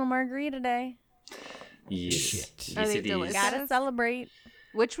National Margarita Day. Yes. Shit. Are Yes, they it is. delicious? Gotta celebrate.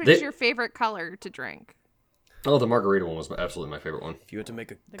 Which was They- your favorite color to drink? Oh, the margarita one was absolutely my favorite one. If you had to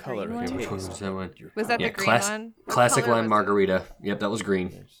make a The color green one? taste, Which one was that one? Was that Yeah, the green one? What classic color lime was it? margarita. Yep, that was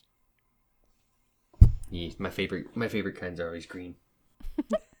green. Yeah, my favorite kinds are always green.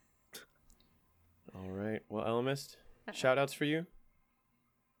 All right. Well, Elemist, shout outs for you.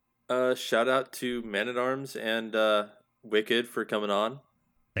 Shout out to Man at Arms and Wicked for coming on.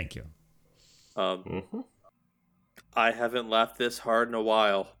 Thank you. I haven't laughed this hard in a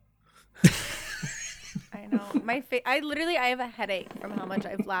while. I know. I have a headache from how much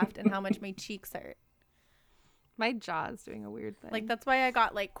I've laughed and how much my cheeks hurt. My jaw's doing a weird thing. Like, that's why I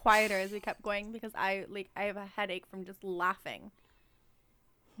got like quieter as we kept going, because I have a headache from just laughing.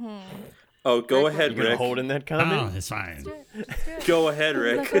 Oh, go ahead, You gonna Rick. hold in that Oh, comment? it's fine. Go ahead,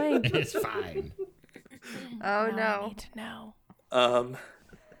 Rick. It's fine. oh I no. need to know.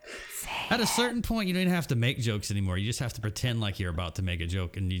 At a certain point, you don't even have to make jokes anymore. You just have to pretend like you're about to make a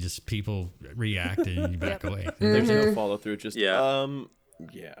joke, and people react, and you back away. There's no follow through. Just Yeah.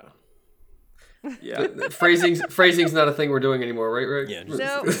 yeah. Yeah. Phrasing's not a thing we're doing anymore, right, Rick? Yeah.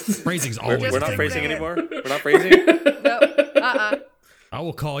 No. Phrasing's always We're a not thing. phrasing it. anymore. We're not phrasing. No. I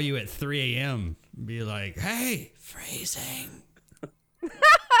will call you at 3 a.m. and be like, "Hey, phrasing."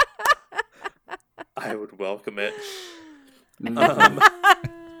 I would welcome it.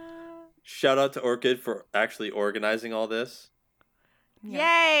 Shout out to Orchid for actually organizing all this.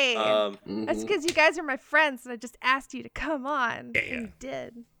 Yay! Mm-hmm. That's because you guys are my friends, and I just asked you to come on. Yeah. And you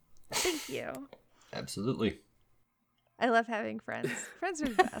did. Thank you. Absolutely. I love having friends. Friends are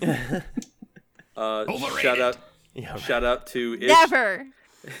the best. Shout out. Yeah. Shout out to Ish. Never.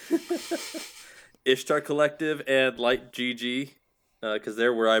 Ishtar Collective and Light GG, because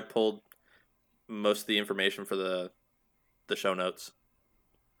they're where I pulled most of the information for the show notes.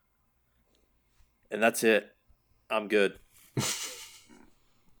 And that's it. I'm good.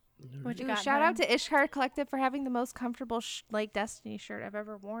 What you Ooh, got, shout out Hen? to Ishtar Collective for having the most comfortable Destiny shirt I've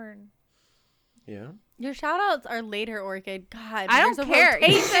ever worn. Yeah. Your shout outs are later, Orchid. God, I don't there's a care.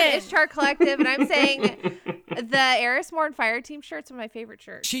 You said rotation. Ishtar Collective, and I'm saying the Eris Morn Fire Team shirt's one of my favorite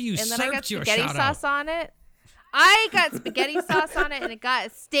shirts. She and then I got usurped your spaghetti shout-out. sauce on it. I got spaghetti sauce on it, and it got a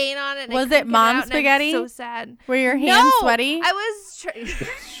stain on it. And Was I it couldn't get mom out, and I'm spaghetti? so sad. Were your hands No, sweaty? I was.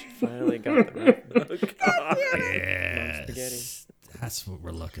 Finally got the right. Yes. Spaghetti. That's what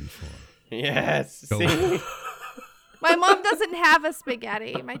we're looking for. Yes. Go. See? My mom doesn't have a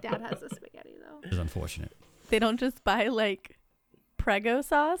spaghetti. My dad has a spaghetti though. It's unfortunate. They don't just buy like Prego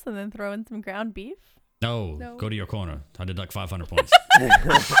sauce and then throw in some ground beef. No, No. go to your corner. I did like 500 points. This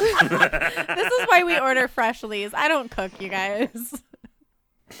is why we order Freshlies. I don't cook, you guys.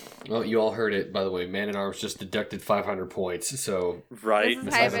 Well, you all heard it, by the way. Man at Arms just deducted 500 points, so Right. This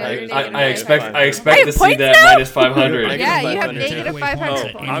is how I've been reading it. I expect I have to see points that now? minus 500. Yeah, you have 500. negative Take away 500 points Oh,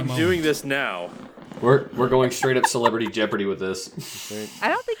 at points. any I'm moment. doing this now. We're going straight up Celebrity Jeopardy with this. I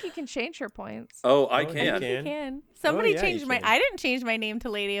don't think you can change your points. Oh, I Oh, can. you You can. can. Somebody yeah, you changed my. can. I didn't change my name to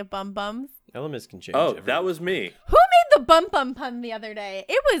Lady of Bum Bums. Elemis can change. Oh, everything. that was me. Who made the bum bum pun the other day?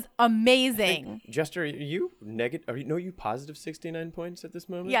 It was amazing. Jester, are you negative? Are you positive 69 points at this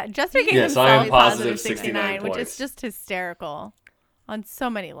moment? Yeah, Jester gave Yes, himself I am positive positive 69, which is points. just hysterical on so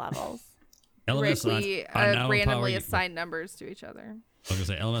many levels. LMS, We I now empower randomly you. assign numbers to each other. I was going to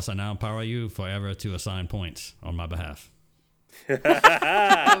say, LMS, I now empower you forever to assign points on my behalf.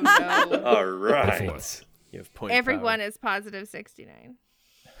 Oh no. All right. Forth. You have point Everyone power. is positive 69.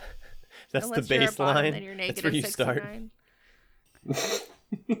 That's Unless the you're a bottom, baseline. then you're That's where negative you start. 69.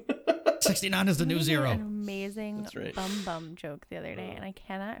 69 is the new An zero. amazing That's right. bum bum joke the other day, and I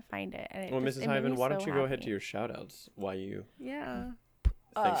cannot find it. And it Well, just- Mrs. it made me Hyven, why don't so you go ahead happy. to your shout-outs while you Yeah. think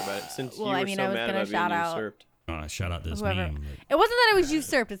about it? Since well, you I were mean, so I was mad gonna about being shout out- usurped. Shout out this Whoever. meme. It wasn't that I was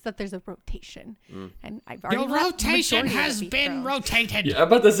usurped; it's that there's a rotation, and I've already Your let the rotation majority of has it be been thrown. rotated. Yeah, I'm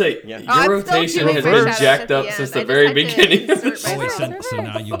about to say, Yeah. your I'm still rotation doing has my been shout-outs jacked at the up end. since I the just very had to beginning of the insert Oh, wait, myself. so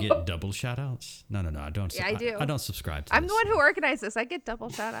now you get double shout outs? No, I don't. Yeah, I do. I don't subscribe to I'm this. the one who organized this. I get double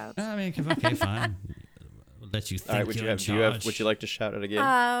shout outs. I mean, okay, fine. We'll let you think All right, you're in do you have? charge. Would you like to shout out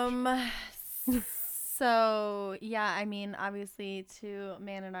again? So yeah, I mean, obviously to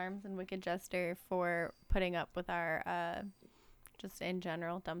Man at Arms and Wicked Jester for putting up with our just in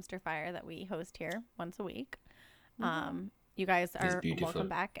general dumpster fire that we host here once a week. You guys It's are beautiful. welcome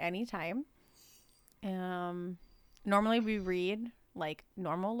back anytime. Normally we read like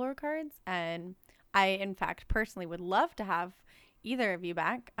normal lore cards, and I in fact personally would love to have either of you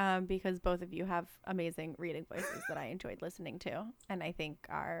back because both of you have amazing reading voices that I enjoyed listening to, and I think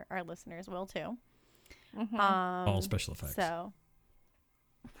our listeners will too. All special effects. So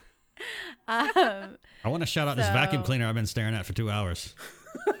I want to shout out this vacuum so- cleaner I've been staring at for 2 hours.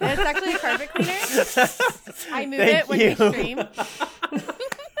 it's actually a carpet cleaner. I move Thank it when you. we stream.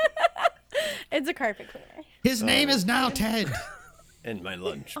 It's a carpet cleaner. His name is now Ted. And my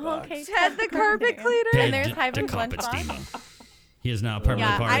lunchbox. Oh, okay, Ted the carpet cleaner. And there's Ted the Hyven's carpet lunchbox. steamer. He is now a permanent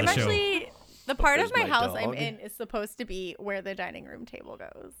Yeah, part of I'm the show. actually the part of There's my my house I'm dog. in is supposed to be where the dining room table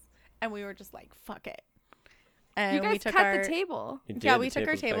goes, and we were just like, "Fuck it." And You we guys took cut our the table. You yeah, did, we the took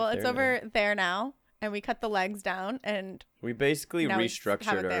our table's back table. It's there over now. there now, and we cut the legs down and We basically Now we just have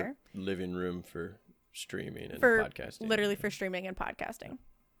restructured it our there. living room for streaming and for podcasting. literally for streaming and podcasting.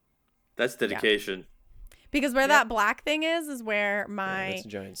 That's dedication. Because where that black thing is where my that's a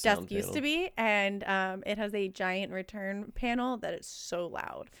giant sound desk used to panel. be, and it has a giant return panel that is so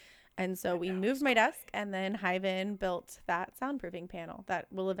loud. And so we moved my desk, and then Hyven built that soundproofing panel that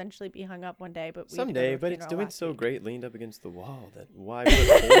will eventually be hung up one day. But we had to go to Someday, a but it's funeral doing last so week. great leaned up against the wall that why put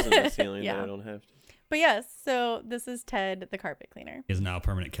holes in the ceiling Yeah. that I don't have to. But yes, so this is Ted, the carpet cleaner. He is now a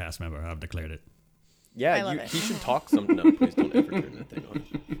permanent cast member. I've declared it. Yeah, love it. he should talk something. No, please don't ever turn that thing on.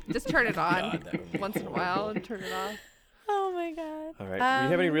 Just turn it on God, that would be once in a while and turn it off. Oh my god! All right, do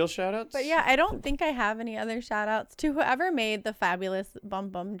you have any real shout outs? But yeah, I don't think I have any other shout outs to whoever made the fabulous bum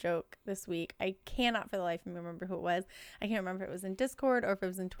bum joke this week. I cannot for the life of me remember who it was. I can't remember if it was in Discord or if it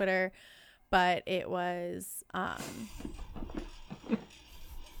was in Twitter, but it was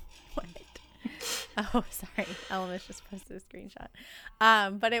what? Oh, sorry. Elemis just posted a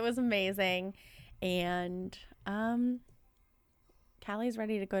screenshot. But it was amazing, and Callie's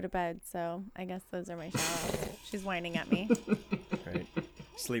ready to go to bed, so I guess those are my shout outs. She's whining at me. Right.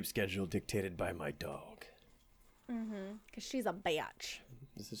 Sleep schedule dictated by my dog. Because she's a bitch.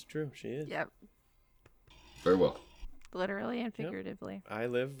 This is true. She is. Yep. Very well. Literally and figuratively. I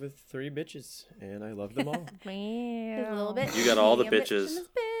live with 3 bitches, and I love them all. His little bitch. You got all the medium bitch, bitches. and his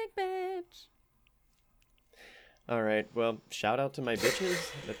big bitch. All right. Well, shout out to my bitches.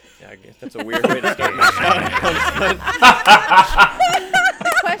 I guess that's a weird way to start my shout out.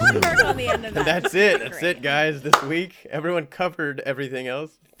 Question mark on the end of that. That's it. That's Great. it, guys. This week, everyone covered everything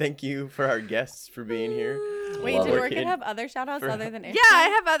else. Thank you for our guests for being here. Wait, Love did it. Orchid have other shout outs For- other than Yeah, I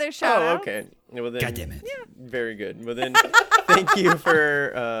have other shout Oh, outs. okay. Well, then, God damn it. Very good. Well, then, thank you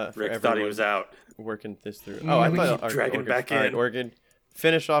for Rick everyone thought he was out. working this through. Oh, I we thought keep dragging Orchid- back all right, in. Orchid,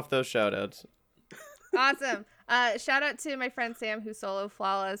 finish off those shout outs. Awesome. Shout out to my friend Sam who solo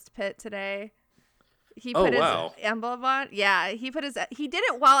flawless pit today. He Oh, put wow. his emblem on. Yeah, he did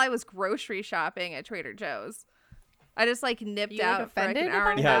it while I was grocery shopping at Trader Joe's. I just like nipped You, like, out for like offended an hour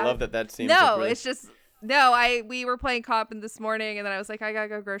and a Yeah, half. I love that. That seems No, like really- it's just no. We were playing comp in this morning, and then I was like, I gotta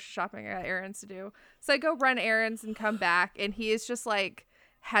go grocery shopping. I got errands to do. So I go run errands and come back, and he is just like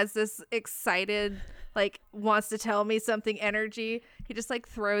has this excited, like wants to tell me something energy. He just like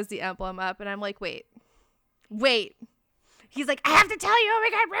throws the emblem up, and I'm like, wait. He's like, I have to tell you. Oh my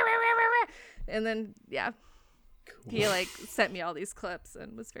god! Rah, rah, rah, rah, rah. And then yeah, he like sent me all these clips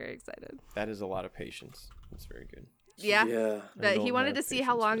and was very excited. That is a lot of patience. That's very good. Yeah. Yeah. But he don't wanted have to see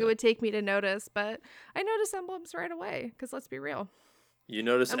how patience for long it that. would take me to notice, but I noticed emblems right away. Because let's be real, You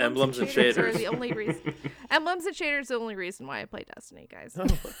notice emblems and are shaders. the only reason. Emblems and shaders are the only reason why I play Destiny, guys. Oh,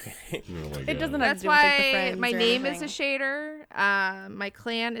 okay. It doesn't have That's to do with like, the why friends my or name is a anything. shader. My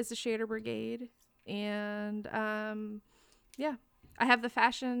clan is a shader brigade, and yeah, I have the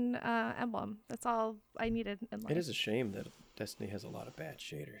fashion emblem. That's all I needed in life. It is a shame that Destiny has a lot of bad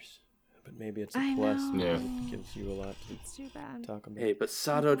shaders, but maybe it's a I plus know. because Yeah. it gives you a lot to It's too bad. talk about. Hey, but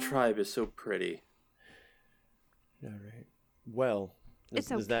Sado Tribe is so pretty. All right. Well, It's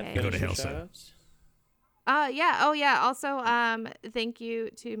does that okay. finish Go to your hell, sir. shout-outs? Yeah. Oh, yeah. Also, thank you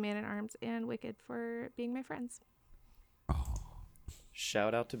to Man at Arms and Wicked for being my friends.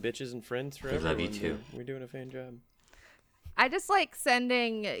 Shout out to bitches and friends for We love everyone. you too. We're doing a fan job. I just like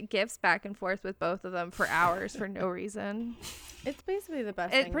sending gifts back and forth with both of them for hours for no reason. It's basically the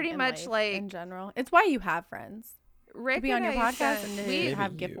best It thing pretty in much, life like- in general. It's why you have friends. Rick To be on and your I podcast sent- and to Maybe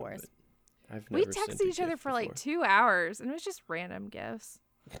have gift you, wars. but I've we never sent texted a each other gift for like before. 2 hours, and it was just random gifts.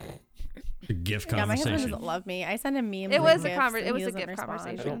 A gift Yeah, my husband conversation. doesn't love me. I send him memes. It with was a gifts, conver- and it was he a doesn't gift respond.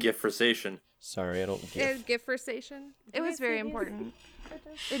 conversation. Gift-versation. Sorry, I don't It gift. was gift versation. It Did I was say very yes? important.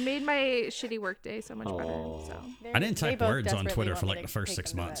 It made my shitty work day so much better. So I didn't They type both words on desperately Twitter want for me like to the first take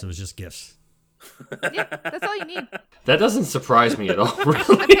 6 them to months. bed. It was just gifts. yeah, that's all you need. That doesn't surprise me at all, A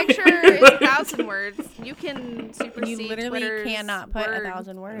really. picture is 1,000 words. You can supersede You literally Twitter's cannot put word.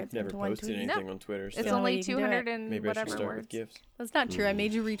 1,000 words I've never into one posted tweet. anything on Twitter, so It's Yeah. only You can do it. 200 and maybe I should whatever start words. with gifts. That's not true. I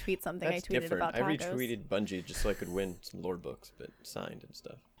made you retweet something That's I tweeted different. about I tacos. retweeted Bungie just so I could win some lore books, but signed and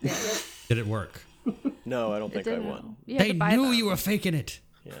stuff. Did it work? No, I don't It think I didn't. won. You had They to buy knew them. you were faking it.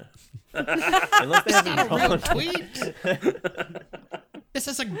 Yeah. Unless they haven't Real gone. tweet. This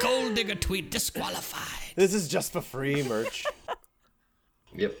is a gold digger tweet. Disqualified. This is just for free merch.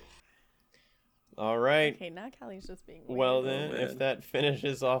 Yep. All right. Okay, now Callie's just being weird. Well then, man. if that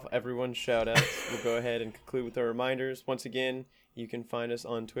finishes off everyone's shout-outs, we'll go ahead and conclude with our reminders. Once again, you can find us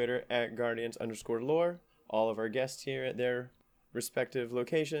on Twitter at Guardians_lore. All of our guests here at their respective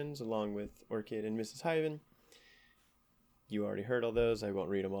locations, along with Orchid and Mrs. Hyven. You already heard all those. I won't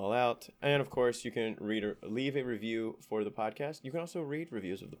read them all out. And of course, you can leave a review for the podcast. You can also read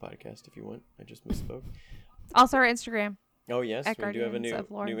reviews of the podcast if you want. I just misspoke. Also, our Instagram. Oh yes, At we do have a Guardians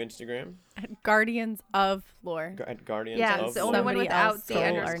of Lore. new Instagram Guardians of Lore. at Guardians Yeah, of it's the only Lore. one Somebody without else the stole our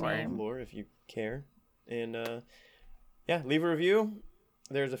underscore. name. Lore if you care. And yeah, leave a review.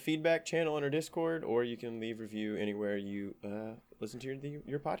 There's a feedback channel on our Discord, or you can leave a review anywhere you listen to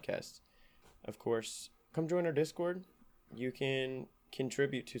your podcast. Of course, come join our Discord. You can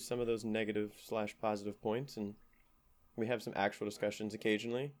contribute to some of those negative/positive points, and we have some actual discussions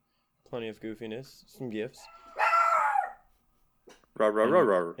occasionally. Plenty of goofiness, some gifts, Rah, rah, rah,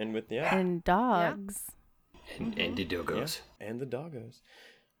 rah. and with And dogs. And the doggos. and the doggos.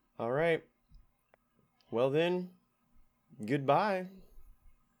 All right. Well then, goodbye.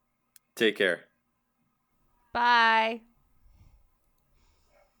 Take care. Bye.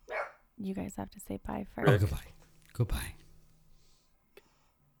 You guys have to say bye Oh, first. goodbye. Goodbye.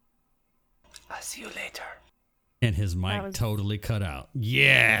 I'll see you later. And his mic was- totally cut out.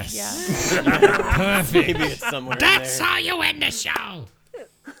 Yes. Yeah. Perfect. Maybe it's somewhere That's in there. how you end the show.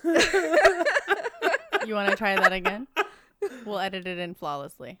 You want to try that again? We'll edit it in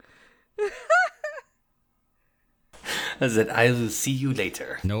flawlessly. I said, I will see you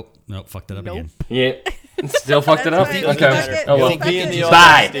later. Nope, fucked it up again. Yeah. Still fucked it up? That's Okay. fine. Oh, well. Fuck it.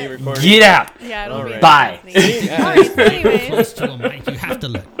 Bye. Get out. Yeah, it'll be Bye. interesting. All right, so anyways. Close to a mic. You have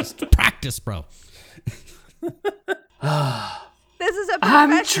to just practice, bro. This is a I'm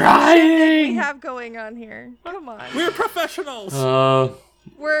professional shit trying. we have going on here. Come on. We're professionals.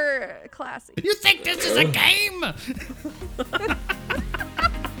 We're classy. You think this is a game?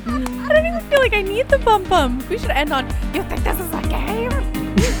 I don't even feel like I need the bum bum. We should end on, you think this is a game?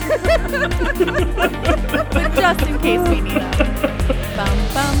 But just in case we need it. Bum,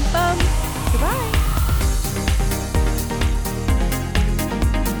 bum, bum. Goodbye.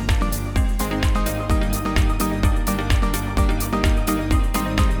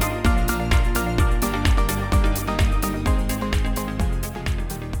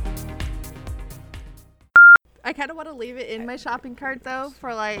 I kind of want to leave it in my shopping cart though,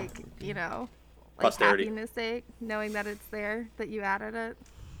 for like, you know, like Posterity. happiness sake, knowing that it's there, that you added it.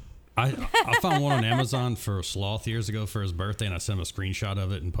 I found one on Amazon for Sloth years ago for his birthday, and I sent him a screenshot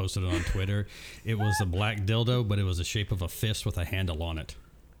of it and posted it on Twitter. It was a black dildo, but it was the shape of a fist with a handle on it.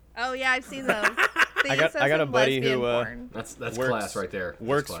 Oh yeah, I've seen those. I got a buddy who That's works- class right there. That's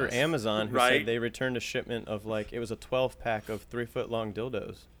works for class. Amazon who Right. said they returned a shipment of like it was a 12-pack of 3-foot long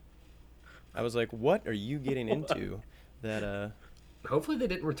dildos. I was like, what are you getting into? That Hopefully they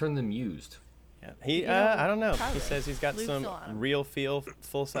didn't return them used. yeah. He I don't know. He says he's got Blue's some still on 'em. real feel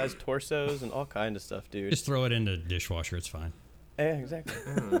full-size torsos and all kind of stuff, dude. Just throw it in the dishwasher. It's fine. Yeah, exactly.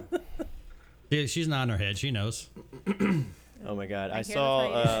 Yeah, she's nodding her head. She knows. Oh my god. I hear the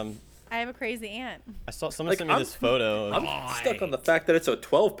saw fight. I have a crazy aunt. someone Like, sent me this photo of, I'm stuck on the fact that it's a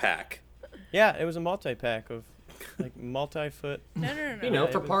 12-pack. yeah, it was a multi-pack of like multi-foot. No. You know,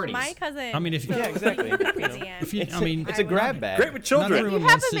 for parties. My cousin. I mean, if- Yeah, exactly. he was a crazy aunt. If you, I mean, It's a grab bag. Great with not children. everyone You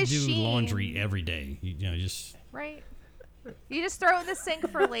have wants a to do machine. laundry every day. You know, just Right. You just throw it in the sink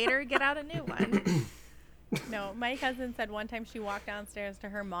for later, get out a new one. No, my cousin said one time she walked downstairs to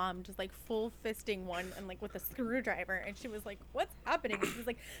her mom, just like full fisting one and like with a screwdriver, and she was like, "What's happening?" And she was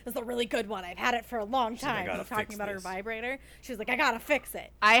like, "This is a really good one. I've had it for a long like, "I time." gotta Talking fix about her this. vibrator, she was like, "I gotta fix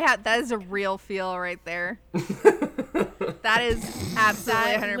it." That is a real feel right there. That is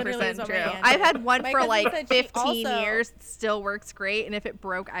absolutely That literally 100% is what true. my aunt I've did. had one My for cousin like said she 15 also- years, still works great, and if it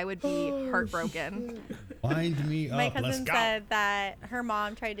broke, I would be heartbroken. wind me My up. Let's cousin go. said that her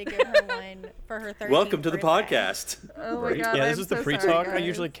mom tried to give her one for her 13th Welcome to the birthday. podcast. Oh my god, Yeah, I'm this is the so pre-talk. sorry, I guys.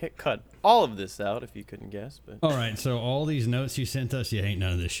 usually cut all of this out if you couldn't guess, but All right, so all these notes you sent us, you ain't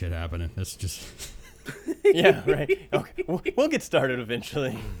none of this shit happening. That's just. yeah, right. Okay, we'll get started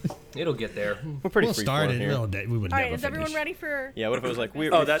eventually. It'll get there. We're pretty We'll free start form it. here. We would All never right, is everyone finish. ready for Yeah, what if it was like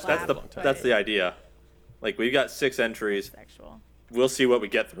we're Oh, that's the long time. that's the idea. Like we've got 6 entries. sexual? We'll see what we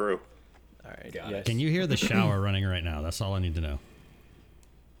get through. All right. Got yes. Can you hear the shower running right now? That's all I need to know.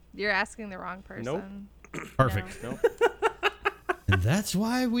 You're asking the wrong person. Nope. Perfect. Nope. And that's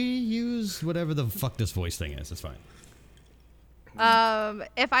why we use whatever the fuck this voice thing is. It's fine.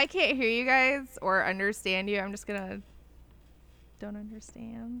 If I can't hear you guys or understand you, I'm just gonna don't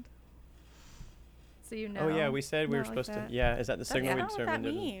understand. So you know. Oh yeah, we said we were Not like supposed to. that. Yeah, is that the signal I we don't know what that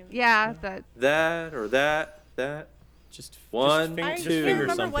determined? means. Yeah, that. That or that. Just One, just I just two. can't finger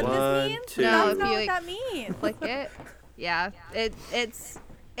remember what something. One, this means. two. No, No, I if don't know you, what like, that means. Click it. Yeah,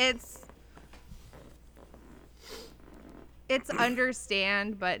 it's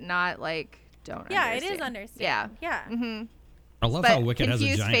understand, but not like don't. Yeah, understand. it is understand. Yeah. Yeah. Mm-hmm. I love But how Wicked has a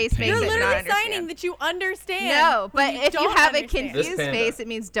confused giant face pain. makes You're it not literally understand. signing that you understand. No, when but if you don't have a understand. confused panda face, it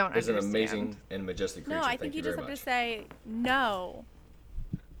means don't It's an understand. amazing and majestic creature. No, I Thank think you just very have to much. say no.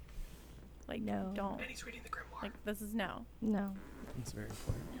 Like No. don't. And he's reading the grimoire. Like this is no. No. It's very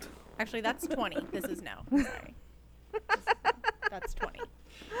important. Actually, that's 20. This is no. Sorry. That's 20.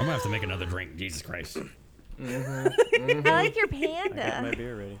 I'm gonna have to make another drink. Jesus Christ. I like your I got my panda.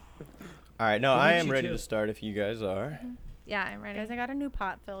 beer ready. All right, no, I am ready to start if you guys are. Yeah, I'm ready. Guys, I got a new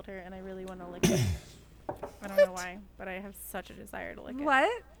pot filter and I really want to lick it. I don't know why, but I have such a desire to lick it. What?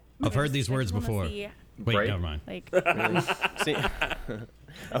 I've heard these I words just wanna before. see, Wait, Right? never mind. like, See, not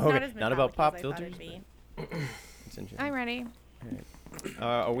okay, as not about metallic pop as I thought filters. it'd be. It's interesting. I'm ready.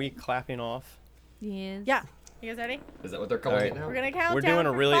 Are we clapping off? Yes. Yeah. You guys ready? Is that what they're calling Alright. it now? We're gonna count We're down doing a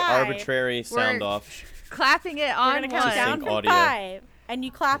from really 5. arbitrary sound We're- off. Clapping it We're on gonna count one. down Sync from audio. 5, and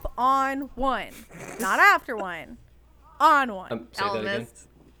you clap on 1, not after 1. On 1. Say that again. Elvis.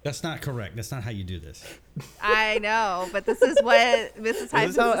 That's not correct. That's not how you do this. I know, but this is what Mrs. This is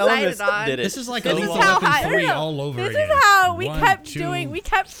Hypes how decided Elvis on. did it. This is like so a Lethal long. how Weapon high- 3 No, all over this again. is how we 1, kept 2, doing. We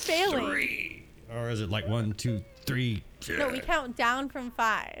kept failing. 3. Or is it like 1, 2, 3? No, we count down from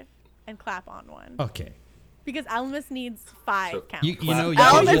 5 and clap on 1. Okay. Because Elmas needs 5 So- counts. You know, you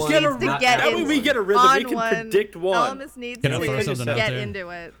Elmas can needs just, to not get That in. way we get a rhythm. We on can one. predict one. Elmas needs Can I to throw something out get there? into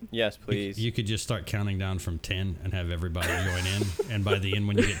it. Yes, please. you could just start counting down from 10 and have everybody join in. And by the end,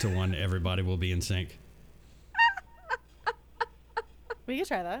 when you get to 1, everybody will be in sync. We can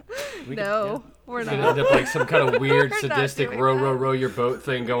try that. We could- No, we're It's gonna not. end up like some kind of weird, We're not sadistic doing row, that. row, row your boat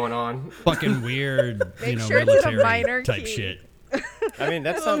thing going on. Fucking weird, Make sure it's in a military minor type key. shit. I mean,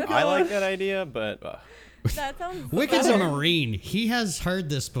 that sounds. I like that idea, but That sounds Wicked's a better. Marine. He has heard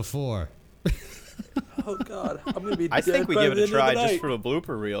this before. Oh God, I'm gonna be. I think we give it a try just for a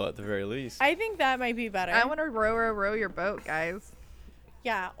blooper reel at the very least. I think that might be better. I want to row your boat, guys.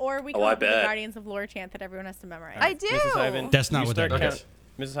 Yeah, or we Oh, can I do the bet. Guardians of Lore chant that everyone has to memorize. I do. Mrs. Ivan, That's not you what that start does.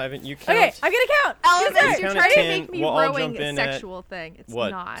 count- Mrs. Ivan, you count. Okay, I'm gonna count. Elvis, Yes, you're Count trying at to 10, make me we'll all rowing jump a in at sexual thing. It's What?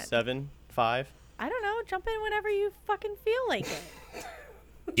 not. 7, 5. I don't know. Jump in whenever you fucking feel like it.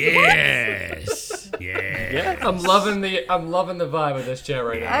 Yes. Yeah. Yeah. I'm loving the vibe of this chat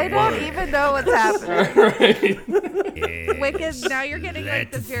right now. I Love don't it. even know what's happening. Right. Wicked, now you're getting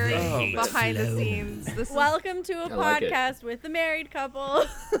like the Let very the hate behind the flow. scenes. This is Welcome to a I like it. podcast with the married couple.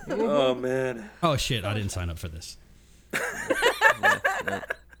 Oh man. Oh shit! I didn't sign up for this.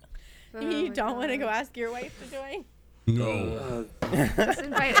 You don't want to go ask your wife to join? No. just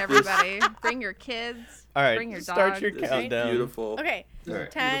invite everybody. Bring your kids. All right, Bring your start dog. your This is countdown. beautiful. Okay. All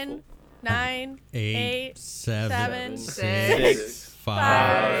right. 10, 9, 8, 8, 7, 7, 6,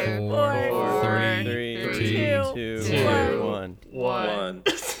 5, 5, 4, 4, 3, 3, 2, 1. One.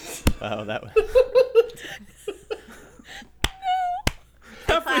 Wow, that was.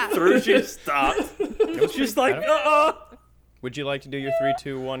 Halfway through, she just stopped. She's like, Would you like to do your 3,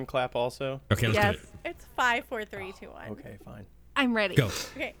 2, 1 clap also? Okay, let's Yes. do it. It's 5, 4, 3, 2, 1. Okay, fine. I'm ready. Go.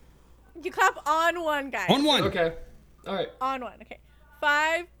 Okay. You clap on one, guys. On 1. Okay. All right. On one. Okay.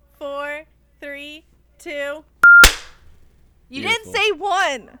 5, 4, 3, 2. You Beautiful. didn't say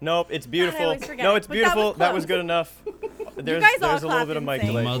 1. Nope, it's beautiful. always forget. No, it's But that was beautiful. That was close. good enough. There's guys all a little clapped bit of mic insane.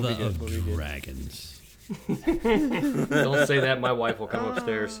 delay. Mother We'll be good, of we'll be good. dragons. Don't say that. My wife will come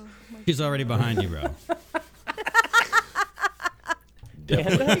upstairs. She's already behind you, bro.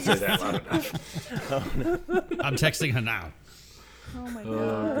 Definitely say that loud enough. I'm texting her now. Oh my Oh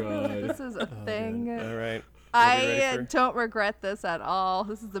god. god. This is a thing. All right. I ready for- don't regret this at all.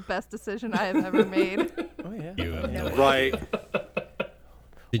 This is the best decision I have ever made. Oh yeah. You have no. right.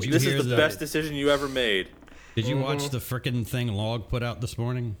 Did you This hear is the best decision you ever made. Did you watch the frickin' thing Log put out this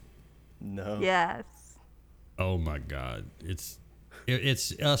morning? No. Yes. Oh my god, it's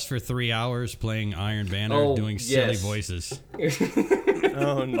us for 3 hours playing Iron Banner, Oh, doing silly yes. voices.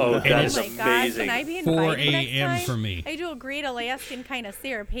 Oh no. Oh, that it's is Oh my god, amazing. can I be 4 invited next a.m. time? for me. I do a great Alaskan kind of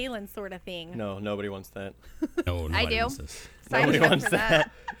Sarah Palin sort of thing. No, nobody wants that. No, I nobody do. wants this. Sign Nobody me up wants for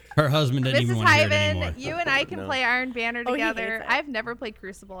that. Her husband didn't even Mrs. want to hear it anymore. Hyven, you and I can No. play Iron Banner Oh, he hates together. it. I've never played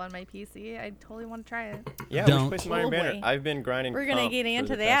Crucible on my PC. I totally want to try it. Yeah, Don't. we should play some Iron Oh, Banner. boy. I've been grinding. We're gonna comp get for into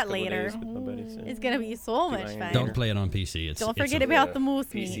the that past couple later. days with my buddies, so- It's gonna be so much Iron fun. Banner. Don't play it on PC. Don't forget about the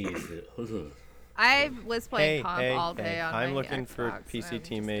moose meat. PC. I was playing Hey, comp hey, all day hey. on I'm my looking for Xbox, and PC I'm just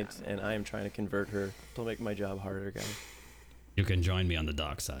teammates, done. and I am trying to convert her to make my job harder, guys. You can join me on the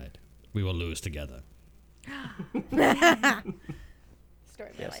dark side. We will lose together. Story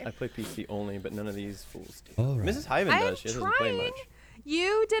of my Yes, life. I play PC only, but none of these fools do. All right. Mrs. Hyven I'm does. She doesn't play trying. much.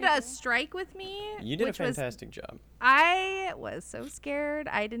 You did a strike with me. You did a which was- fantastic job. I was so scared.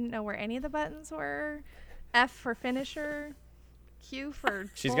 I didn't know where any of the buttons were. F for finisher. Q for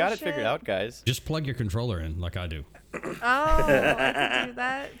She's got it figured bullshit. out, guys. Just plug your controller in like I do. Oh, I could do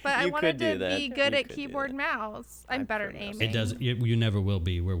that. But I You wanted could do to that. be good You at could do keyboard that. mouse. I'm I've better heard at enough. aiming. It does. You never will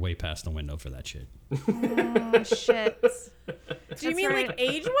be. We're way past the window for that shit. Oh, shit. Do you mean right. like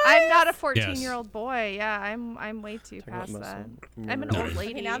age wise? I'm not a 14-year-old boy. Yeah, I'm way too Talking about past that. muscle. I'm an Remember- old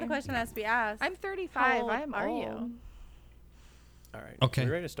lady. Okay, now the question has to be asked. I'm 35. How old I'm are old. you? All right. Okay. Are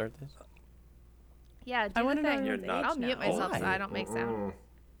we ready to start this? Yeah, do I the wanna know thing. your You're age I'll mute now. myself so Why? I don't make sound.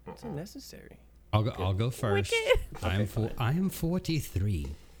 It's unnecessary. I'll go first. Wicked. I am 43.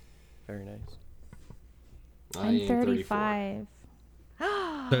 Very nice. I am 34.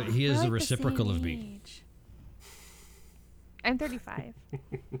 So he is the reciprocal of me. I'm 35.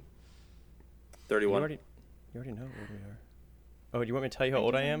 31. You already know where we are. Oh, do you want me to tell you how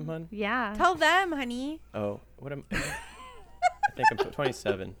old I am, hon? Yeah. Tell them, honey. Oh, what am I think I'm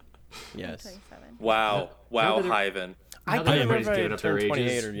 27. Yes. 27. Wow. Wow, Remember the- Hyven. I Now that can't everybody's remember if I giving had up their turned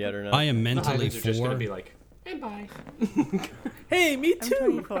 28 ages, or yet or not. I am The mentally Hivens are just gonna 4. be like, hey, bye. Hey, me I'm too.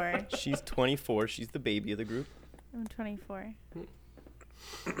 24. She's 24. She's the baby of the group. I'm 24.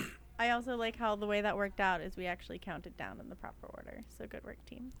 I also like how the way that worked out is we actually counted down in the proper order. So good work,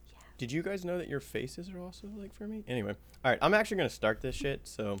 team. Did you guys know that your faces are also like for me? Anyway, all right. I'm actually gonna start this shit.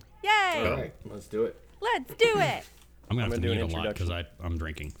 So Yay! All right, let's do it. Let's do it. I'm gonna have to do an mute a lot because introduction. I'm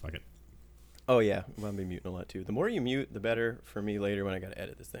drinking. Fuck it. oh yeah, I'm gonna be muting a lot too. The more you mute, the better for me later when I gotta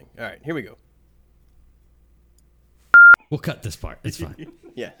edit this thing. All right, here we go. We'll cut this part. It's fine.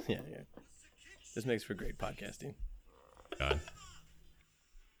 Yeah. This makes for great podcasting. God.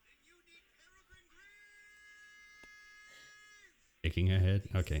 Shaking her head.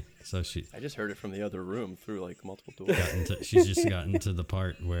 Okay, so she I just heard it from the other room through like multiple doors. got into. She's just gotten to the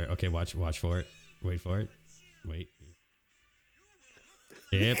part where. Okay, watch for it. Wait for it. Wait.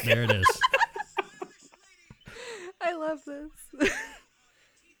 Yep, there it is. I love this.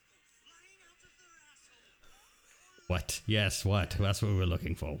 What? Yes, what? That's what we were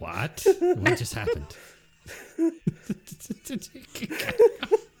looking for. What? What just happened?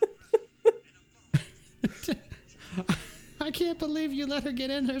 I can't believe you let her get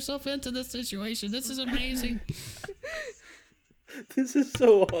herself into this situation. This is amazing. This is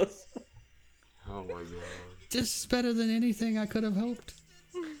so awesome. Oh my god. This is better than anything I could have hoped.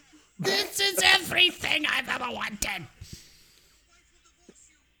 This is everything I've ever wanted.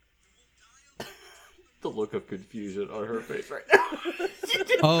 The look of confusion on her face right now.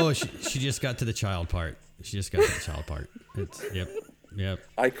 Oh, she just got to the child part. It's yep.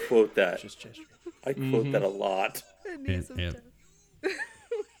 I quote that. Just gesture. I quote that a lot. It needs some Yep.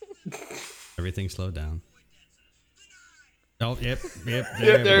 death. Everything slowed down. Oh, yep. There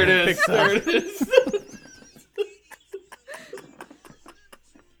it is. There it is.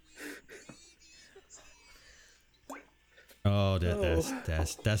 Oh,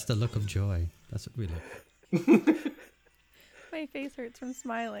 that's the look of joy. That's what we look. My face hurts from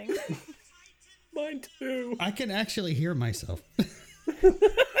smiling. Mine too. I can actually hear myself.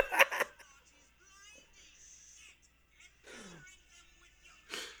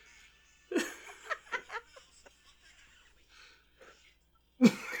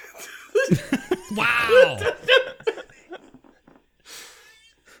 Wow.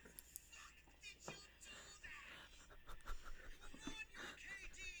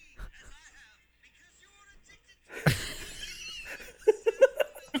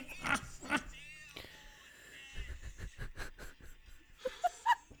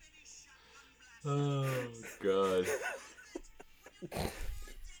 Oh god.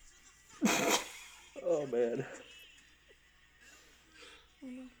 Oh man.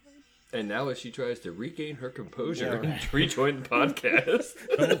 And now as she tries to regain her composure and rejoin the podcast.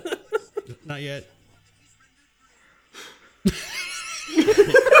 Not yet.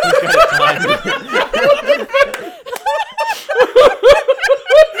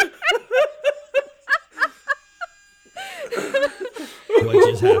 What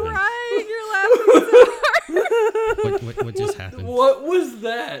just happened? Crying, you're laughing so hard. What just happened? What was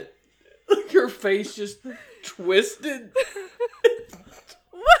that? Your face just twisted.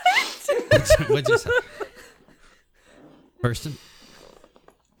 What just happened? Person?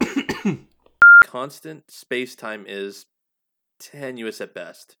 Constant space-time is tenuous at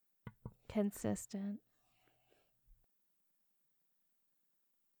best. Consistent.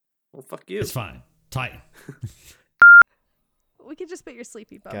 Well, fuck you. It's fine. Tight. We could just put your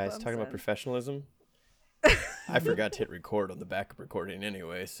sleepy bum Guys, bums talking about in. professionalism. I forgot to hit record on the backup recording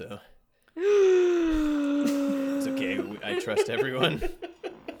anyway, so it's okay. I trust everyone.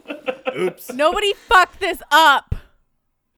 Oops. Nobody fucked this up.